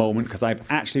of at the moment because I've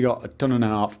actually got 1.5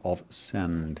 tons of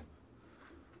sand.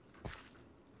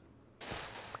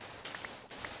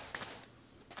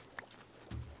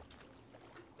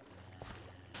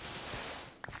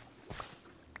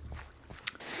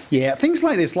 Yeah, things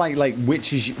like this, like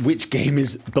which game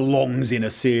belongs in a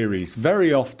series.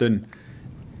 Very often,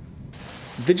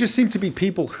 there just seem to be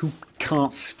people who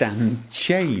can't stand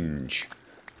change,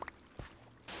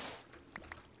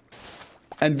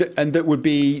 and that would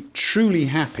be truly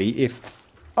happy if,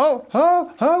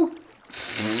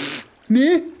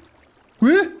 me,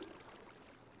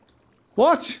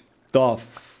 what the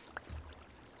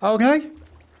okay,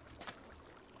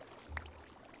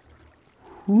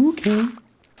 okay.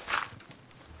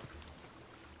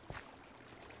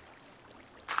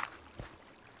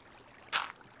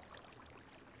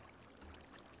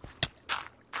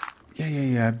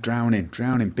 Yeah,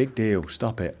 drowning, big deal,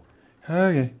 stop it.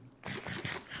 Okay.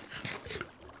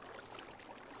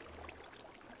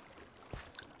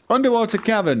 Underwater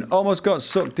cavern, almost got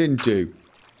sucked into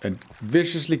and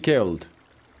viciously killed.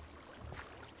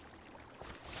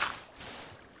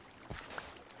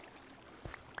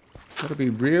 Gotta be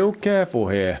real careful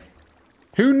here.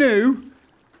 Who knew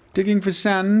digging for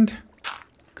sand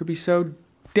could be so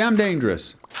damn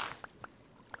dangerous?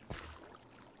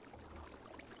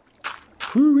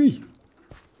 Hoo-wee.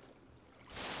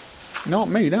 Not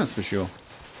me, that's for sure.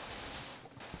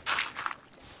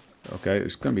 Okay,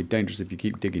 it's going to be dangerous if you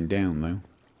keep digging down, though.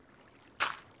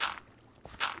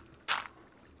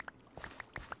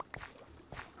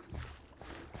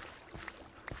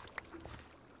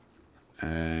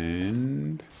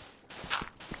 And...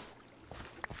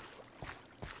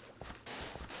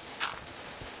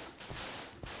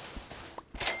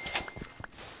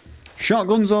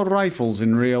 shotguns or rifles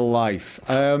in real life?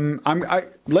 I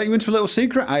let you into a little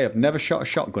secret. I have never shot a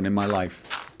shotgun in my life.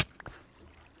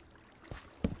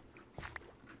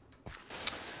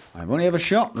 I've only ever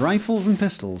shot rifles and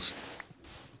pistols.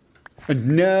 And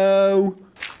no!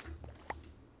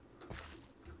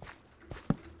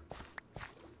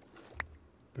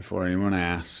 Before anyone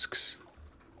asks,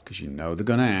 because you know they're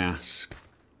gonna ask,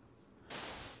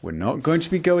 we're not going to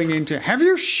be going into, have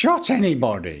you shot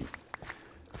anybody?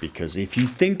 Because if you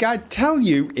think I'd tell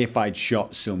you if I'd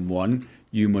shot someone,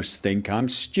 you must think I'm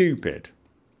stupid.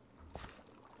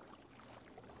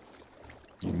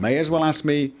 You may as well ask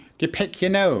me, do you pick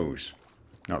your nose?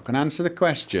 Not going to answer the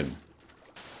question.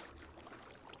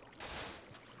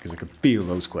 Because I can feel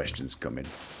those questions coming.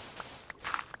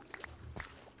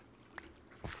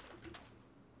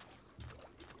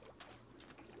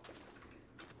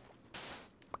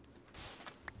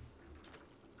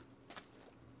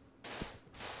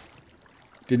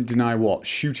 Didn't deny what?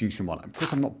 Shooting someone. Of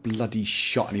course I'm not bloody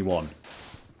shot anyone.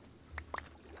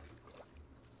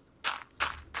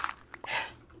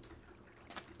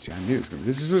 See, I knew it was going to be...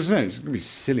 This is what I'm saying. It's going to be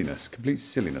silliness. Complete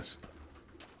silliness.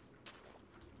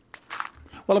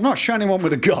 Well, I've not shot anyone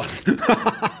with a gun.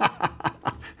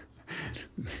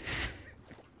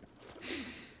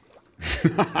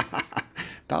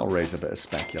 That'll raise a bit of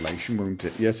speculation, won't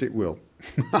it? Yes, it will.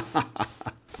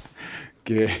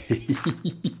 Okay.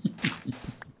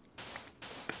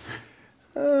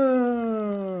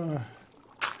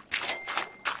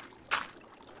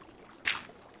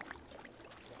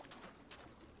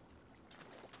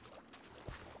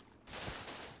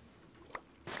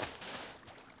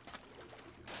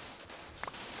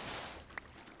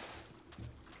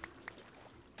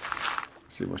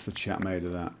 See what's the chat made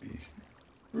of that. He's...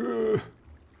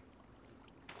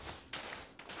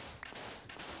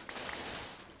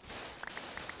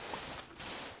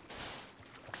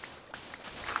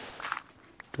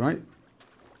 Do I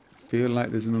feel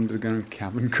like there's an underground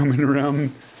cabin coming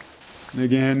around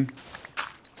again?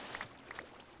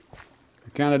 I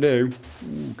kind of do.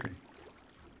 Okay.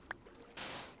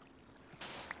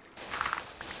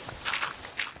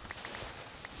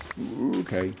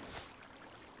 Okay.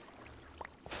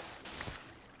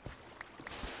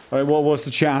 Alright, what was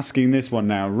the chat asking this one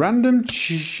now? Random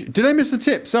did I miss a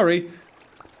tip? Sorry.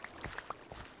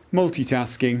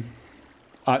 Multitasking.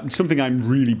 Something I'm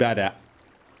really bad at.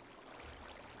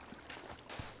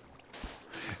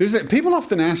 Is it, people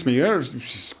often ask me,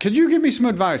 could you give me some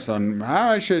advice on how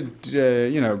I should,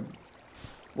 you know,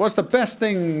 what's the best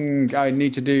thing I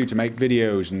need to do to make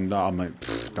videos? And I'm like,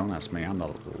 don't ask me. I'm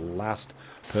the last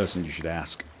person you should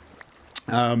ask.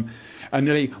 And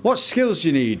really, what skills do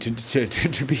you need to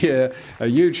be a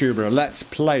YouTuber, a Let's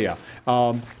Player?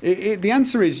 The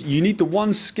answer is you need the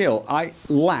one skill I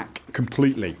lack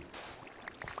completely.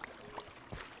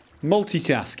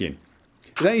 Multitasking.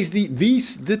 That is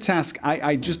the task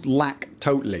I just lack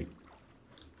totally.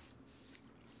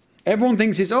 Everyone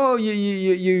thinks it's, oh,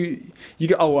 you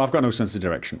go, oh, I've got no sense of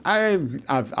direction.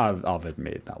 I've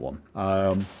admitted that one.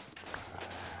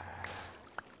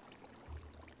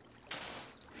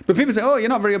 But people say, oh, you're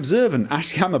not very observant.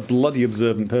 Actually, I'm a bloody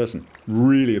observant person.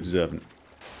 Really observant.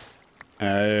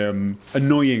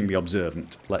 Annoyingly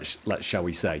observant, shall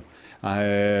we say.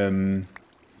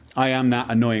 I am that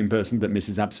annoying person that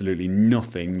misses absolutely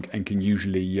nothing and can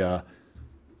usually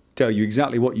tell you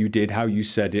exactly what you did, how you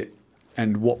said it,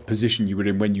 and what position you were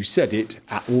in when you said it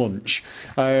at lunch.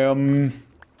 But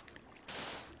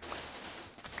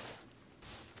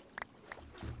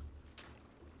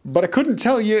I couldn't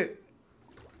tell you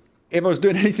if I was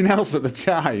doing anything else at the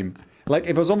time. Like,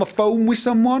 if I was on the phone with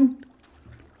someone,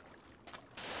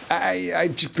 I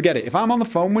just forget it. If I'm on the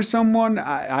phone with someone,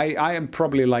 I am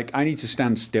probably like, I need to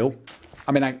stand still.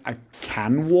 I mean, I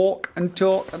can walk and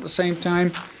talk at the same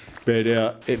time, but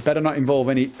it better not involve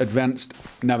any advanced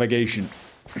navigation.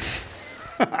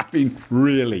 I mean,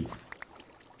 really.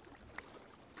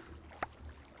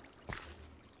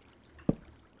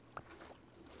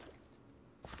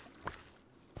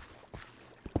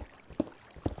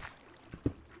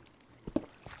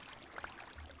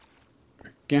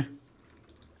 Yeah.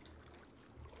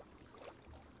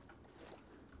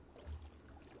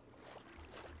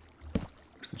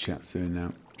 What's the chat saying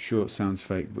now? Short sounds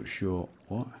fake, but short.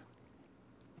 What?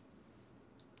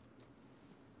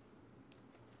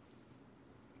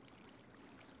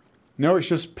 No, it's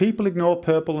just people ignore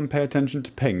purple and pay attention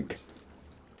to pink.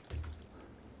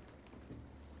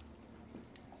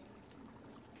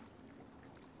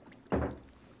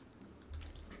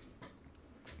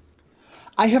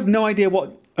 I have no idea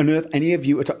what on earth any of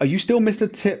you are you still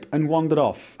Mr. Tip and wandered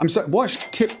off? I'm sorry, what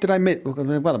tip did I miss?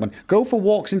 Go for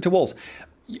walks into walls.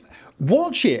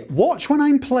 Watch it. Watch when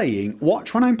I'm playing.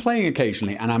 Watch when I'm playing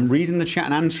occasionally and I'm reading the chat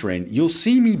and answering. You'll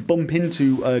see me bump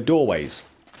into doorways.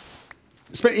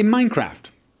 In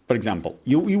Minecraft, for example,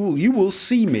 you will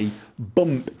see me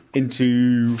bump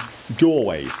into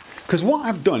doorways. Because what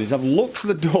I've done is I've looked to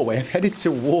the doorway, I've headed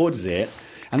towards it,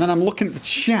 and then I'm looking at the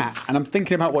chat and I'm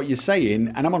thinking about what you're saying,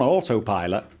 and I'm on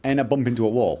autopilot and I bump into a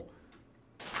wall.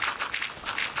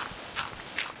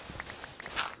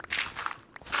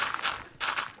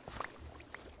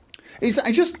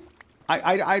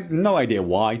 I have no idea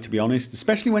why, to be honest,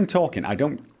 especially when talking.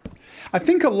 I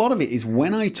think a lot of it is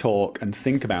when I talk and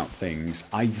think about things,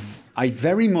 I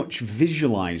very much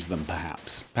visualize them,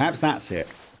 perhaps. Perhaps that's it.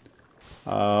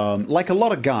 Like a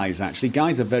lot of guys, actually.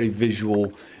 Guys are very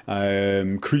visual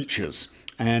creatures.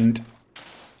 And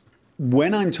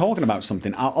when I'm talking about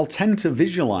something, I'll tend to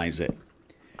visualize it.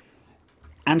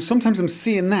 And sometimes I'm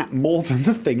seeing that more than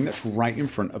the thing that's right in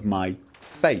front of my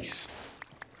face.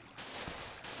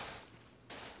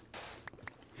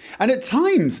 And at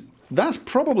times, that's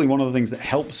probably one of the things that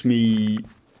helps me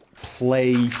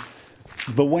play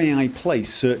the way I play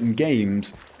certain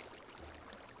games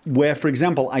where, for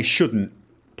example, I shouldn't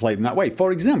play them that way.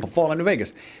 For example, Fallout New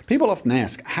Vegas. People often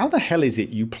ask, how the hell is it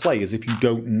you play as if you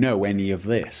don't know any of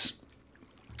this?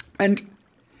 And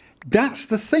that's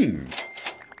the thing.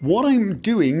 What I'm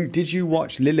doing, did you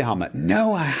watch Lillehammer?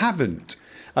 No, I haven't.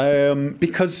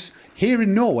 Because here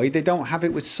in Norway, they don't have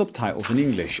it with subtitles in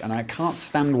English, and I can't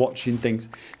stand watching things.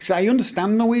 Because I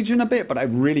understand Norwegian a bit, but I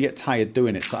really get tired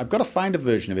doing it. So I've got to find a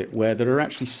version of it where there are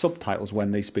actually subtitles when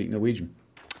they speak Norwegian.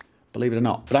 Believe it or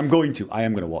not. But I'm going to. I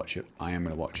am going to watch it. I am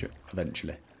going to watch it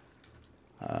eventually.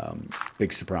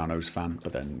 Big Sopranos fan,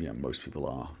 but then, you know, most people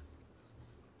are.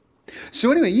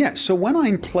 So anyway, yeah. So when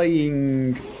I'm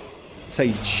playing,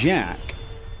 say, Jack,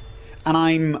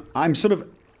 and I'm sort of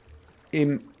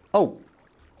in... Oh.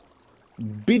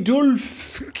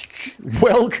 Bidulf,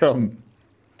 welcome.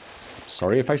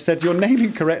 Sorry if I said your name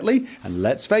incorrectly, and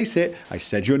let's face it, I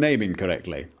said your name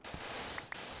incorrectly.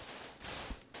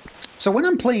 So when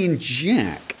I'm playing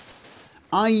Jack,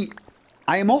 I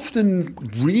am often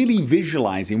really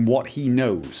visualizing what he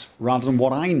knows rather than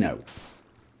what I know.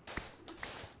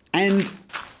 And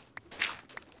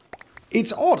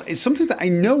it's odd. It's sometimes that I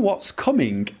know what's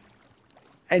coming,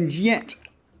 and yet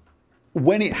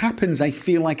when it happens, I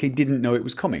feel like I didn't know it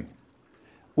was coming.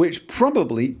 Which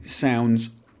probably sounds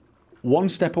one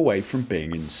step away from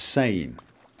being insane.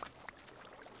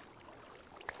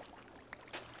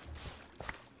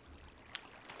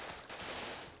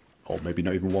 Or maybe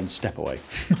not even one step away.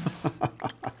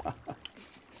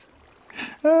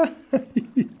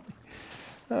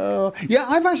 Yeah,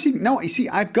 I've actually... No, you see,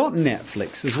 I've got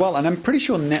Netflix as well. And I'm pretty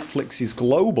sure Netflix is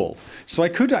global. So I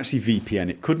could actually VPN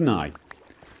it, couldn't I?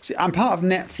 See, I'm part of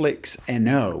Netflix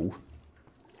NO.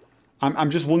 I'm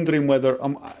just wondering whether...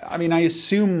 I mean, I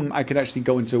assume I could actually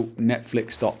go into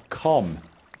Netflix.com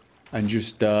and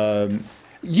just...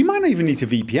 you might not even need to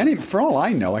VPN it. For all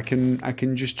I know, I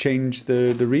can just change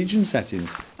the region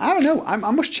settings. I don't know. I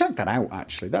must check that out,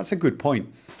 actually. That's a good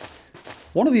point.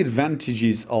 One of the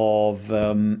advantages of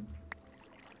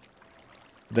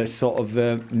this sort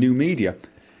of new media...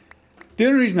 The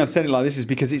only reason I've said it like this is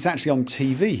because it's actually on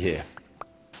TV here.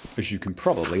 As you can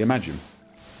probably imagine.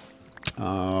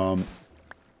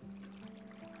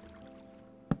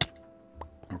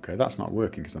 Okay, that's not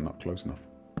working because I'm not close enough.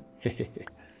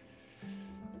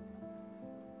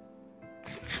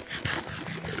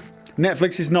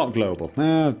 Netflix is not global.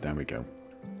 Oh, there we go.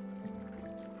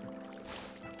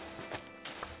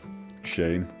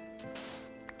 Shame.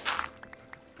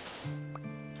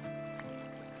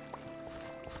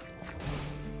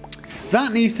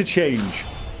 That needs to change.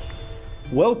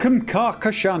 Welcome,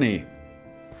 Karkashani.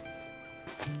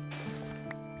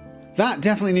 That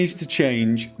definitely needs to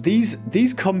change. These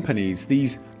companies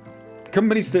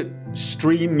that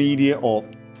stream media or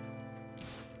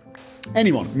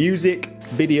anyone, music,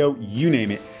 video, you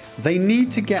name it, they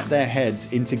need to get their heads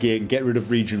into gear and get rid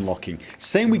of region locking.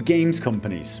 Same with games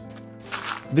companies.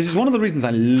 This is one of the reasons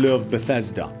I love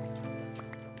Bethesda.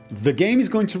 The game is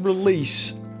going to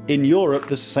release in Europe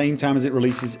the same time as it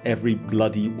releases every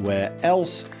bloody where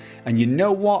else. And you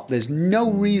know what? There's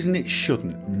no reason it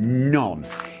shouldn't. None.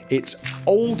 It's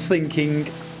old thinking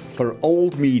for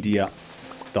old media.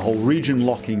 The whole region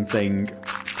locking thing.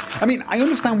 I mean, I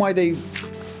understand why they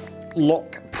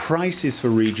lock prices for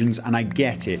regions, and I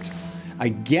get it. I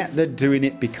get they're doing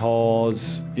it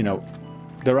because, you know,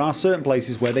 there are certain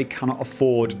places where they cannot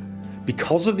afford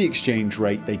because of the exchange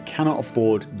rate, they cannot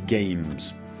afford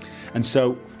games. And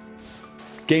so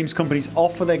games companies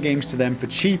offer their games to them for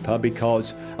cheaper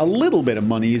because a little bit of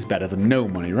money is better than no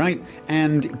money, right?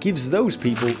 And it gives those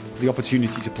people the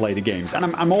opportunity to play the games. And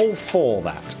I'm all for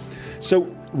that.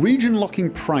 So region locking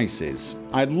prices.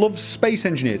 I'd love Space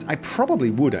Engineers. I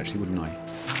probably would actually, wouldn't I?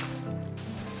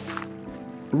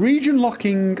 Region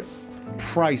locking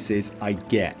prices I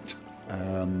get.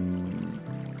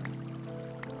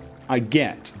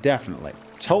 Definitely.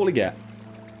 Totally get.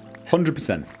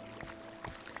 100%.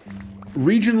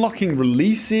 Region locking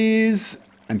releases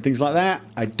and things like that,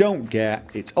 I don't get.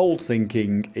 It's old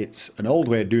thinking. It's an old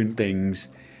way of doing things,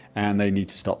 and they need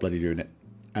to stop bloody doing it.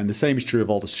 And the same is true of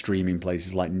all the streaming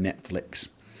places like Netflix.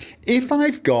 If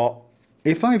I've got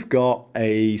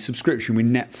a subscription with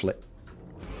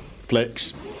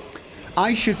Netflix,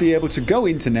 I should be able to go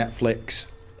into Netflix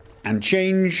and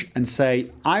change and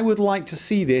say, I would like to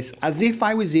see this as if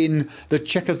I was in the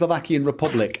Czechoslovakian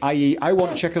Republic, i.e. I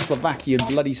want Czechoslovakian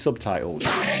bloody subtitles.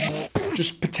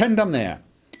 Just pretend I'm there.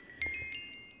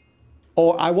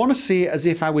 Or I want to see it as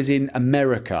if I was in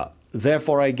America,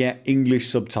 therefore I get English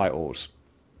subtitles.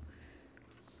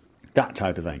 That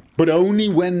type of thing. But only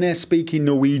when they're speaking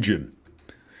Norwegian.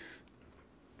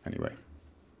 Anyway.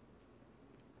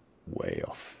 Way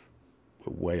off.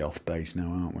 We're way off base now,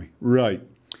 aren't we? Right.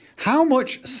 How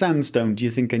much sandstone do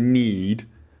you think I need?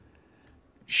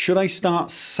 Should I start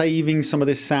saving some of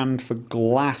this sand for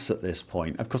glass at this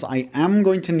point? Of course, I am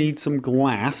going to need some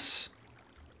glass.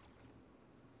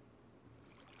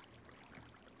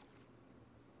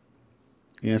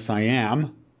 Yes, I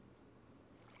am.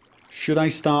 Should I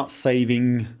start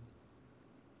saving?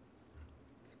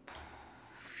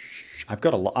 I've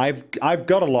got a lot. I've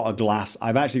got a lot of glass.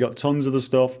 I've actually got tons of the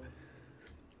stuff.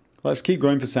 Let's keep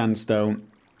going for sandstone.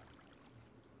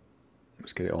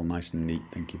 Let's get it all nice and neat.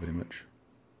 Thank you very much.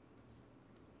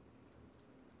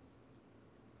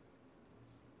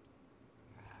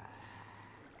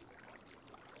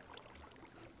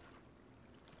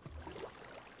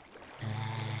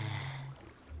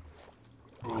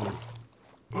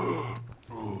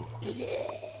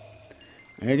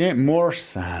 I get more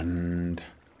sand.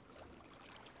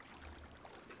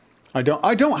 I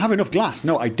don't have enough glass.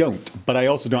 No, I don't. But I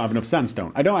also don't have enough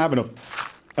sandstone. I don't have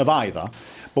enough of either.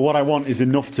 But what I want is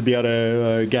enough to be able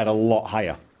to get a lot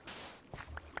higher.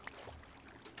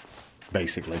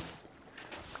 Basically.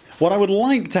 What I would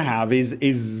like to have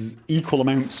is equal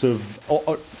amounts of...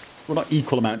 well, not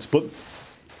equal amounts, but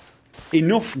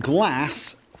enough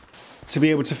glass to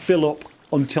be able to fill up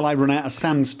until I run out of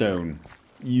sandstone.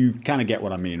 You kind of get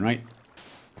what I mean, right?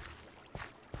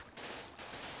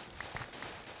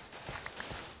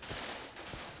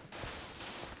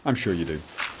 I'm sure you do.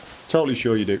 Totally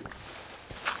sure you do.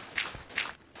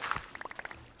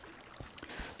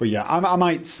 But yeah, I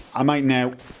might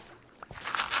now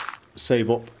save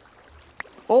up.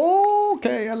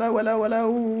 Okay,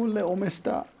 hello, little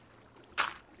mister.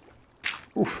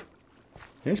 Oof.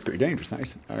 Yeah, it's pretty dangerous, that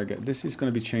is. Okay, this is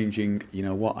going to be changing. You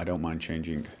know what? I don't mind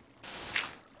changing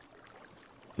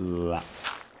that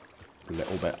a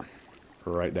little bit.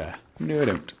 Right there. No, I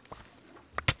don't.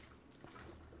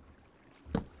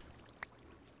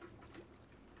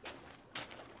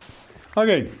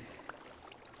 Okay.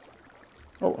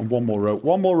 Oh, and one more row.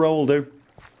 One more row will do.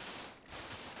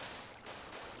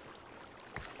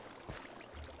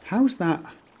 How's that?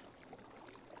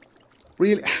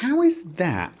 Really? How is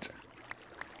that?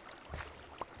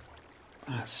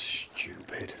 That's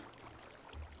stupid.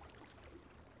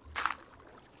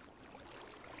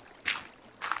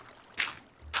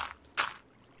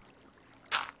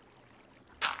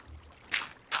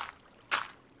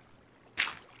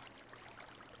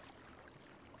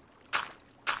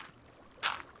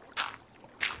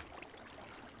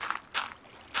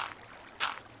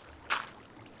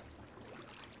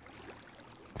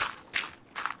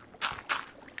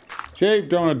 See,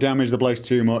 don't want to damage the place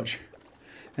too much.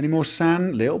 Any more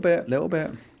sand? Little bit, little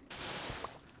bit.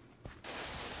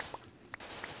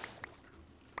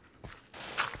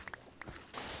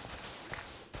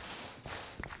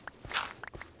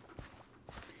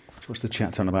 So what's the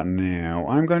chat on about now?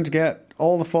 I'm going to get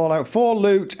all the Fallout 4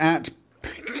 loot at...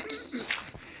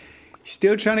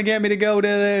 Still trying to get me to go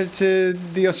to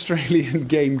the Australian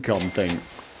GameCon thing.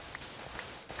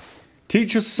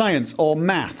 Teach us science or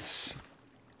maths.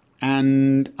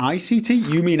 And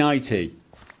ICT? You mean IT?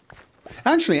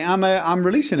 Actually, I'm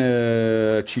releasing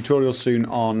a tutorial soon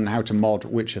on how to mod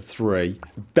Witcher 3.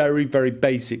 Very, very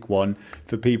basic one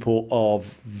for people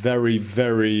of very,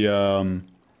 very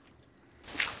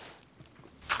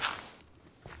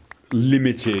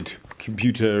limited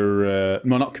computer,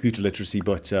 well, not computer literacy,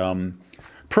 but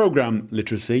program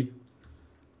literacy.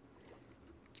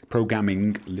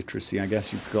 Programming literacy, I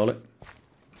guess you could call it.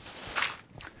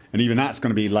 And even that's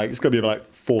going to be like, it's going to be about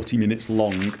like 40 minutes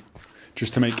long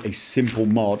just to make a simple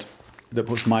mod that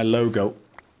puts my logo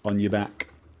on your back.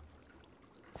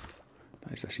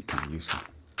 That is actually kind of useful.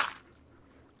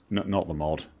 Not the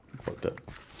mod, but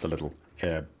the little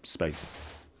space.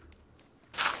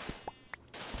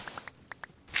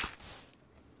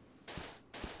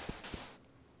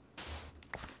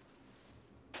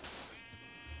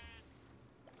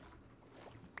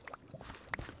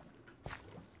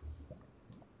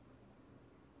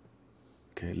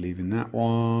 Okay, leaving that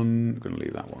one. I'm going to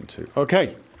leave that one too.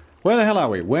 Okay, where the hell are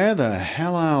we? Where the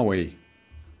hell are we?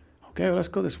 Okay, well, let's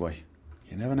go this way.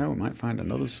 You never know, we might find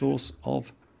another source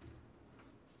of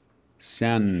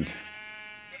sand.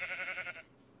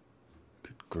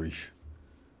 Good grief.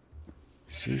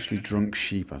 Seriously drunk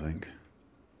sheep, I think.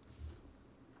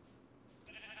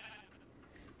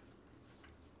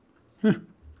 Huh.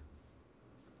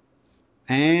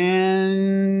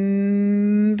 And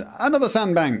another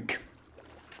sandbank.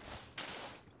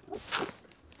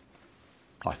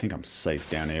 I think I'm safe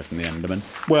down here from the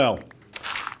Enderman. Well,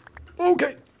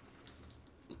 okay.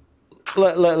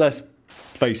 Let's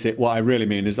face it, what I really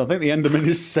mean is I think the Enderman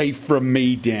is safe from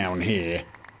me down here.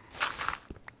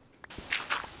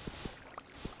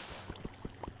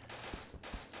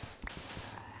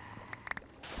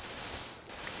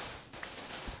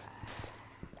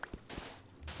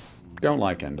 Don't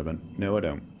like Enderman. No, I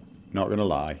don't. Not gonna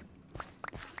lie.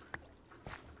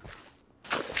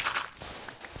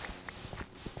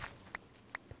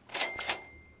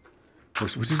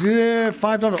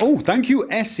 $5. Oh, thank you,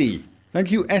 Essie.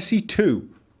 Thank you, Essie2.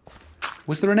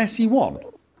 Was there an Essie1?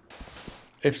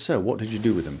 If so, what did you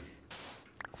do with them?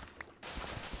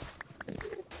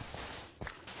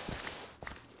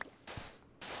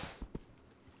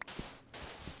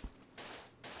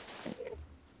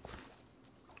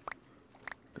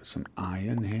 Got some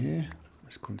iron here.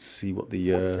 Let's go and see what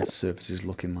the surface is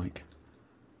looking like.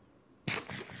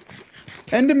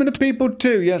 Endermen are people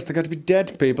too. Yes, they've got to be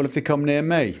dead people if they come near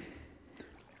me.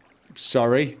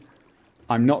 Sorry.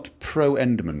 I'm not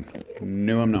pro-Enderman.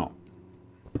 No, I'm not.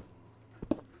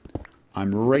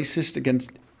 I'm racist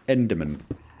against Enderman.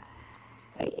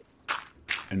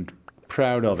 And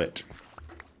proud of it.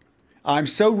 I'm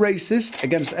so racist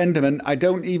against Enderman, I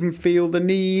don't even feel the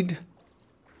need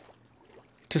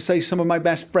to say some of my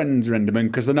best friends are Enderman,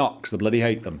 because they're not, because I bloody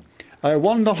hate them.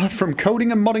 $1 from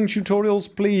coding and modding tutorials,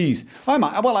 please. I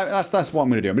might. Well, that's what I'm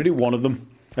going to do. I'm going to do one of them,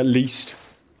 at least.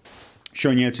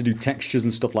 Showing you how to do textures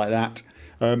and stuff like that.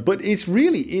 But it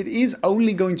is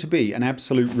only going to be an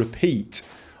absolute repeat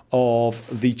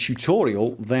of the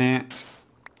tutorial that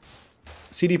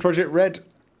CD Projekt Red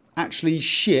actually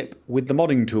ship with the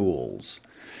modding tools.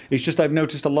 It's just I've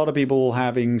noticed a lot of people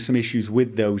having some issues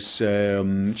with those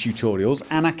tutorials,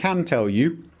 and I can tell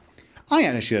you, I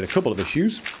actually had a couple of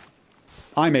issues.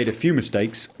 I made a few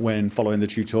mistakes when following the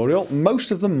tutorial,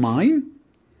 most of them mine.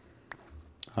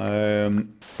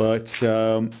 But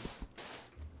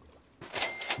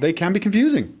they can be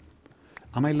confusing.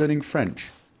 Am I learning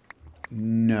French?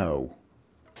 No.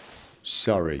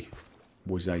 Sorry.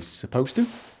 Was I supposed to?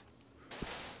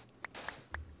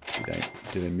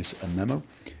 Did I miss a memo?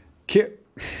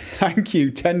 Thank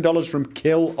you. $10 from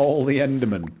Kill All the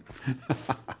Endermen.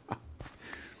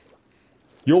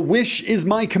 Your wish is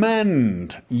my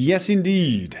command. Yes,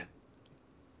 indeed.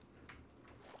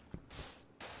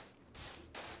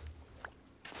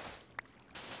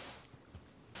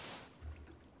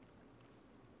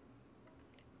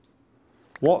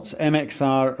 What's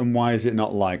MXR and why is it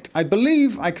not liked? I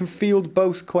believe I can field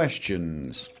both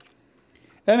questions.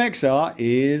 MXR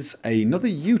is another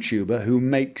YouTuber who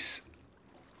makes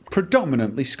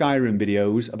predominantly Skyrim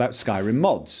videos about Skyrim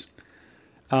mods.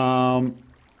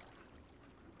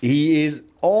 He is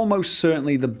almost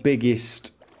certainly the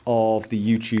biggest of the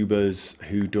YouTubers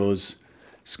who does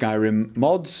Skyrim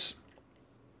mods.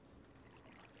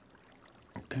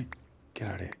 Okay, get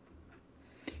out of here.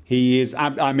 He is,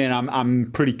 I mean,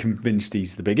 I'm pretty convinced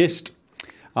he's the biggest.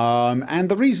 And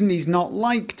the reason he's not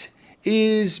liked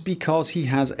is because he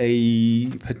has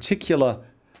a particular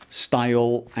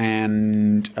style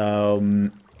and, well,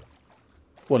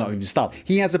 not even style.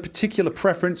 He has a particular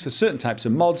preference for certain types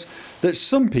of mods that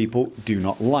some people do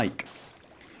not like.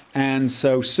 And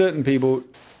so certain people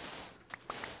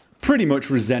pretty much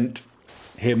resent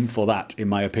him for that, in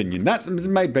my opinion. That's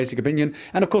my basic opinion.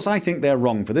 And of course, I think they're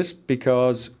wrong for this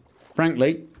because,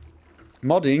 frankly,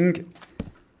 modding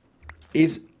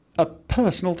is a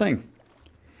personal thing.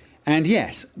 And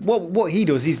yes, what he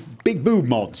does is big boob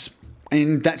mods.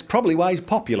 And that's probably why he's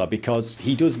popular, because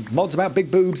he does mods about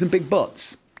big boobs and big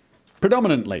butts.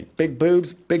 Predominantly, big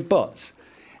boobs, big butts.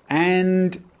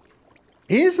 And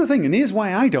here's the thing, and here's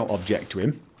why I don't object to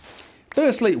him.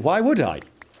 Firstly, why would I?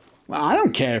 Well, I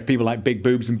don't care if people like big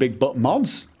boobs and big butt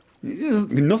mods. There's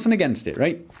nothing against it,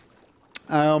 right?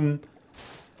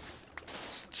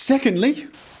 Secondly,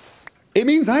 it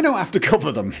means I don't have to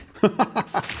cover them.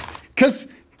 Because,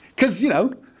 you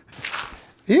know,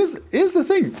 here's the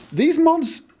thing. These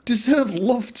mods deserve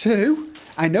love too.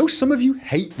 I know some of you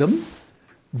hate them,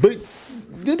 but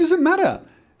it doesn't matter.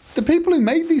 The people who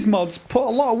made these mods put a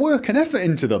lot of work and effort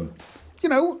into them. You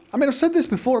know, I mean, I've said this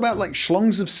before about, like,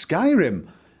 Schlongs of Skyrim.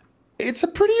 It's a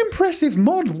pretty impressive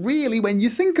mod, really, when you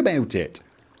think about it.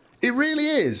 It really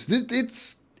is.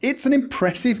 It's an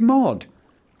impressive mod.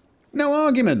 No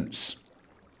arguments.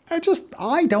 I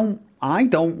don't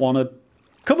want to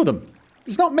cover them.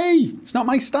 It's not me. It's not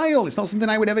my style. It's not something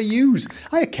I would ever use.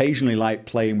 I occasionally like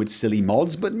playing with silly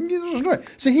mods, but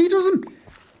so he doesn't.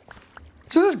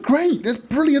 So that's great. That's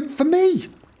brilliant for me.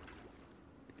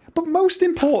 But most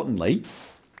importantly,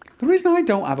 the reason I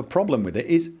don't have a problem with it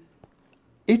is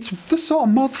it's the sort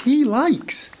of mods he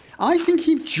likes. I think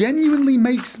he genuinely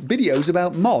makes videos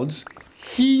about mods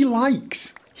he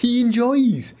likes. He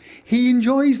enjoys. He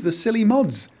enjoys the silly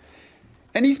mods.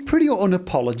 And he's pretty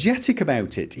unapologetic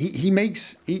about it.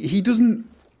 He doesn't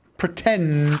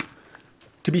pretend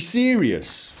to be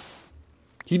serious.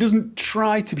 He doesn't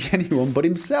try to be anyone but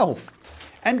himself.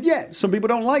 And yet, some people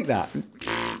don't like that.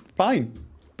 Fine.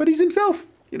 But he's himself.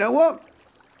 You know what?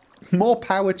 More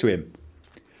power to him.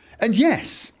 And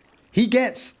yes, he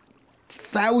gets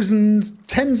thousands,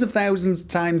 tens of thousands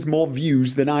times more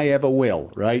views than I ever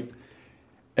will, right?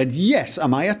 And yes,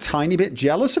 am I a tiny bit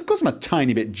jealous? Of course I'm a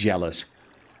tiny bit jealous.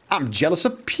 I'm jealous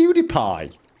of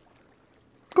PewDiePie.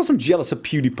 Of course I'm jealous of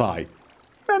PewDiePie.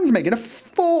 Man's making a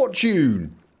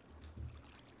fortune.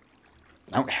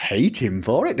 Don't hate him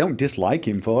for it. Don't dislike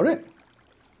him for it.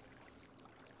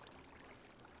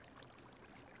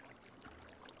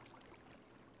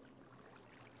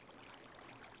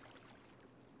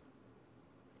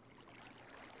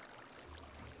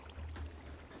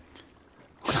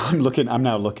 I'm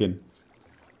now looking.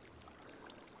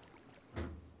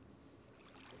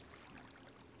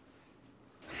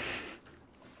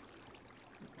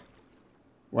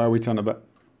 Why are we talking about?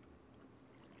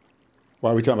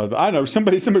 Why are we talking about? I don't know.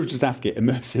 Somebody was just asking.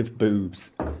 Immersive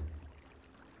boobs.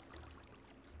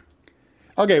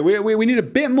 Okay, we need a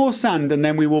bit more sand and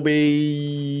then we will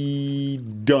be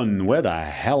done. Where the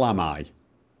hell am I?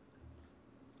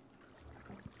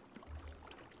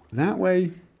 That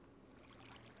way.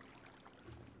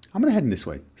 I'm going to head in this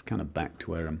way. It's kind of back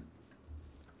to where I'm.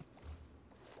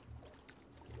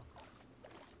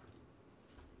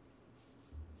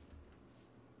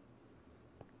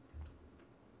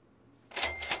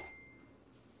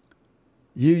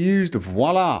 You used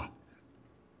voila,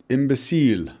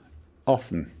 imbecile,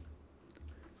 often.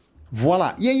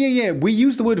 Voila. Yeah. We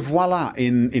use the word voila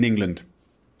in England.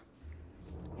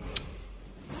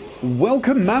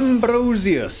 Welcome,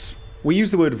 Ambrosius. We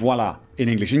use the word voila in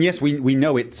English. And yes, we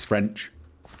know it's French.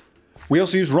 We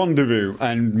also use rendezvous,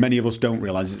 and many of us don't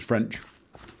realise it's French.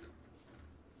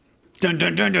 Dun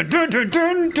dun dun dun dun dun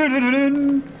dun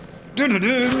dun dun dun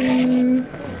dun.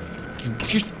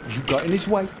 You got in his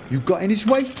way. You got in his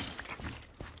way.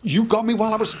 You got me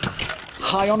while I was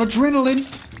high on adrenaline,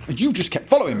 and you just kept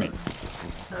following me.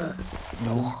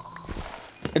 No.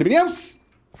 Anybody else?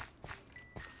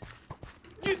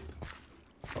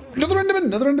 Another Enderman,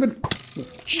 another Enderman.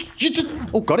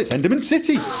 Oh god, it's Enderman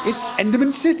City. It's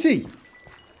Enderman City.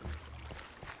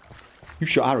 You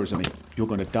shot arrows at me. You're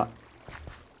going to die.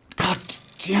 God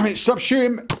damn it, stop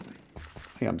shooting.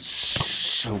 I am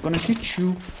so going to get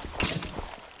you.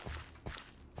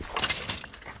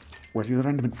 Where's the other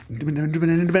Enderman?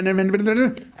 Enderman.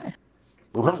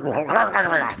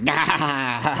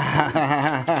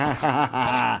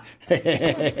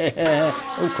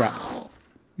 Oh crap.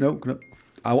 No.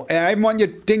 I want your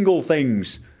dingle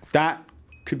things. That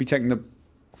could be taken the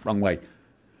wrong way.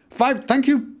 5, thank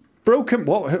you. Broken.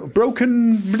 What?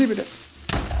 Broken. I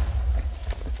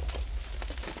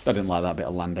didn't like that bit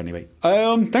of land anyway.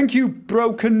 Thank you,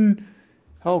 Broken.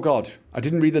 Oh god. I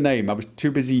didn't read the name. I was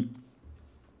too busy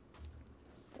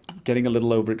getting a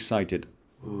little overexcited.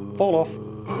 Fall off.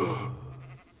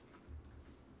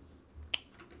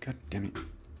 God damn it.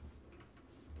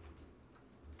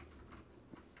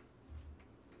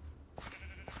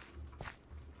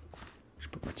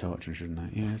 Should put my torch in, shouldn't I?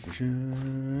 Yes, I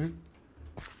should.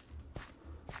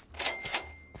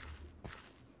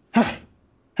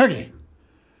 Okay.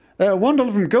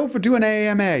 $1 from Gopher to an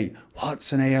AMA.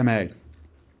 What's an AMA?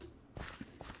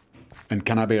 And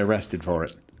can I be arrested for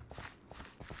it?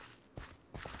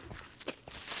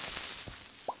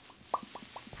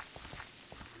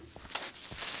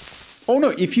 Oh no!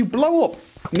 If you blow up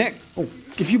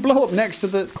if you blow up next to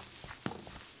the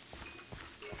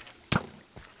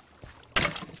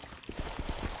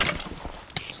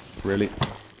really,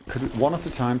 could we, one at a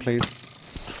time, please?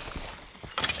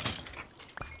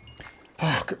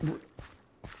 Oh,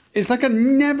 it's like a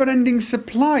never-ending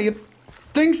supply of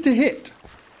things to hit.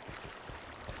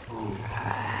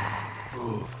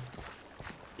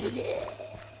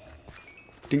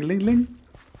 Ding-a-ling-ling.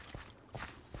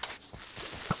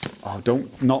 Oh,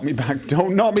 don't knock me back.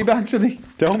 Don't knock me back to the...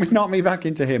 Don't knock me back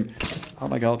into him. Oh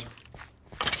my god.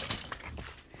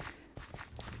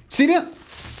 See that?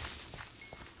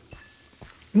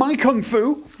 My kung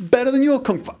fu better than your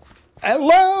kung fu.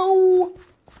 Hello?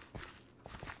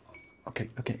 Okay.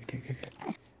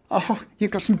 Oh,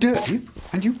 you've got some dirt, you.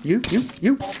 And you.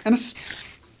 And a...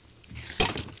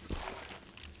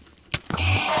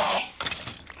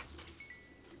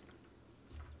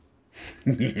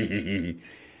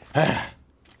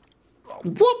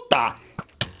 What the?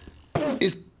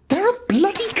 Is there a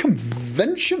bloody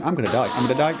convention? I'm gonna die.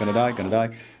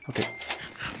 Okay.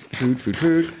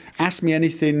 Food. Ask me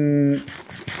anything,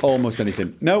 almost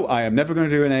anything. No, I am never going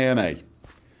to do an AMA.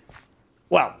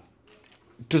 Well,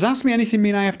 does ask me anything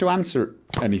mean I have to answer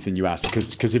anything you ask?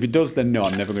 Because if it does, then no,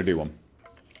 I'm never going to do one.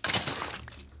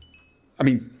 I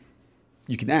mean,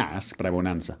 you can ask, but I won't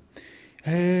answer.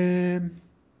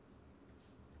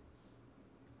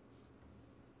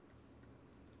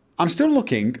 I'm still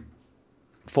looking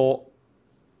for...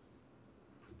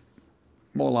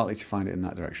 More likely to find it in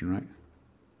that direction, right?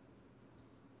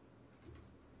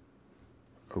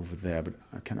 Over there, but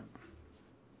I cannot...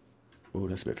 Oh,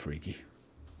 that's a bit freaky.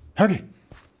 Okay.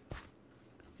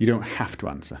 You don't have to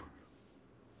answer.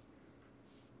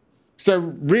 So,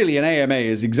 really, an AMA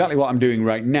is exactly what I'm doing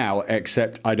right now,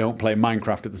 except I don't play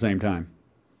Minecraft at the same time.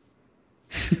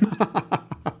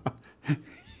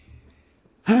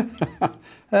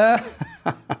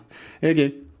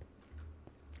 Okay.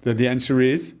 So the answer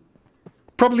is...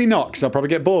 Probably not, because I'll probably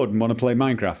get bored and want to play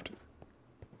Minecraft.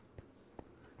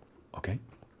 Okay.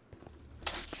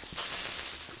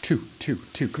 Two.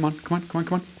 Come on. I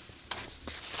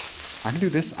can do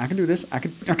this. I can do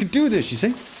this, you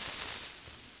see?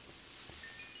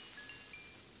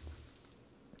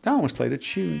 That almost played a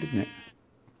tune, didn't it?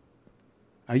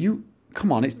 Are you...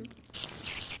 Come on, it's...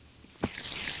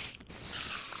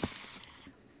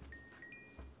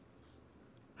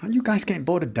 Aren't you guys getting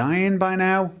bored of dying by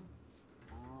now?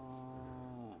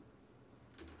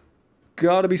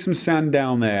 Gotta be some sand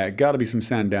down there.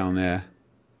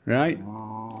 Right?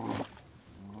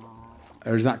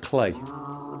 Or is that clay?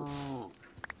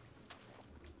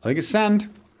 I think it's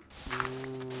sand.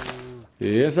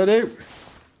 Yes, I do.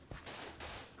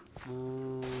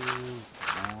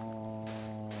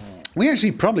 We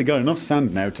actually probably got enough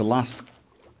sand now to last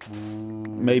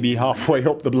maybe halfway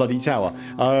up the bloody tower.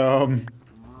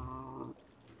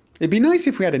 It'd be nice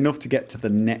if we had enough to get to the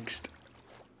next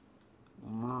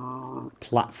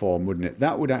platform, wouldn't it?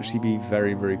 That would actually be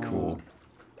very, very cool.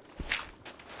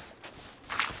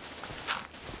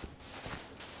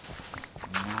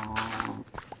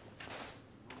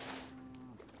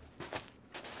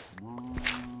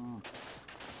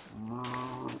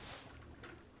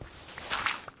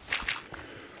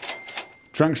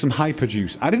 Drank some hyper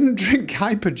juice. I didn't drink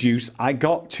hyper juice. I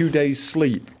got 2 days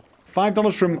sleep.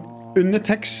 $5 from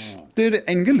Undertexter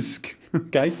Engelsk.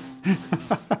 Okay.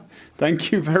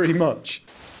 Thank you very much.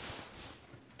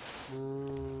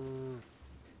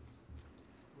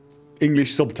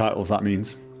 English subtitles, that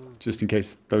means. Just in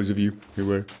case those of you who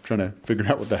were trying to figure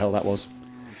out what the hell that was.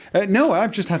 No,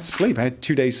 I've just had sleep. I had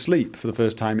 2 days sleep for the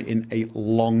first time in a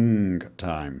long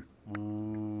time.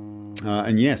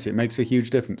 And yes, it makes a huge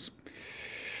difference.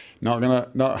 Not gonna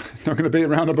beat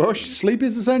around the bush. Sleep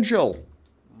is essential.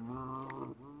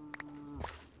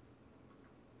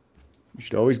 You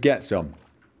should always get some.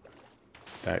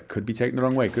 That could be taken the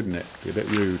wrong way, couldn't it? Be a bit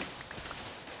rude.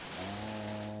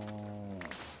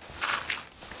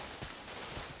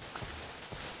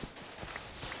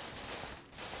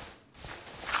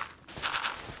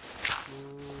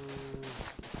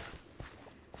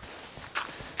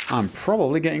 I'm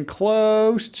probably getting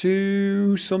close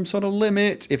to some sort of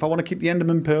limit if I want to keep the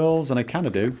Enderman pearls, and I kind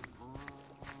of do.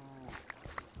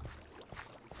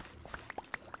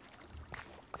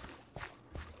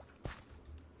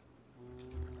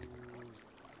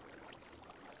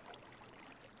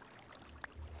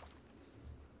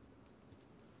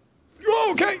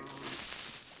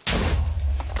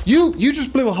 You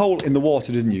just blew a hole in the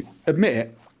water, didn't you? Admit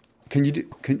it. Can you do...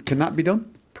 Can that be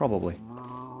done? Probably.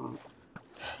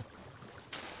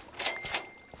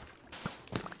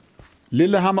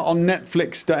 Lillehammer on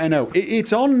Netflix.no.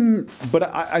 It's on, but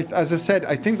as I said,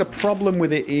 I think the problem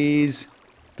with it is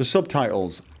the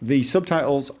subtitles. The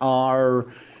subtitles are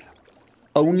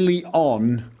only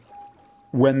on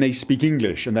when they speak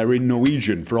English, and they're in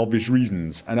Norwegian for obvious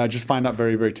reasons. And I just find that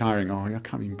very, very tiring. Oh, I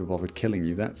can't even be bothered killing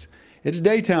you. It's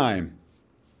daytime.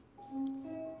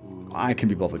 I can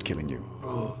be bothered killing you.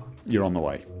 You're on the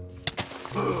way.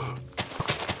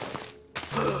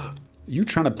 You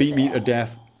trying to beat me to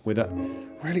death with a...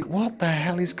 Really, what the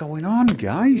hell is going on,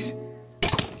 guys?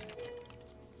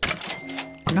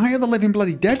 Night of the Living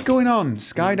Bloody Dead going on.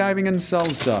 Skydiving and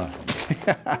salsa.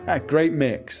 Great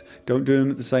mix. Don't do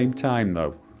them at the same time,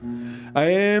 though.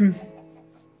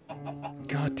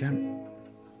 God damn.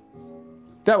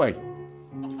 That way.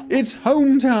 It's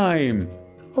home time.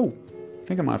 Oh, I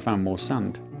think I might have found more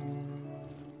sand.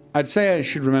 I'd say I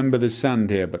should remember there's sand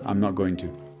here, but I'm not going to.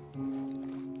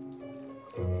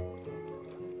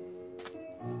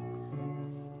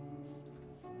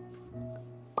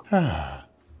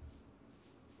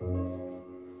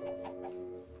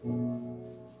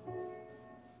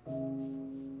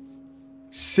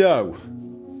 So,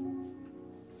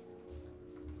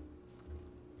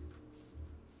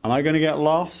 am I going to get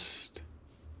lost?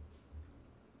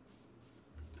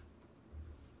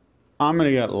 I'm going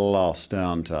to get lost,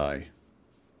 aren't I?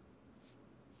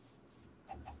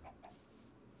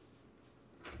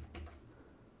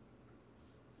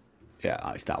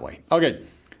 Yeah, it's that way. Okay,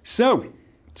 so, what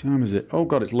time is it? Oh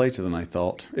god, it's later than I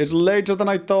thought. It's later than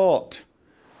I thought.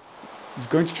 I was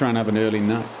going to try and have an early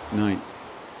night.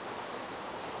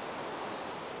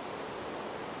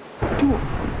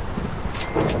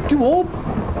 Do all...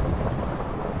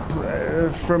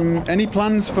 from any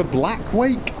plans for Black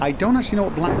Wake? I don't actually know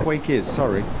what Black Wake is,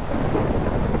 sorry.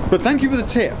 But thank you for the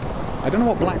tip. I don't know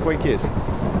what Black Wake is.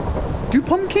 Do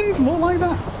pumpkins look like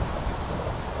that?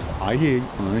 I hear you.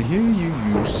 I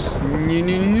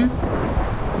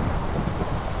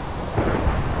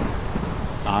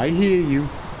hear you.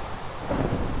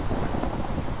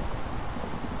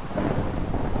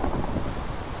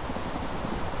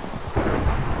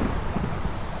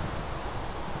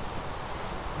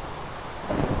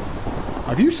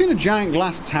 Have you seen a giant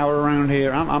glass tower around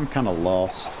here? I'm kind of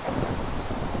lost.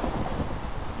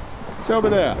 It's over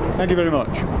there. Thank you very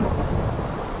much.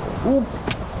 Ooh.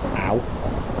 Ow.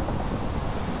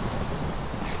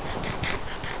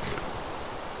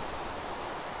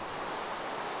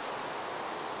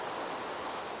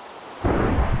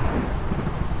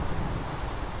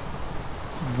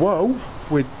 Whoa,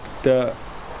 with the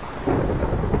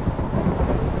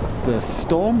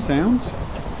storm sounds.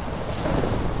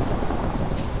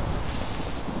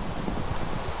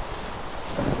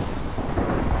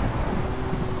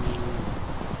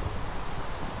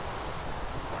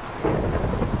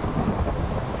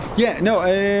 Yeah, no,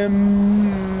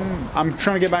 I'm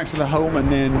trying to get back to the home,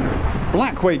 and then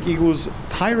Black Wake equals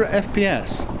Pirate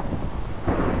FPS.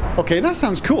 Okay, that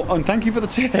sounds cool, and thank you for the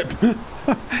tip.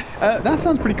 That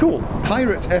sounds pretty cool.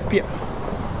 Pirate FPS.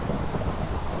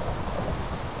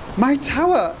 My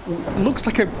tower looks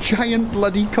like a giant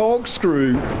bloody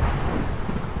corkscrew.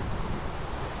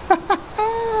 Look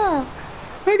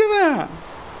at that.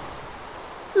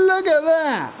 Look at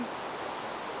that.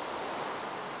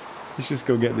 Let's just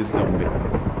go get this zombie.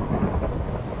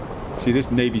 See this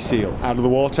Navy SEAL out of the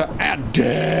water and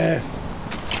death.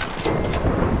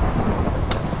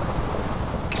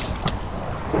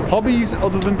 Hobbies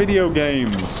other than video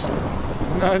games?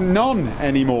 None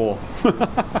anymore.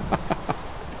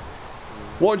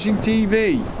 Watching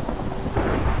TV.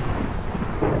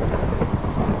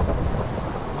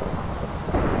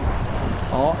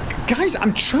 Oh, guys,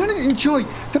 I'm trying to enjoy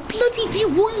the bloody view.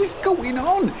 What is going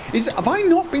on? Have I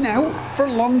not been out for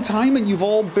a long time and you've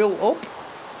all built up?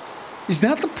 Is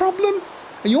that the problem?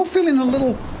 Are you all feeling a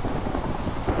little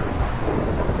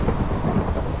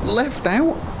left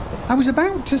out? I was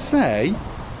about to say,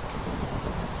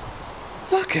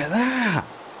 look at that.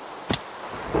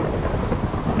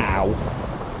 Ow.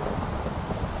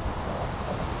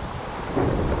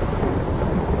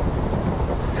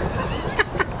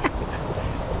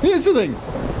 Here's the thing.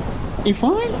 If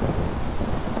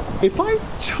I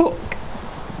took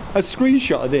a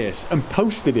screenshot of this and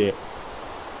posted it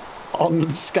on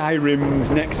Skyrim's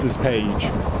Nexus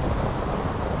page,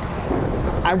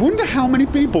 I wonder how many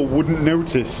people wouldn't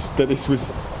notice that this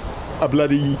was a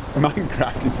bloody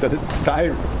Minecraft instead of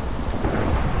Skyrim.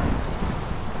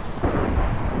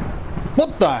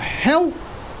 What the hell?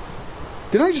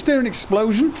 Did I just hear an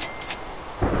explosion?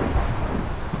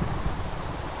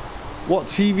 What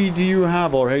TV do you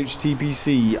have, or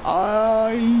HTPC?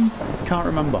 I can't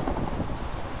remember.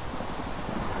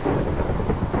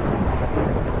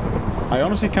 I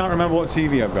honestly can't remember what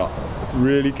TV I've got.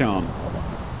 Really can't.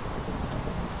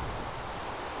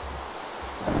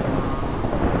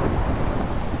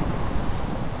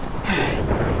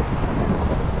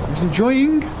 I was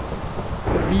enjoying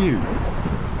the view.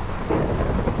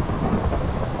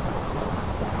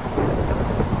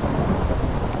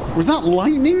 Was that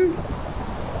lightning?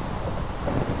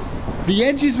 The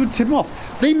edges would tip off.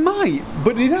 They might,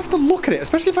 but you'd have to look at it,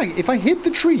 especially if I hid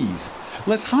the trees.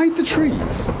 Let's hide the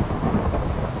trees.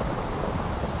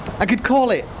 I could call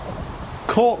it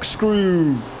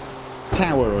Corkscrew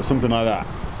Tower or something like that.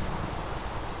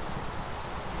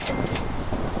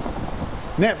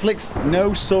 Netflix,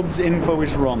 no subs info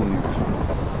is wrong.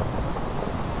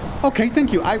 Okay,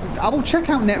 thank you. I will check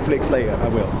out Netflix later, I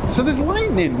will. So there's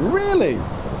lightning, really?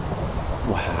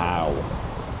 Wow.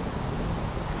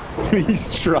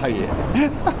 Please try it.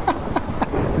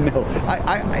 No,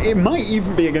 it might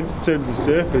even be against the terms of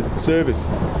service,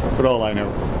 for all I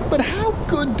know. But how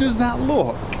good does that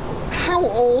look? How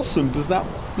awesome does that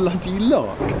bloody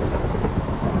look?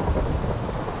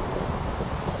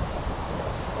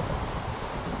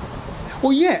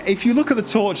 Well, yeah, if you look at the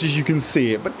torches, you can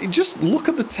see it. But just look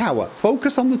at the tower.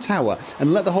 Focus on the tower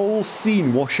and let the whole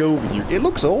scene wash over you. It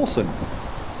looks awesome.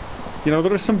 You know,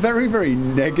 there are some very, very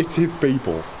negative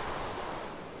people.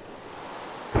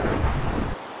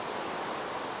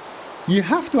 You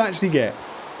have to actually get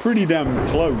pretty damn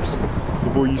close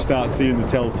before you start seeing the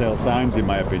telltale signs, in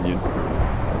my opinion.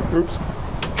 Oops.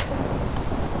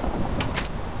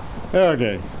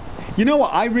 Okay. You know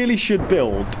what? I really should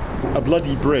build a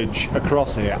bloody bridge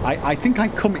across here. I think I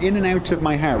come in and out of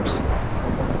my house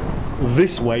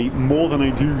this way more than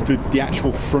I do the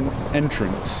actual front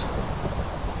entrance.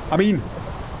 I mean,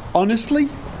 honestly,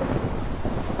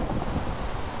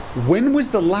 when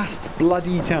was the last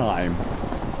bloody time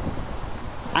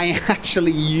I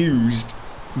actually used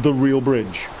the real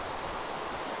bridge?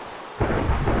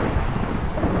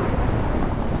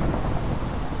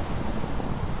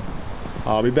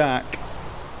 I'll be back.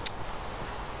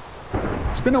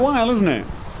 It's been a while, hasn't it?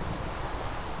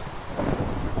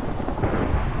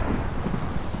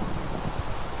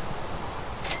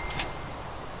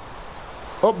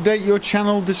 Update your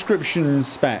channel description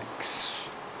specs.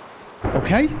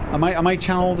 Okay, are my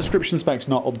channel description specs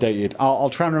not updated? I'll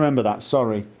try and remember that,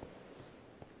 sorry.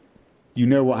 You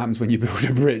know what happens when you build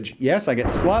a bridge. Yes, I get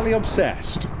slightly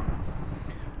obsessed.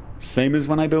 Same as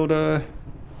when I build a...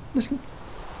 Listen.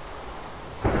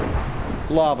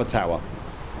 Lava tower.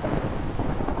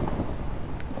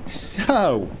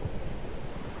 So...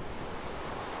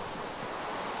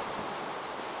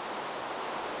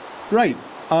 Right.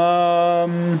 I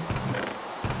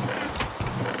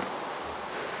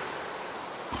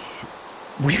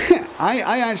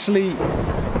actually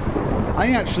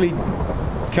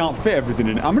can't fit everything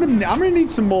in it. I'm gonna need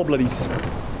some more bloody...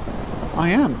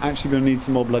 I am actually gonna need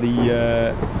some more bloody...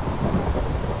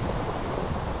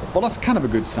 Well, that's kind of a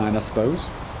good sign, I suppose.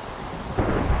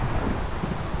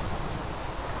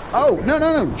 Oh,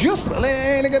 no. Just... Look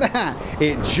at that.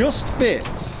 It just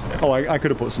fits. Oh, I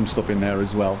could have put some stuff in there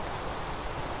as well.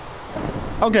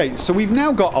 Okay, so we've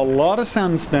now got a lot of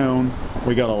sandstone.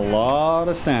 We got a lot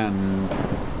of sand.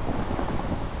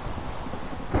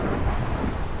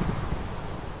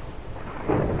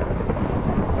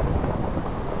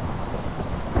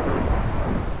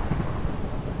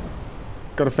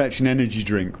 Got to fetch an energy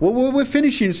drink. Well, we're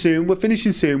finishing soon. We're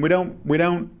finishing soon. We don't, you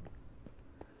know,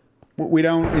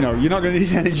 you're not going to need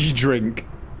an energy drink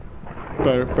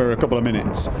for a couple of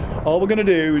minutes. All we're going to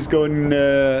do is go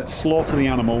and slaughter the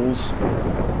animals.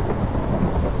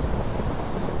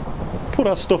 Put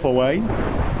our stuff away.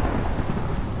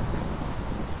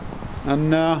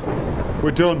 And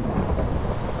we're done.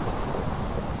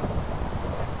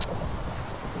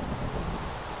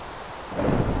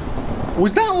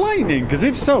 Was that lightning? Because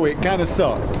if so, it kind of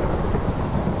sucked.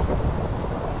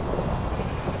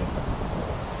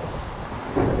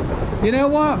 You know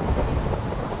what?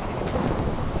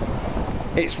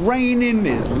 It's raining,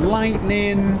 there's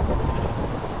lightning.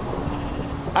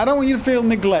 I don't want you to feel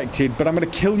neglected, but I'm going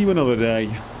to kill you another day.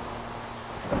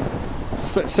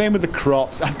 Same with the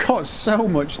crops. I've got so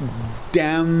much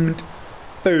damned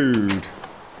food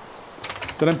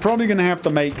that I'm probably going to have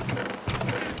to make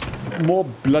more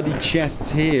bloody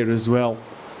chests here as well.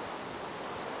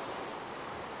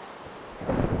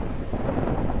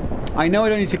 I know I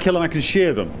don't need to kill them, I can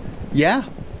shear them. Yeah?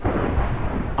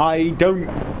 I don't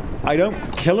I don't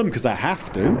kill them because I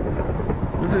have to.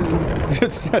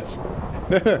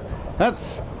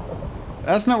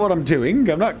 That's not what I'm doing.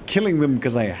 I'm not killing them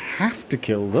because I have to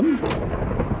kill them.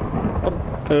 What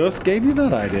on earth gave you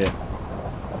that idea?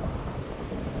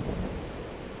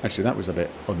 Actually, that was a bit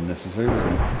unnecessary,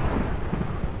 wasn't it?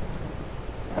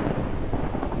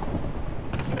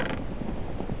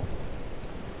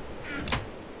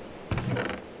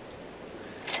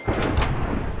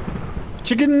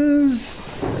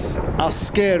 Chickens are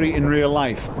scary in real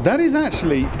life. That is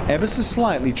actually ever so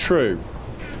slightly true.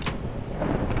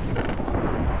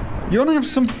 You want to have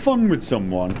some fun with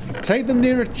someone, take them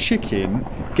near a chicken,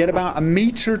 get about 1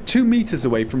 meter, 2 meters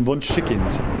away from a bunch of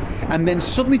chickens, and then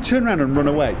suddenly turn around and run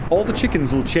away. All the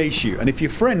chickens will chase you, and if your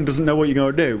friend doesn't know what you're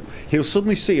going to do, he'll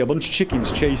suddenly see a bunch of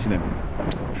chickens chasing him.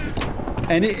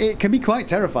 And it can be quite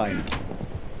terrifying.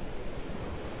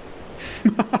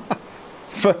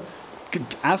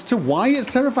 As to why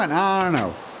it's terrifying, I don't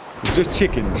know. It's just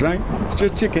chickens, right? It's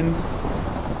just chickens.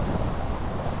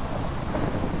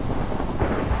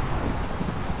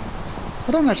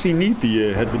 I don't actually need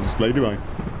the heads-up display, do I?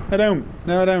 I don't.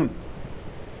 No, I don't.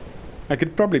 I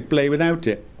could probably play without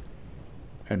it.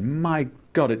 And my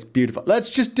God, it's beautiful. Let's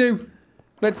just do...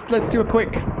 Let's do a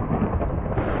quick...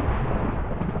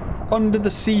 under the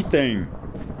sea thing.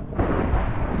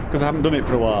 Because I haven't done it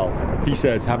for a while. He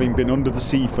says, having been under the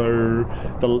sea for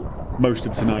most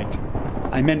of tonight.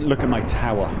 I meant look at my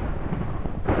tower.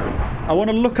 I want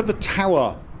to look at the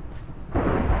tower.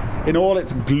 In all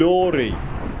its glory.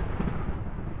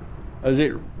 As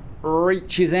it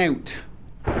reaches out.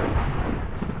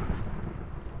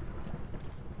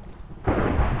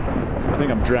 I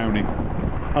think I'm drowning.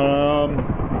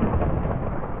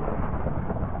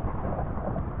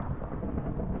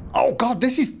 Oh God,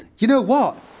 this is... You know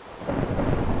what?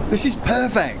 This is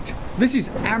perfect. This is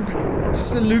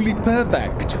absolutely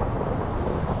perfect.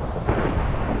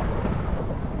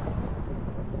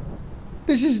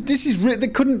 This is there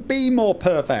couldn't be more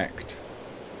perfect.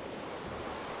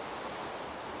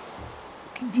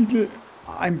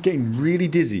 I'm getting really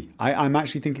dizzy. I'm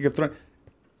actually thinking of throwing...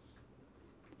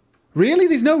 Really?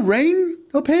 There's no rain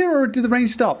up here, or did the rain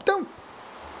stop? Don't...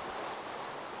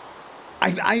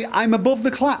 I'm above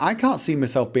the cloud. I can't see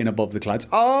myself being above the clouds.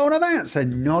 Oh, no, that's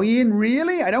annoying.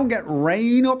 Really? I don't get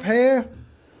rain up here?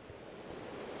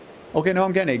 Okay, no,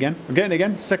 I'm getting it again. I'm getting it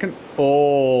again. Second.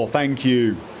 Oh, thank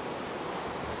you.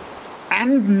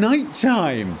 And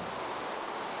nighttime.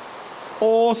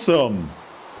 Awesome.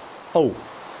 Oh.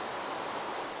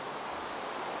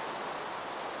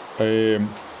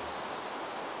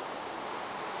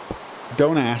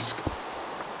 Don't ask.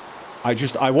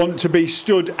 I want to be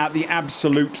stood at the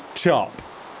absolute top.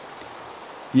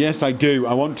 Yes, I do.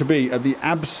 I want to be at the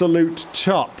absolute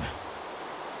top.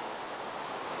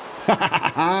 Ha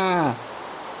ha ha!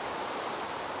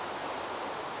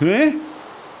 Eh?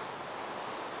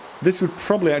 This would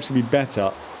probably actually be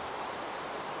better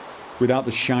without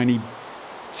the shiny...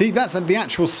 See, that's the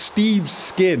actual Steve's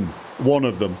skin. One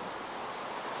of them.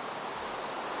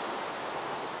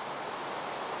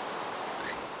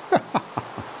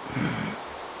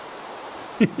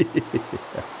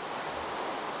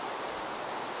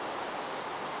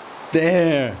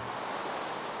 There.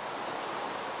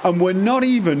 And we're not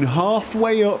even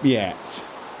halfway up yet.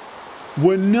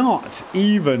 We're not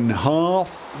even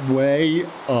halfway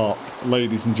up,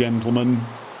 ladies and gentlemen.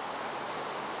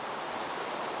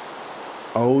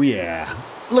 Oh yeah.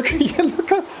 Look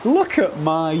at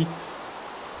my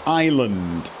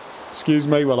island. Excuse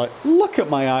me while I look at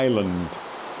my island.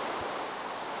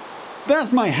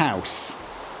 That's my house.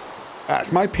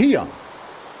 That's my pier.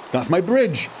 That's my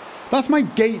bridge. That's my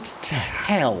gate to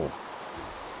hell.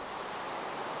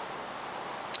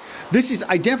 This is,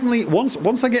 I definitely,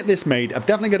 once I get this made, I've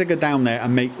definitely got to go down there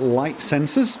and make light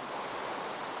sensors.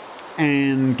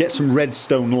 And get some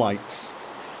redstone lights.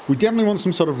 We definitely want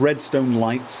some sort of redstone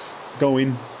lights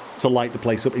going to light the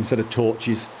place up instead of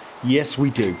torches. Yes, we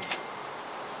do.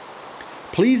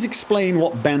 Please explain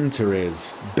what banter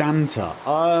is. Banter.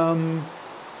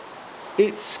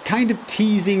 It's kind of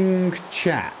teasing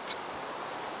chat.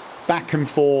 Back and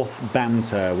forth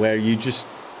banter where you just...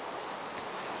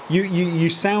 You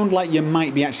sound like you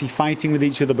might be actually fighting with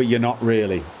each other, but you're not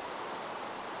really.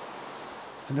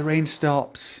 And the rain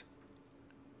stops.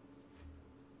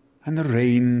 And the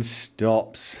rain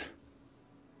stops.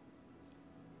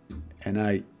 And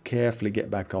I carefully get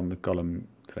back on the column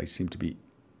that I seem to be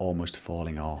almost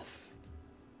falling off.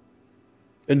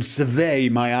 And survey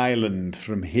my island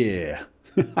from here.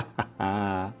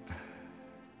 Oh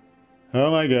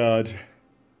my God.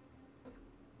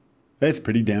 That's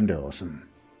pretty damned awesome.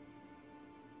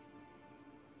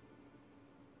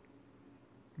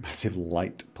 Massive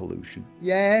light pollution.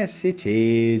 Yes, it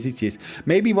is. It is.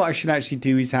 Maybe what I should actually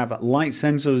do is have light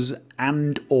sensors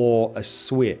and or a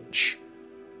switch.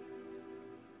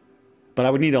 But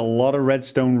I would need a lot of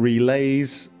redstone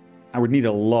relays. I'd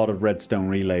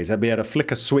be able to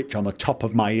flick a switch on the top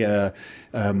of my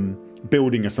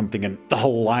building or something and the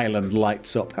whole island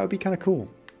lights up. That would be kind of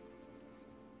cool.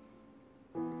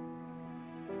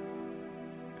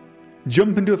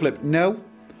 Jump and do a flip. No.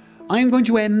 I am going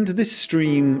to end this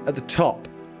stream at the top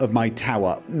of my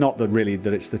tower. Not that really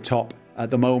that it's the top at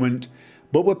the moment,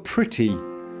 but we're pretty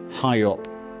high up.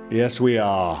 Yes, we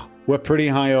are. We're pretty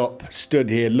high up, stood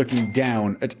here looking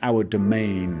down at our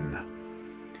domain.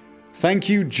 Thank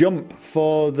you, Jump,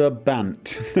 for the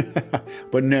bant.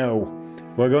 But no,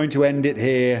 we're going to end it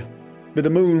here with the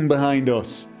moon behind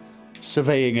us,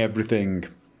 surveying everything.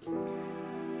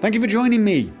 Thank you for joining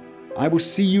me. I will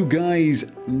see you guys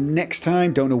next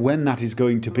time. Don't know when that is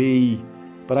going to be,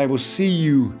 but I will see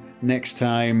you next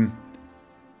time.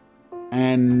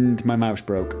 And my mouse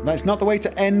broke. That's not the way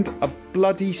to end a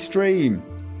bloody stream.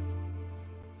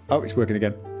 Oh, it's working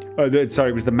again. Oh,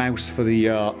 sorry, it was the mouse for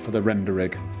the render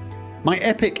rig. My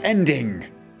epic ending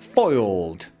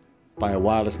foiled by a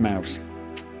wireless mouse.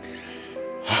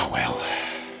 Oh well.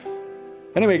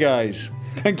 Anyway, guys,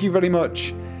 thank you very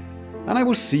much, and I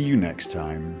will see you next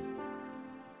time.